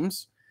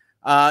claims,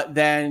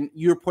 then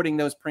you're putting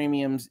those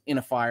premiums in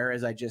a fire,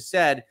 as I just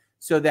said,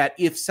 so that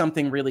if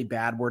something really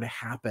bad were to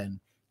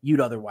happen,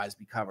 you'd otherwise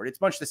be covered.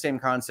 It's much the same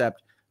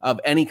concept of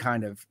any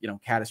kind of,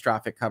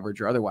 catastrophic coverage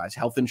or otherwise,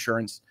 health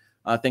insurance,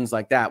 things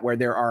like that, where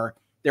there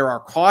are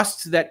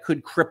costs that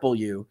could cripple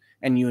you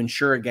and you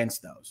insure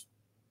against those.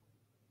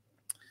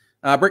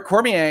 Britt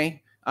Cormier,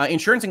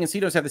 insurance and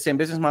casinos have the same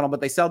business model, but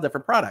they sell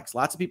different products.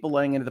 Lots of people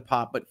laying into the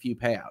pot, but few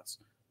payouts.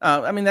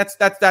 I mean,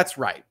 that's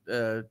right.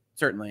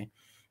 Certainly.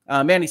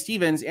 Mandy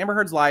Stevens, Amber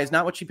Heard's lie is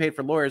not what she paid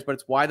for lawyers, but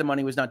it's why the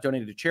money was not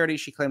donated to charity.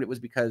 She claimed it was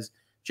because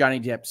Johnny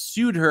Depp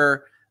sued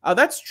her.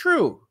 That's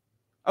true.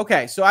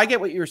 Okay, so I get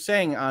what you're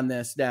saying on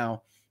this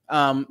now.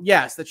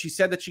 Yes, that she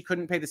said that she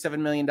couldn't pay the $7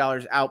 million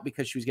out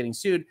because she was getting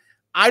sued.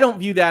 I don't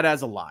view that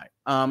as a lie.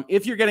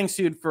 If you're getting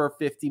sued for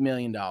 $50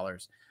 million,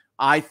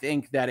 I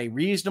think that a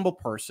reasonable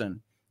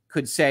person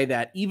could say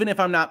that even if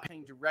I'm not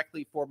paying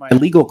directly for my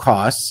legal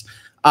costs,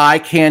 I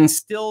can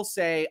still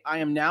say I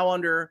am now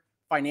under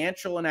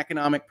financial and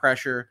economic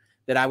pressure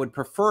that I would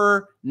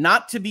prefer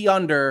not to be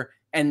under,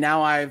 and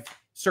now I've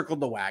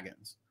circled the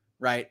wagons,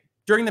 right?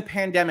 During the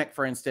pandemic,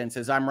 for instance,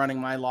 as I'm running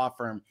my law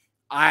firm,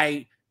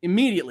 I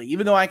immediately,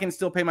 even though I can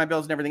still pay my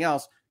bills and everything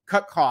else,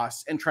 cut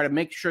costs and try to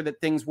make sure that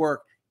things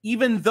work.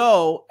 Even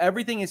though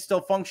everything is still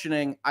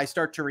functioning, I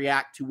start to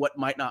react to what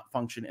might not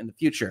function in the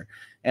future.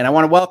 And I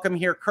want to welcome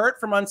here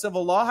Kurt from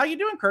Uncivil Law. How you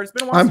doing, Kurt? It's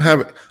been a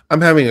while.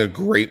 I'm having a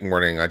great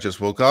morning. I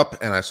just woke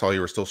up and I saw you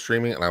were still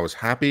streaming, and I was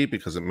happy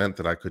because it meant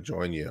that I could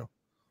join you.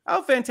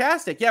 Oh,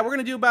 fantastic. Yeah, we're going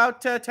to do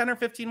about 10 or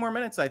 15 more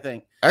minutes, I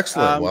think.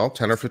 Excellent. Well,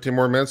 10 or 15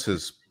 more minutes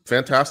is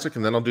fantastic,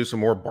 and then I'll do some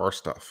more bar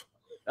stuff.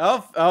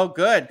 Oh,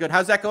 good.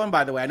 How's that going,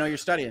 by the way? I know you're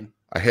studying.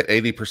 I hit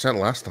 80%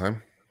 last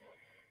time.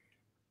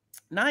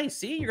 Nice.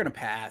 See, you're going to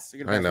pass.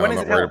 I know. I'm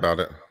not worried about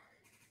it.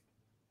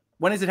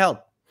 When is it held?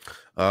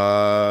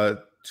 2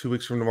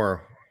 weeks from tomorrow.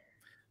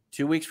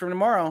 2 weeks from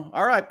tomorrow.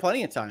 All right.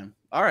 Plenty of time.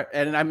 All right.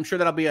 And I'm sure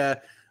that'll be a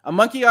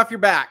monkey off your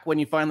back when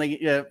you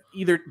finally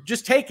either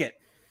just take it.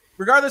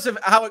 Regardless of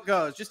how it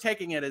goes, just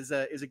taking it is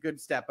a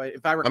good step.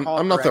 If I recall,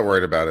 I'm not that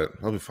worried about it.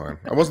 I'll be fine.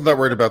 I wasn't that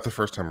worried about the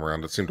first time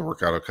around. It seemed to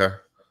work out okay.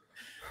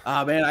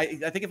 Man, I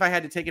think if I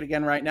had to take it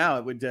again right now,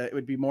 it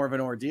would be more of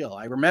an ordeal.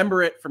 I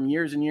remember it from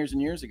years and years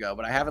and years ago,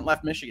 but I haven't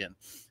left Michigan,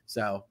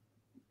 so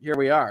here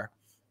we are.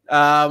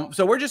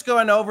 So we're just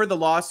going over the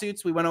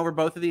lawsuits. We went over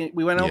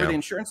the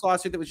insurance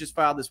lawsuit that was just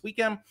filed this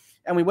weekend,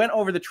 and we went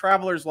over the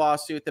travelers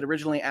lawsuit that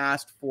originally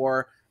asked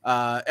for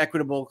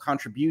equitable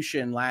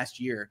contribution last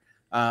year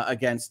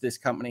against this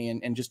company,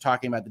 and just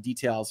talking about the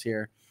details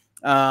here.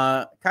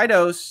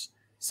 Kaidos,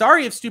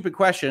 sorry if stupid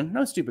question.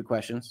 No stupid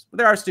questions, but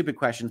there are stupid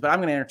questions, but I'm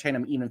going to entertain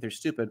them even if they're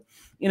stupid.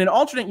 In an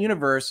alternate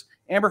universe,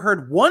 Amber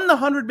Heard won the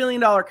 $100 million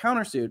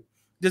countersuit.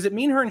 Does it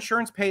mean her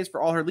insurance pays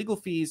for all her legal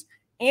fees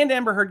and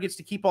Amber Heard gets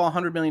to keep all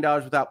 $100 million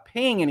without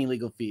paying any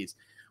legal fees?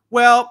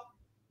 Well,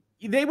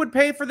 they would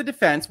pay for the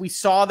defense. We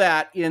saw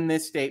that in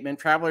this statement.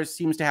 Travelers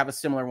seems to have a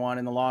similar one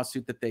in the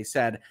lawsuit that they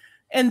said.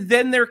 And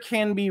then there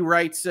can be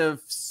rights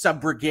of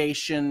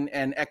subrogation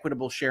and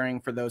equitable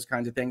sharing for those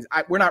kinds of things.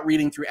 We're not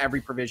reading through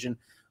every provision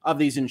of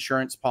these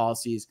insurance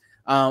policies.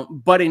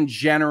 But in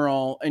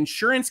general,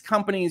 insurance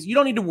companies, you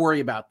don't need to worry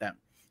about them.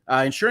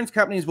 Insurance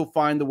companies will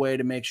find the way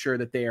to make sure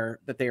that they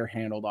are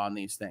handled on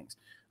these things.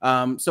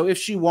 So if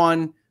she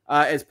won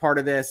as part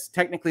of this,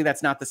 technically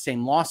that's not the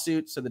same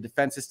lawsuit. So the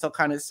defense is still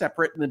kind of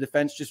separate and the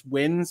defense just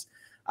wins.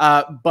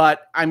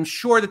 But I'm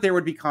sure that there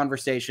would be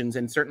conversations,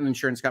 and certain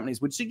insurance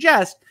companies would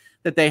suggest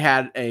that they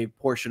had a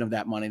portion of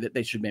that money that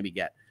they should maybe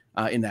get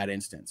in that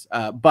instance.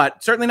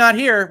 But certainly not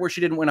here, where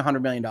she didn't win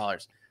 $100 million.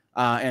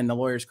 And the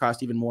lawyers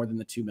cost even more than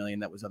the $2 million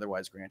that was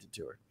otherwise granted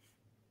to her.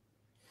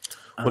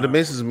 What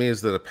amazes me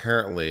is that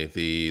apparently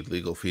the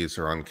legal fees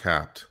are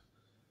uncapped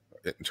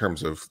in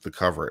terms of the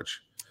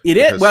coverage. It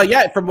is. Well,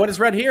 yeah, from what is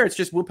read here, it's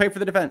just we'll pay for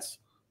the defense.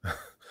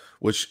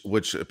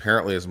 which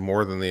apparently is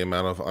more than the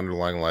amount of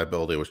underlying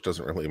liability, which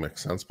doesn't really make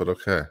sense, but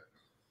okay.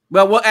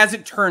 Well, as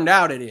it turned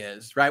out, it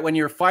is, right? When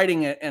you're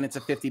fighting it and it's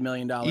a $50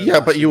 million. Yeah,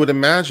 lawsuit. But you would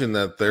imagine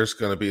that there's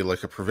going to be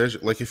like a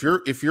provision. Like if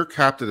you're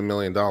capped at $1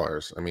 million,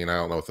 I mean, I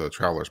don't know what the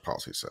traveler's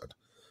policy said,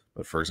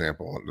 but for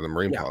example, under the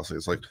marine policy,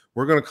 it's like,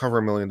 we're going to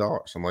cover $1 million.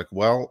 I'm like,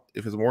 well,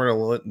 if it's more than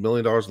 $1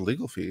 million in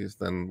legal fees,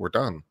 then we're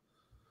done.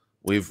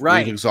 We've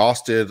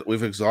exhausted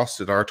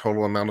our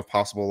total amount of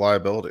possible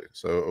liability.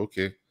 So,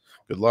 okay,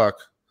 good luck.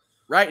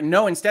 Right.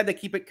 No, instead they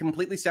keep it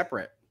completely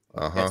separate.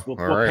 Yes, we'll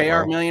pay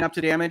our $1 million up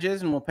to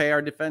damages, and we'll pay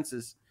our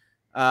defenses.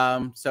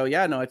 So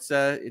yeah, no, it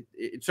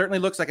certainly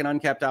looks like an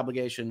uncapped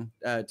obligation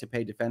to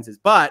pay defenses.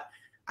 But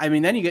I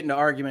mean, then you get into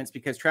arguments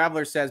because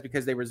Travelers says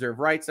because they reserve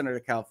rights under the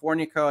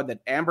California code that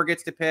Amber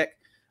gets to pick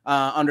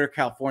under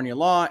California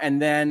law, and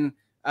then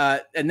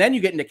you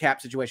get into cap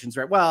situations,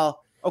 right?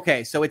 Well,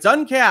 okay, so it's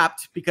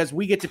uncapped because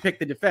we get to pick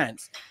the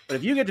defense, but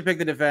if you get to pick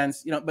the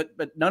defense, you know, but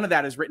none of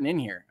that is written in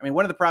here. I mean,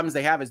 one of the problems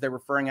they have is they're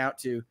referring out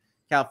to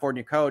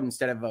California code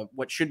instead of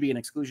what should be an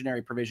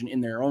exclusionary provision in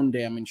their own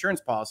damn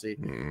insurance policy.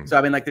 So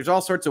I mean, like, there's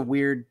all sorts of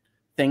weird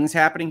things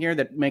happening here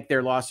that make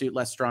their lawsuit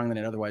less strong than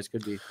it otherwise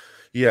could be.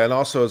 Yeah, and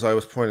also, as I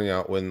was pointing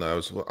out when I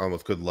was on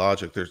with Good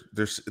Logic,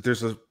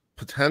 there's a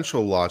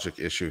potential logic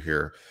issue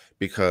here,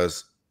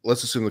 because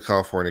let's assume the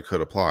California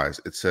code applies.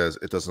 It says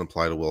it doesn't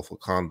apply to willful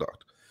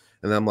conduct,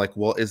 and I'm like,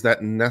 well, is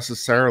that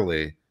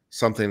necessarily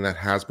something that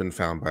has been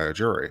found by a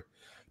jury?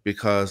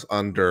 Because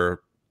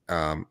under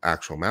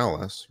actual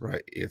malice,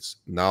 right, it's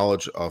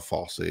knowledge of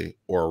falsity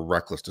or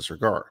reckless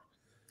disregard.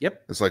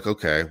 Yep. It's like,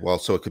 okay, well,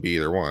 so it could be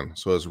either one.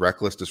 So is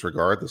reckless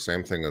disregard the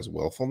same thing as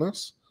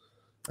willfulness?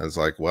 And it's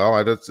like, well,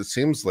 it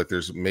seems like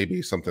there's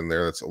maybe something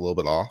there that's a little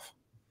bit off.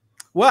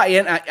 Well,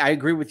 and I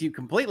agree with you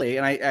completely.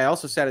 And I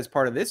also said, as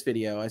part of this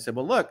video, I said,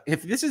 well, look,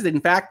 if this is in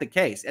fact the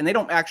case, and they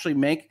don't actually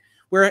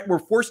we're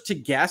forced to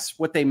guess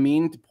what they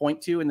mean to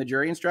point to in the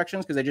jury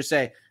instructions, because they just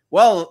say,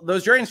 well,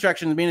 those jury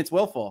instructions mean it's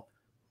willful.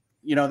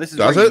 You know, this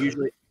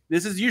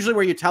is usually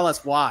where you tell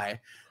us why.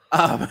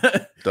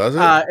 Does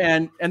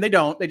it? And they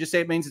don't. They just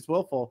say it means it's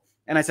willful.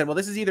 And I said, well,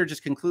 this is either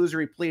just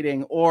conclusory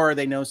pleading, or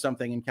they know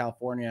something in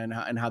California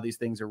and how these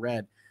things are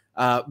read.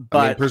 But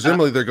I mean,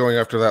 presumably they're going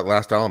after that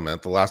last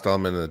element, the last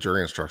element in the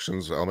jury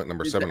instructions, element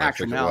number 7, I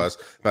think it was,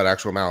 about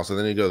actual malice. And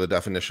then you go to the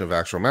definition of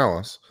actual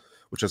malice,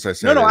 which, as I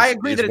said, I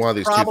agree that one of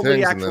it's these two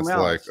things. actual And it's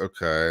malice. like,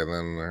 okay, and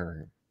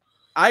then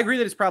I agree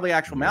that it's probably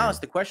actual malice.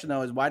 The question,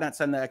 though, is why not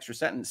send the extra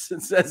sentence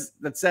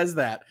that says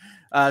that,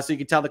 so you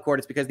can tell the court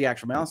it's because of the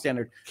actual malice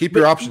standard. Keep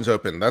your options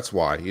open. That's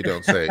why you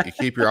don't say it. You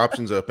keep your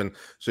options open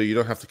so you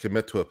don't have to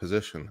commit to a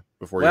position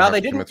before. Well, they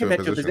didn't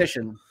commit to a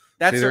position.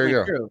 That's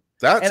certainly true.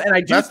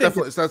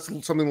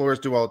 That's something lawyers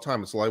do all the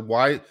time. It's like,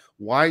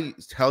 why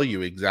tell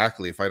you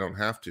exactly if I don't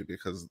have to?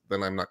 Because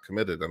then I'm not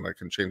committed, and I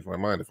can change my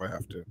mind if I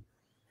have to.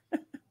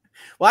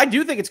 Well, I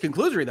do think it's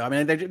conclusory, though. I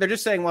mean, they're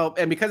just saying, well,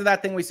 and because of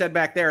that thing we said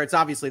back there, it's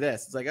obviously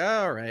this. It's like,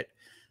 oh, all right,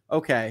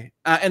 okay.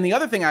 And the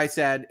other thing I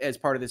said as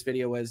part of this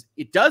video was,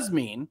 it does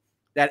mean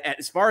that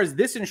as far as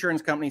this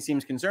insurance company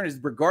seems concerned, is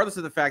regardless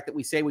of the fact that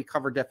we say we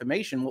cover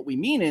defamation, what we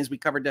mean is we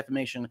cover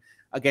defamation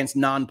against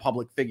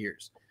non-public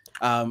figures,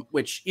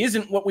 which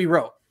isn't what we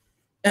wrote.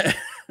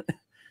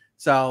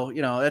 So,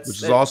 you know, which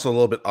is also a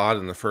little bit odd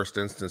in the first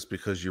instance,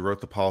 because you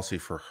wrote the policy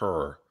for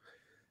her.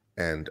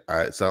 And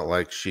it's not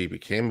like she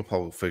became a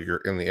public figure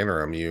in the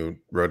interim. You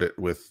wrote it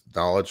with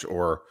knowledge,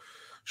 or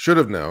should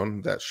have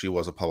known, that she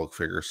was a public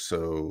figure.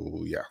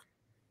 So, yeah.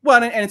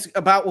 Well, and it's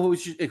about who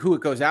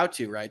it goes out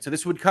to, right? So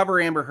this would cover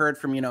Amber Heard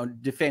from,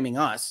 defaming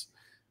us,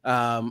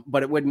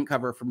 but it wouldn't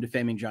cover from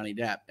defaming Johnny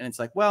Depp. And it's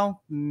like,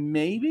 well,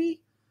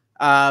 maybe.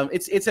 I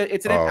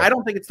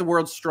don't think it's the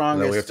world's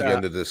strongest. No, we have to get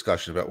into the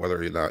discussion about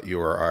whether or not you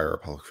or I are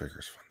public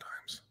figures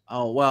sometimes.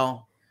 Oh,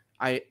 well.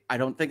 I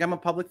don't think I'm a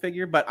public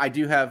figure, but I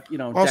do have,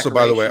 Also,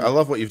 by the way, I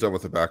love what you've done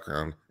with the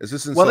background. Is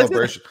this in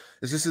celebration?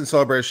 Is this in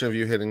celebration of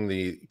you hitting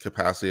the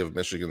capacity of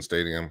Michigan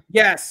Stadium?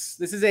 Yes,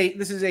 this is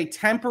a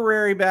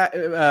temporary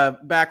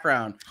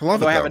background. I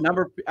love it. I have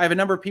a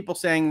number of people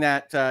saying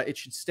that it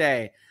should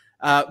stay,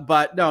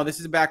 but no, this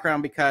is a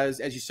background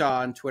because, as you saw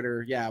on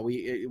Twitter, yeah,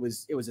 it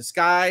was a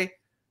sky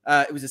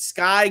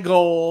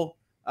goal.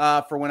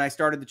 For when I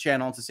started the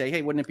channel, to say,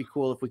 hey, wouldn't it be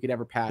cool if we could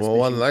ever pass? Well,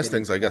 one of the nice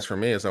things, I guess, for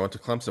me is I went to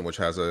Clemson, which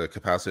has a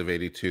capacity of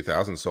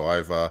 82,000. So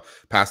I've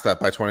passed that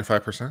by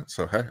 25%.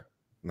 So, hey,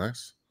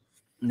 nice.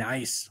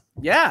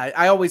 Yeah,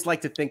 I always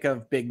like to think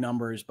of big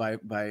numbers by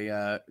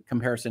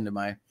comparison to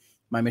my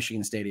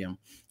Michigan Stadium.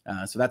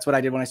 So that's what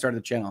I did when I started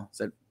the channel. I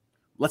said,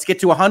 let's get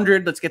to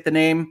 100. Let's get the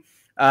name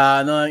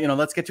And then,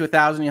 let's get to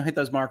 1,000. You'll hit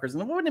those markers.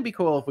 And then wouldn't it be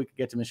cool if we could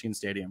get to Michigan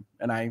Stadium?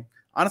 And I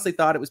honestly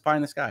thought it was pie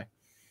in the sky.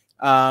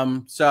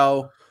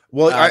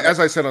 As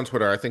I said on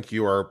Twitter, I think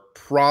you are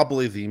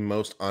probably the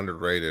most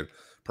underrated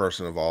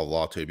person of all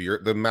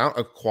LawTube. The amount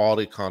of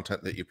quality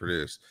content that you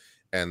produce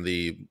and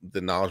the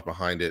knowledge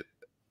behind it,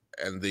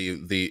 and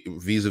the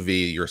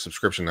vis-a-vis your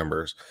subscription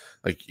numbers,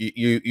 like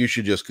you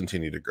should just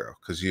continue to grow,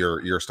 because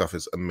your stuff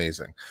is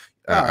amazing.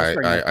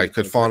 I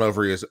could fawn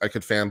over you, I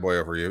could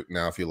fanboy over you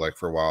now if you like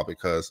for a while,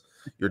 because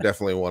you're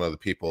definitely one of the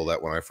people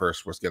that when I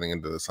first was getting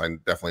into this, I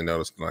definitely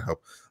noticed, and I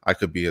hope I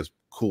could be as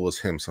cool as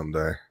him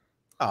someday.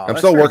 I'm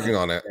still working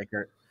on it.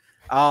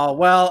 Oh,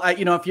 well,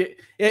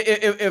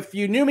 if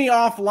you knew me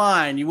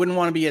offline, you wouldn't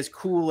want to be as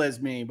cool as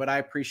me, but I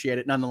appreciate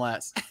it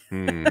nonetheless.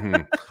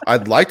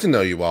 I'd like to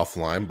know you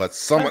offline, but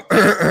someone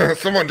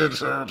did.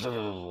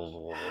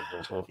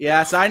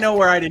 Yes, I know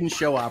where I didn't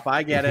show up.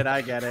 I get it.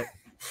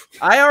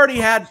 I already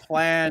had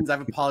plans.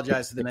 I've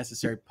apologized to the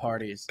necessary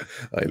parties.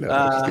 I know.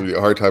 I'm just giving you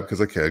a hard time because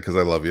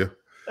I love you.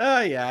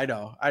 Yeah, I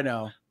know.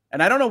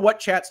 And I don't know what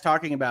chat's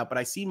talking about, but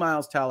I see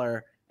Miles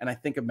Teller and I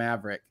think of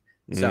Maverick.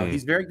 So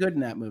he's very good in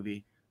that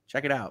movie.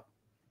 Check it out.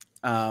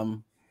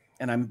 And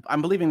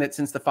I'm believing that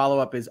since the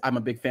follow-up is I'm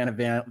a big fan of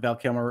Val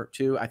Kilmer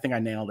too, I think I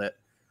nailed it.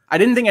 I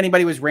didn't think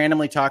anybody was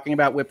randomly talking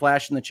about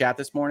Whiplash in the chat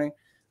this morning,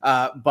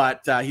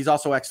 but he's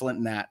also excellent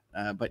in that.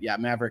 But yeah,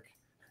 Maverick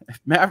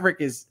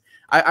is.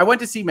 I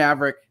went to see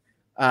Maverick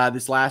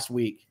this last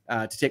week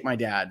to take my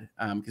dad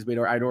because I'd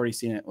already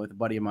seen it with a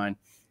buddy of mine,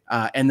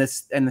 and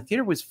the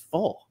theater was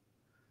full.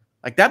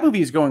 Like, that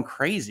movie is going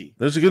crazy.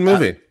 It was a good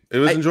movie. It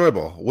was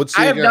enjoyable.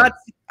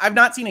 I've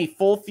not seen a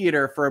full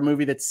theater for a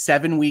movie that's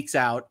 7 weeks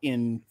out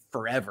in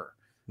forever.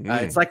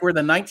 It's like we're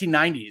the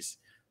 1990s.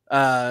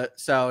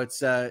 So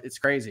it's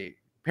crazy.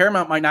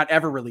 Paramount might not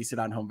ever release it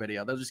on home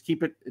video. They'll just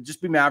keep it.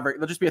 Just be Maverick.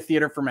 They'll just be a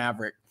theater for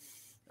Maverick.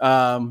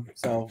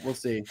 So we'll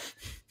see.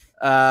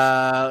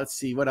 Let's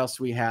see what else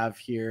we have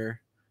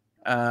here.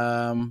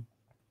 I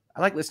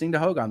like listening to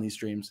Hogue on these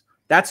streams.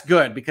 That's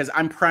good because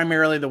I'm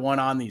primarily the one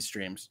on these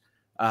streams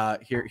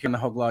here in the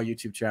Hogue Law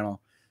YouTube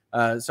channel.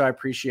 So I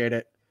appreciate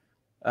it.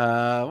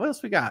 What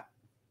else we got?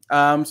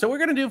 So we're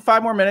gonna do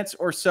 5 more minutes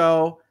or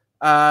so.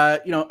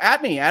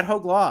 At me at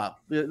Hogue Law.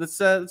 Let's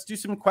do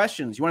some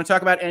questions. You want to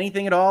talk about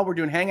anything at all? We're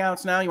doing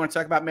hangouts now. You want to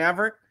talk about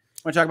Maverick?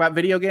 Want to talk about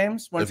video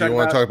games? If you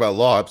want to talk about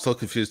law, I'm still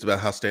confused about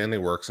how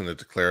standing works in a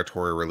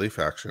declaratory relief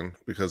action,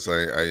 because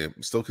I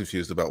am still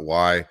confused about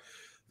why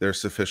there's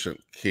sufficient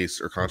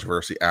case or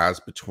controversy as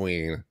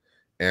between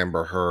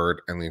Amber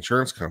Heard and the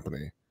insurance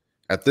company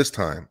at this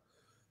time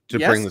to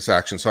bring this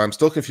action. So I'm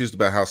still confused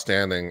about how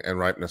standing and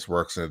ripeness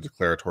works in a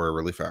declaratory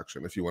relief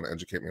action, if you want to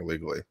educate me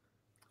legally.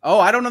 Oh,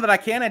 I don't know that I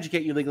can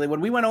educate you legally.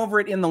 When we went over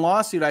it in the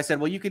lawsuit, I said,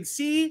 well, you could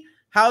see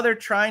how they're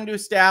trying to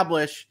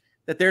establish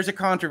that there's a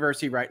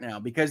controversy right now,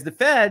 because the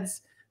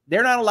feds,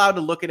 they're not allowed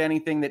to look at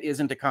anything that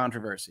isn't a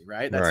controversy,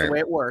 right? That's the way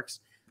it works.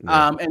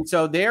 Yeah. And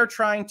so they're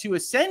trying to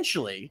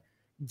essentially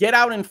get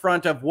out in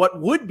front of what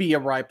would be a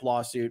ripe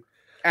lawsuit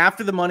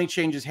after the money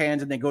changes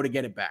hands and they go to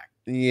get it back.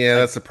 Yeah,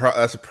 that's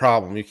a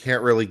problem. You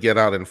can't really get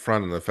out in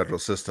front in the federal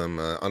system.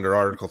 Under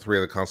Article 3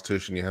 of the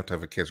Constitution, you have to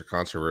have a case or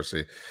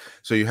controversy.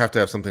 So you have to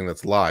have something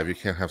that's live. You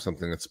can't have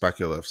something that's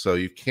speculative. So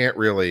you can't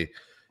really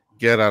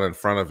get out in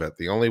front of it.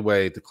 The only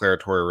way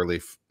declaratory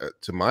relief,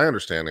 to my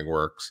understanding,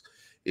 works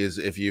is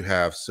if you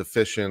have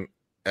sufficient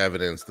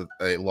evidence that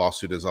a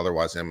lawsuit is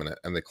otherwise imminent.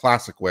 And the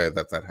classic way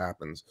that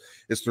happens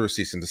is through a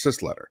cease and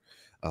desist letter.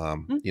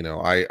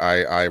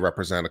 I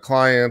represent a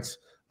client.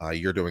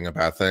 You're doing a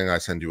bad thing. I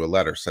send you a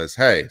letter, says,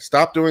 hey,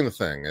 stop doing the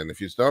thing. And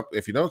if you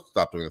don't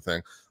stop doing the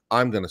thing,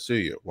 I'm going to sue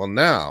you. Well,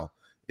 now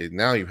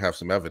you have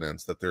some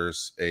evidence that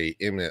there's a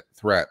imminent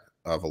threat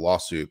of a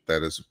lawsuit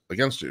that is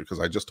against you, because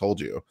I just told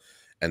you.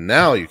 And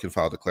now you can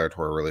file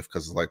declaratory relief,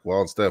 because it's like,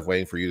 well, instead of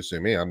waiting for you to sue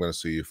me, I'm going to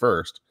sue you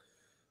first.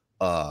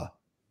 But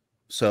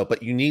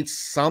you need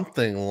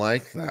something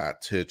like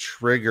that to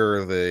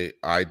trigger the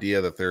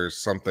idea that there's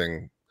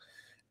something.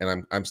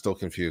 And I'm still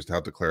confused how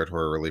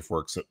declaratory relief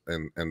works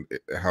and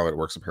how it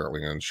works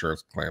apparently in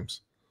insurance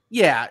claims.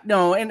 Yeah,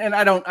 no, and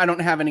I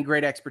don't have any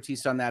great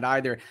expertise on that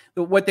either.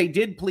 But what they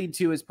did plead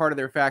to as part of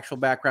their factual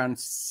background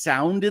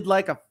sounded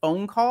like a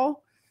phone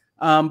call.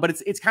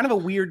 But it's kind of a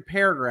weird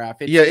paragraph.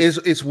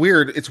 It's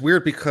weird. It's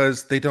weird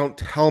because they don't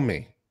tell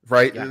me,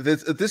 right? Yeah.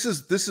 This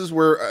is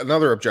where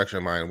another objection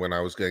of mine when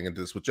I was getting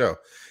into this with Joe.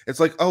 It's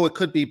like, oh, it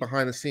could be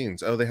behind the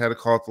scenes. Oh, they had to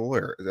call out the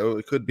lawyer. Oh,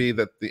 it could be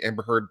that the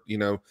Amber Heard,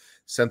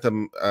 sent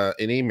them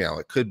an email.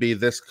 It could be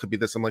this, could be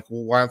this. I'm like,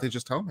 well, why don't they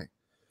just tell me?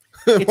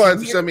 Why don't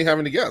they send me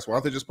having to guess? Why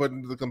don't they just put it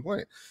into the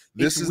complaint?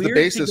 This is the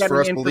basis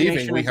for us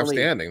believing we have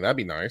standing. That'd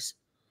be nice.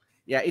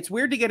 Yeah, it's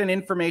weird to get an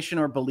information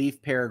or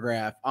belief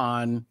paragraph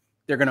on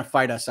they're going to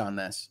fight us on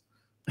this.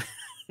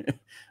 Right?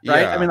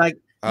 Yeah. I mean, like,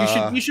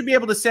 you should be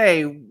able to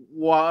say,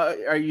 why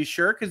are you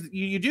sure? Because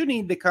you do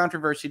need the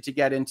controversy to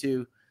get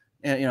into,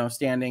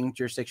 standing,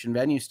 jurisdiction,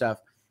 venue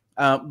stuff.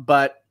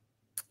 But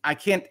I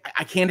can't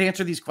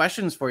answer these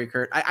questions for you,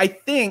 Kurt. I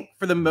think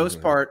for the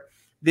most part,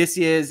 this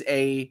is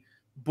a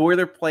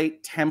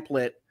boilerplate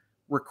template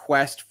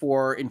request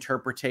for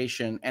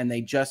interpretation, and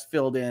they just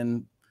filled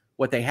in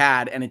what they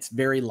had, and it's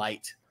very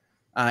light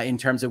in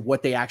terms of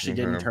what they actually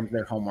did in terms of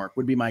their homework,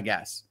 would be my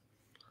guess.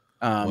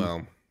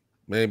 Well,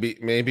 maybe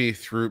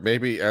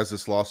as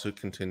this lawsuit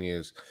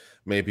continues,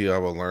 maybe I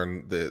will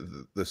learn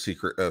the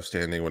secret of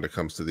standing when it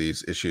comes to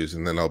these issues,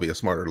 and then I'll be a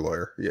smarter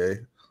lawyer. Yay.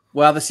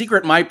 Well, the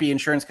secret might be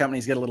insurance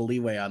companies get a little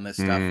leeway on this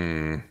stuff.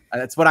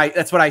 That's what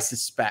I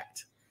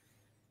suspect.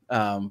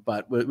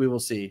 But we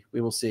will see.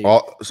 We will see.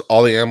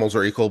 All the animals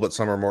are equal, but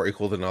some are more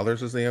equal than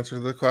others is the answer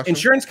to the question.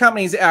 Insurance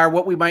companies are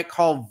what we might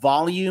call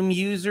volume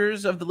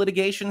users of the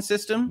litigation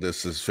system.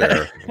 This is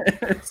fair.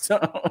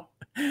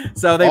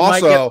 So they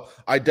also,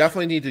 I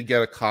definitely need to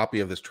get a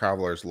copy of this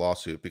Travelers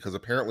lawsuit, because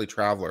apparently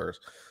Travelers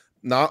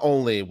not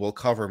only will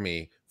cover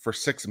me for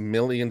 $6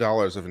 million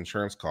of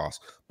insurance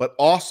costs, but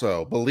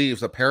also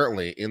believes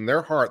apparently in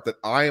their heart that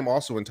I am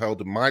also entitled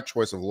to my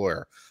choice of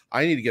lawyer.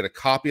 I need to get a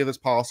copy of this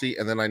policy,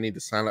 and then I need to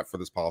sign up for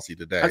this policy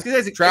today.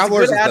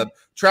 Travelers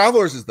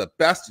is the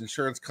best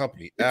insurance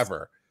company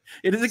ever.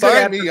 It is a good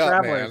ad for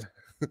Travelers.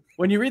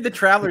 When you read the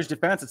Travelers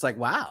defense, it's like,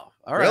 wow.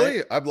 All right.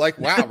 Really? I'm like,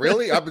 wow,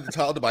 really? I'm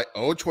entitled to my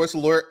own choice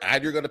of lawyer,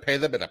 and you're going to pay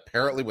them, and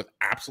apparently with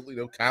absolutely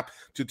no cap,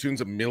 to tunes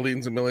of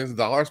millions and millions of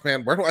dollars.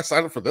 Man, where do I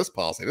sign up for this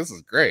policy? This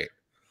is great.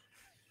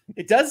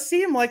 It does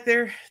seem like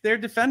they're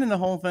defending the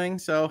whole thing,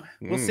 so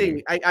we'll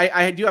see.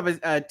 I do have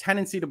a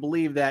tendency to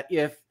believe that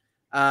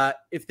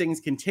if things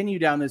continue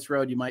down this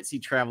road, you might see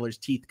Travelers'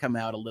 teeth come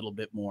out a little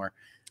bit more.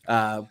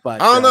 But I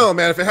don't know,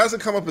 man. If it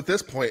hasn't come up at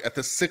this point, at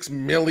the $6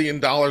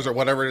 million or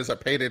whatever it is I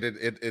paid it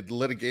in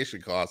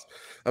litigation costs,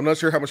 I'm not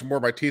sure how much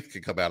more my teeth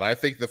can come out. I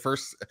think the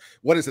first,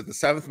 what is it, the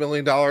 $7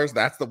 million?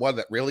 That's the one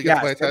that really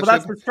gets my attention. Well,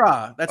 that's the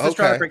straw. That's the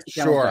straw that breaks the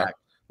camel's back.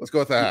 Let's go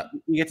with that.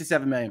 You get to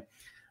 $7 million.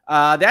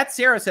 That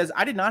Sarah says,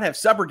 I did not have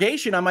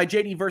subrogation on my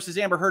JD versus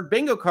Amber Heard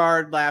bingo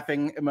card.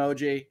 Laughing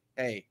emoji.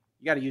 Hey,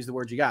 you got to use the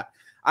words you got.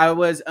 I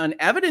was an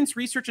evidence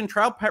research and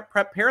trial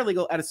prep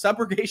paralegal at a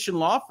subrogation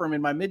law firm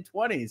in my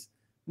mid-20s.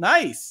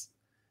 Nice.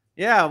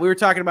 Yeah, we were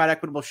talking about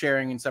equitable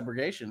sharing and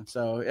subrogation.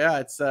 So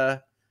yeah,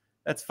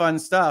 that's fun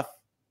stuff.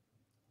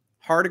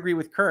 Hard agree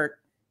with Kurt.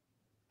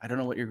 I don't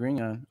know what you're agreeing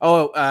on.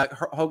 Oh,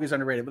 Hogue is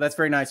underrated, but that's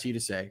very nice of you to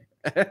say.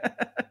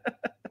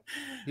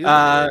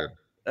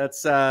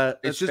 That's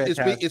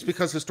it's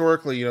because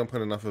historically you don't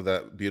put enough of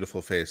that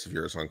beautiful face of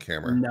yours on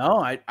camera.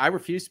 No, I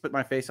refuse to put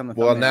my face on the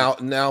thumbnail.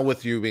 Well, now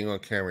with you being on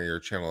camera,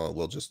 your channel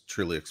will just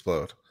truly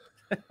explode.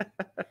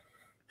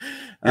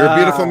 You're a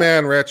beautiful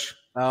man, Rich.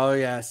 Oh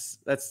yes,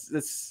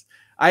 that's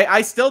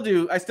I still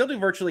do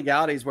virtual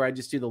legalities where I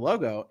just do the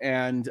logo,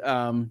 and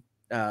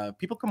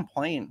people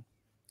complain.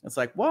 It's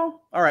like,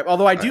 well, all right.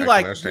 Although I do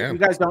like, you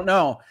guys don't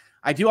know,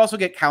 I do also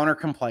get counter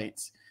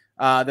complaints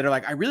that are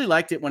like, I really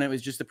liked it when it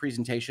was just the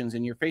presentations,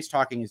 and your face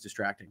talking is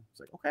distracting. It's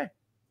like, okay,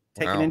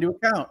 take it into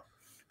account.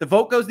 The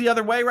vote goes the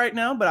other way right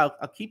now, but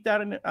I'll keep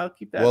that in. I'll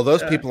keep that. Well,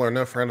 those people are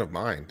no friend of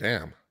mine.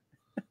 Damn.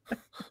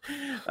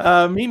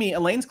 Mimi,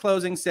 Elaine's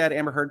closing said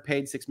Amber Heard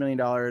paid $6 million.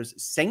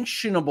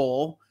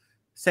 Sanctionable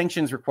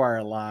sanctions require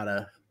a lot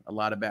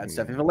of bad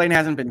stuff. If Elaine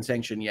hasn't been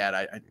sanctioned yet,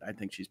 I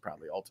think she's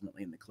probably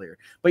ultimately in the clear.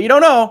 But you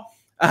don't know.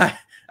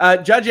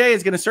 Judge A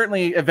is going to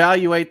certainly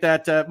evaluate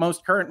that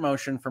most current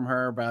motion from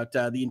her about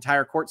the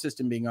entire court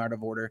system being out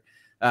of order.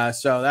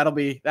 So that'll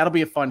be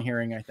a fun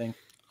hearing, I think.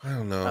 I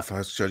don't know if I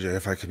was Judge A,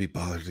 if I could be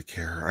bothered to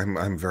care.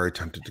 I'm very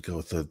tempted to go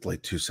with the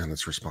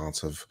 2-sentence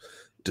response of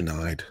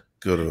denied.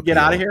 Go to get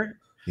out of here.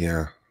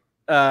 Yeah.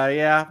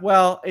 Yeah.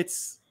 Well,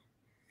 it's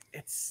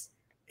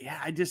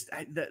yeah.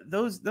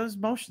 Those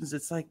motions.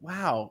 It's like,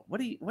 wow, what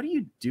are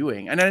you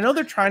doing? And I know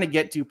they're trying to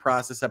get due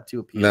process up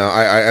to appeal. No,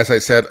 as I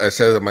said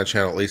on my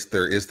channel, at least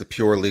there is the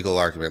pure legal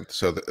argument.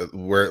 So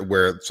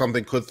where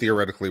something could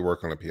theoretically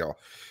work on appeal,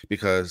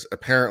 because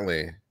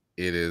apparently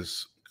it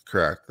is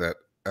correct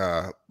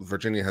that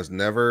Virginia has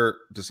never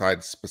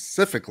decided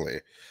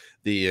specifically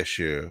the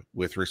issue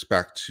with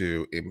respect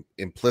to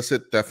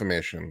implicit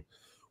defamation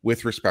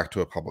with respect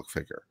to a public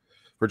figure.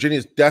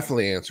 Virginia's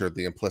definitely answered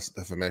the implicit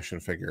defamation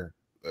figure,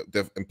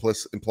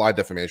 implied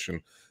defamation,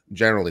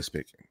 generally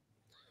speaking.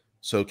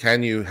 So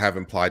can you have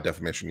implied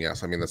defamation?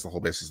 Yes. I mean, that's the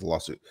whole basis of the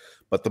lawsuit.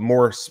 But the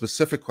more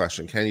specific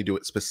question, can you do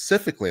it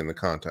specifically in the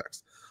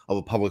context of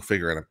a public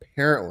figure? And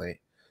apparently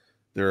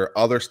there are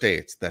other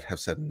states that have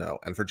said no.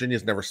 And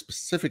Virginia's never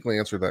specifically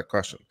answered that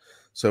question.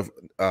 So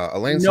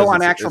Elaine says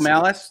on actual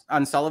malice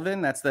on Sullivan.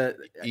 That's the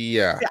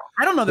yeah.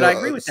 I don't know that I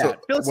agree with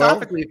that.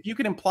 Philosophically, if you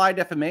can imply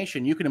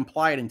defamation, you can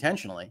imply it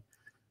intentionally.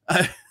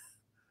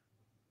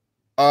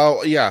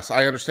 Oh yes,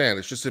 I understand.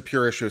 It's just a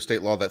pure issue of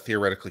state law that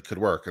theoretically could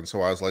work. And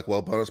so I was like,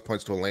 well, bonus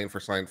points to Elaine for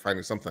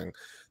finding something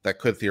that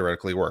could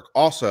theoretically work.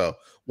 Also,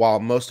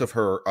 while most of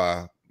her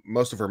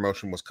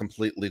motion was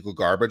complete legal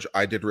garbage,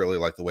 I did really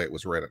like the way it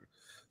was written.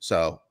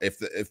 So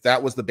if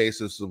that was the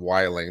basis of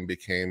why Elaine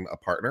became a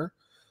partner,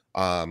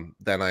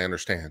 then I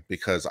understand,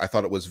 because I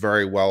thought it was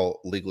very well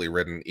legally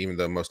written, even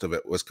though most of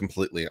it was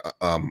completely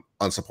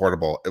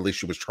unsupportable. At least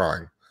she was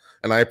trying,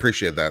 and I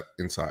appreciate that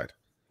inside.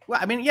 Well,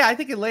 I mean, yeah, I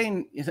think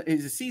Elaine is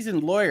a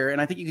seasoned lawyer, and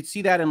I think you could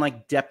see that in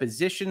like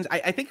depositions.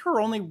 I think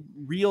her only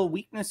real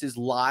weakness is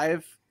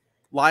live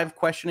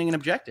questioning and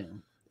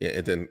objecting. Yeah,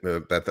 it didn't.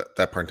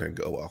 That part didn't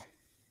go well.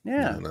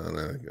 Yeah, no,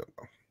 didn't go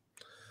well.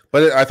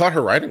 But I thought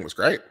her writing was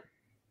great.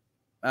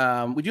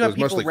 We do have it was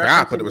mostly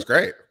crap, but it was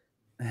great.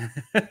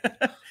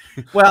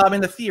 Well, I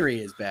mean, the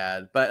theory is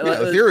bad, but yeah,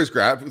 the theory is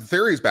crap. The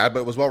theory is bad, but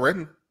it was well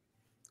written.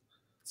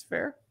 It's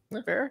fair.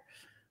 Yeah. Fair.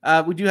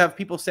 We do have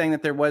people saying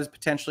that there was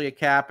potentially a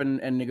cap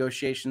and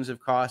negotiations of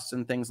costs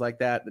and things like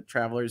that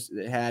travelers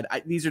had.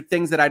 These are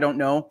things that I don't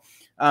know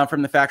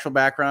from the factual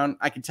background.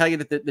 I can tell you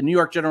that the New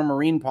York General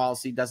Marine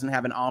policy doesn't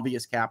have an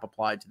obvious cap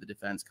applied to the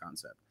defense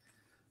concept.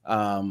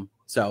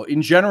 So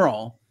in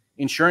general,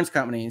 insurance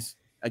companies,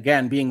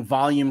 again, being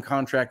volume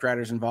contract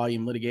writers and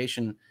volume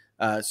litigation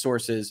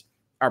sources,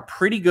 are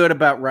pretty good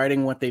about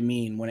writing what they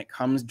mean when it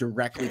comes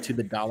directly to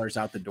the dollars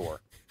out the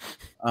door.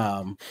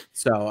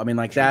 So, I mean,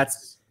 like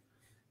that's,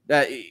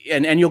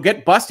 and you'll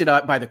get busted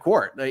up by the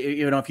court.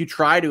 You know, if you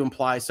try to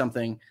imply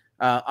something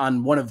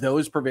on one of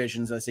those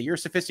provisions, I say you're a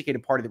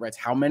sophisticated party that writes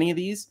how many of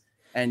these,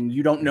 and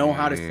you don't know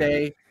how to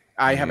say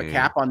I have a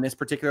cap on this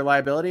particular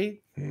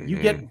liability. You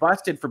get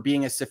busted for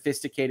being a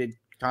sophisticated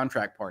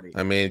contract party.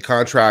 I mean,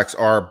 contracts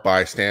are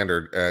by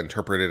standard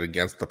interpreted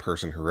against the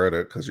person who wrote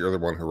it because you're the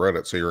one who wrote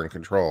it, so you're in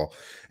control.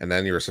 And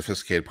then you're a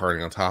sophisticated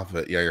party on top of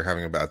it. Yeah, you're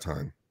having a bad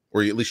time,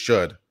 or you at least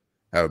should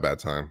have a bad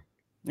time.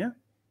 Yeah,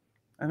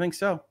 I think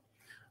so.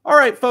 All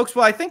right, folks.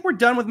 Well, I think we're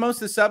done with most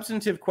of the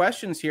substantive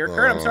questions here.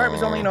 Kurt, I'm sorry it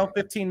was only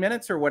 15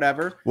 minutes or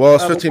whatever. Well,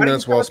 it's 15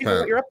 minutes well spent.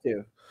 What you're up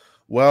to?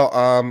 Well,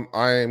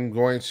 I'm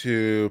going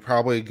to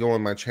probably go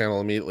on my channel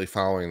immediately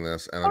following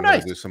this, and I'm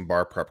going to do some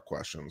bar prep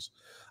questions.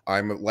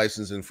 I'm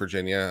licensed in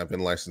Virginia. I've been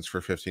licensed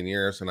for 15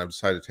 years, and I've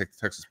decided to take the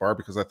Texas bar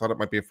because I thought it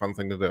might be a fun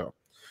thing to do.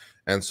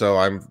 And so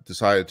I've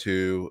decided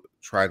to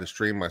try to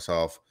stream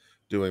myself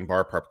doing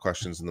bar prep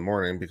questions in the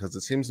morning because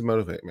it seems to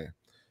motivate me.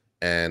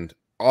 And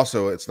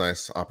also, it's a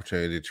nice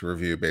opportunity to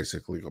review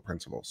basic legal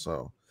principles.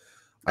 So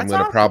I'm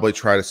going to probably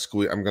try to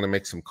squeeze. I'm going to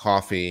make some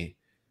coffee.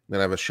 I'm going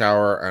to have a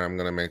shower, and I'm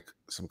going to make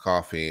some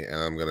coffee, and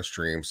I'm going to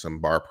stream some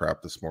bar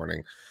prep this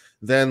morning.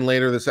 Then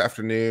later this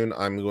afternoon,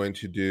 I'm going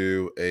to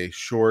do a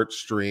short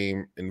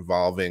stream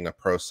involving a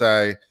pro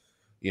se,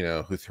 you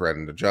know, who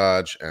threatened a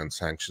judge, and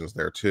sanctions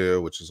there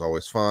too, which is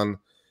always fun.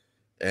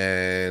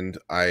 And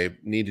I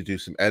need to do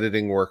some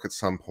editing work at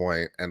some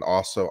point. And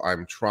also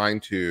I'm trying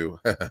to,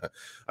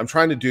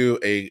 do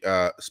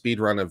a speed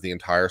run of the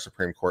entire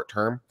Supreme Court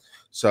term.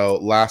 So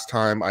last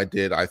time I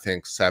did, I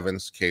think 7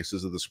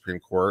 cases of the Supreme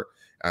Court.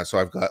 And so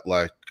I've got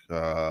like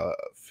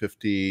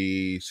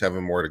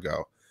 57 more to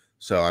go.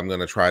 So I'm going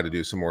to try to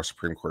do some more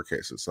Supreme Court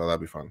cases. So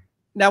that'd be fun.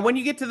 Now, when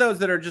you get to those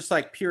that are just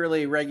like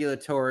purely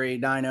regulatory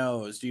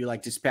 9-0s, do you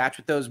like dispatch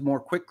with those more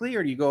quickly,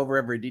 or do you go over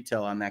every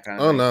detail on that kind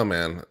of thing? No,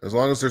 man. As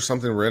long as there's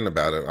something written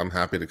about it, I'm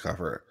happy to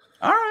cover it.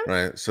 All right.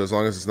 Right. So as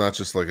long as it's not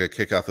just like a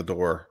kick out the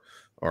door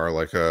or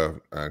like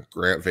a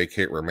grant,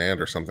 vacate,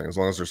 remand or something, as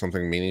long as there's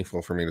something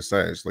meaningful for me to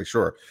say, it's like,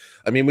 sure.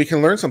 I mean, we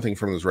can learn something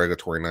from those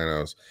regulatory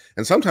 9-0s.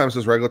 And sometimes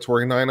those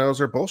regulatory 9-0s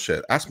are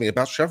bullshit. Ask me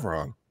about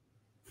Chevron.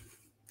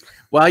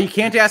 Well, you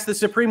can't ask the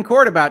Supreme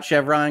Court about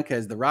Chevron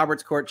because the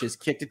Roberts Court just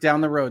kicked it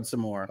down the road some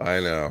more. I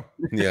know.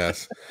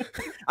 Yes.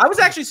 I was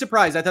actually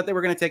surprised. I thought they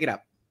were going to take it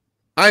up.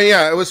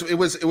 Yeah, it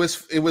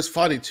was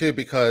funny too,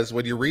 because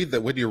when you read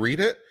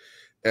it,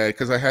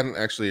 because I hadn't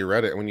actually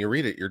read it, and when you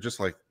read it, you're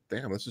just like,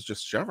 damn, this is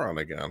just Chevron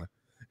again.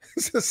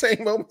 It's the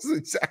same, almost the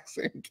exact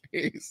same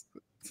case.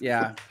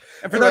 Yeah.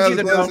 And for those of you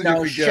that don't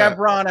know,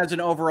 Chevron as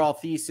an overall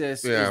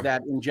thesis is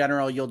that in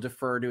general, you'll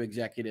defer to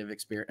executive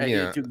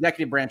experience, to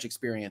executive branch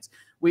experience.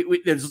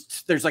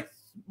 There's like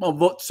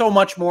so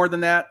much more than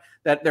that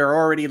there are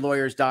already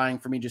lawyers dying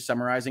for me just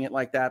summarizing it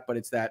like that. But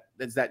it's that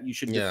you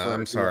should. Yeah,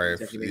 I'm sorry.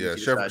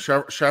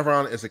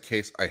 Chevron is a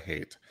case I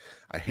hate.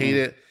 I hate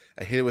it.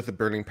 I hate it with a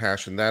burning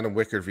passion. That and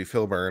Wickard v.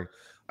 Filburn,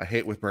 I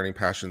hate with burning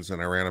passions,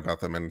 and I rant about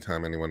them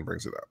anytime anyone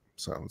brings it up.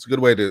 So it's a good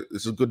way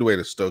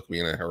to stoke me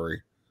in a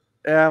hurry.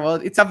 Yeah, well,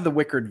 it's of the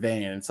Wickard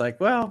vein. It's like,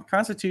 well,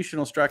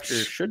 constitutional structure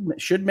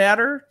should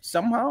matter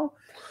somehow.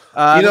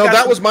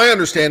 That was my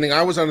understanding.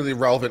 I was under the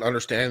relevant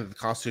understanding that the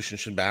Constitution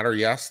should matter.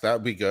 Yes, that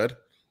would be good.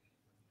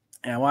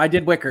 Yeah, well, I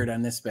did Wickard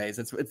on this space.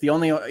 It's the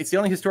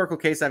only historical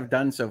case I've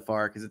done so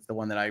far because it's the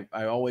one that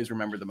I always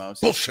remember the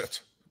most. Bullshit.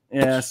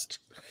 Yes.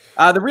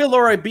 The real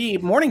Laura B.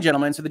 Morning,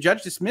 gentlemen. So the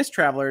judge dismissed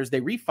travelers.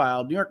 They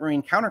refiled. New York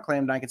Marine counterclaimed,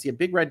 and I can see a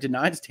big red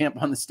denied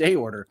stamp on the stay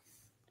order.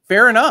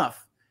 Fair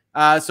enough.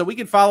 So we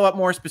could follow up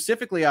more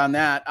specifically on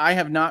that. I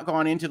have not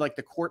gone into like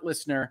the court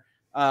listener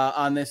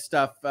on this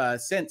stuff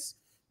since.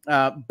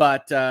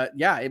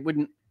 Yeah, it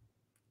wouldn't.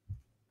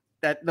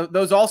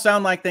 Those all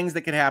sound like things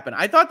that could happen.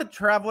 I thought the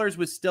Travelers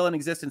was still in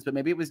existence, but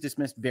maybe it was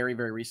dismissed very,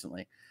 very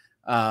recently.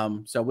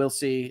 So we'll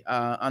see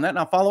on that, and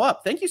I'll follow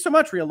up. Thank you so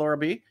much, Real Laura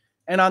B.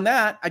 And on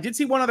that, I did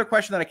see one other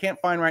question that I can't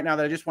find right now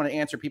that I just want to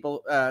answer.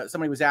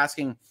 Somebody was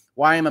asking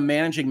why I'm a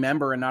managing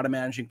member and not a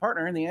managing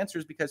partner, and the answer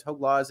is because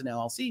Hogue Law is an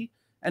LLC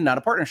and not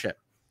a partnership.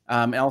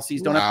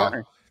 LLCs don't have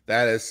partners.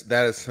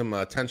 That is some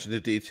attention to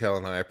detail,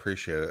 and I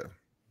appreciate it.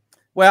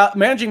 Well,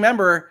 managing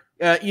member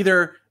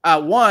either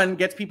one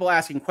gets people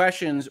asking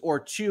questions, or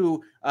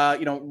two,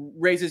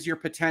 raises your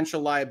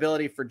potential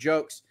liability for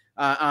jokes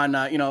on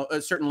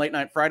a certain late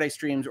night Friday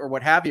streams or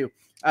what have you.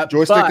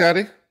 Joystick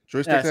Daddy.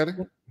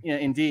 Yeah,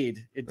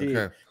 indeed.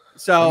 Okay.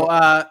 So,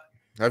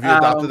 have you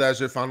adopted that as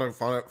your final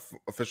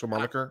official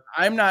moniker?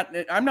 I'm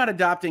not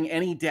adopting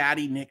any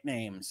daddy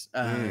nicknames.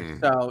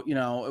 So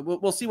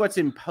we'll see what's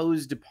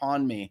imposed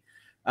upon me.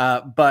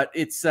 But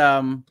it's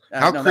how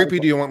creepy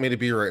do you want me to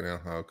be right now,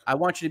 Hogue? I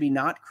want you to be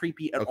not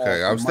creepy at all.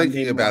 Okay, I was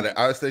thinking about it.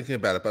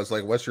 But I was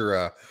like, what's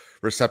your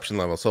reception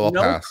level? So I'll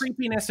pass. No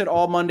creepiness at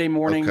all Monday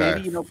morning.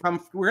 Okay. Maybe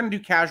we're gonna do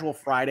casual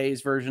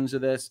Fridays versions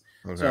of this.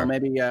 Okay. So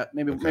maybe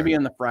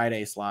in the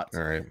Friday slots.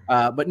 All right.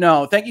 But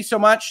no, thank you so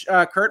much,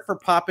 Kurt, for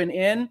popping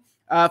in.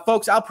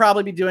 Folks, I'll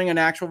probably be doing an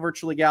actual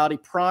Virtual Legality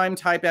Prime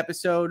type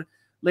episode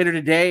later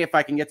today if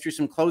I can get through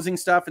some closing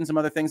stuff and some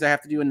other things I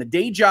have to do in the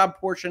day job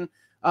portion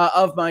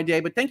of my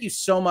day. But thank you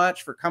so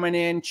much for coming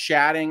in,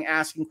 chatting,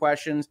 asking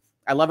questions.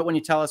 I love it when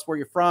you tell us where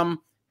you're from.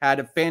 Had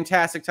a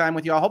fantastic time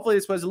with you all. Hopefully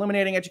this was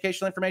illuminating,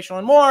 educational, informational,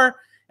 and more.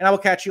 And I will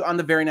catch you on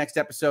the very next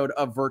episode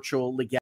of Virtual Legality.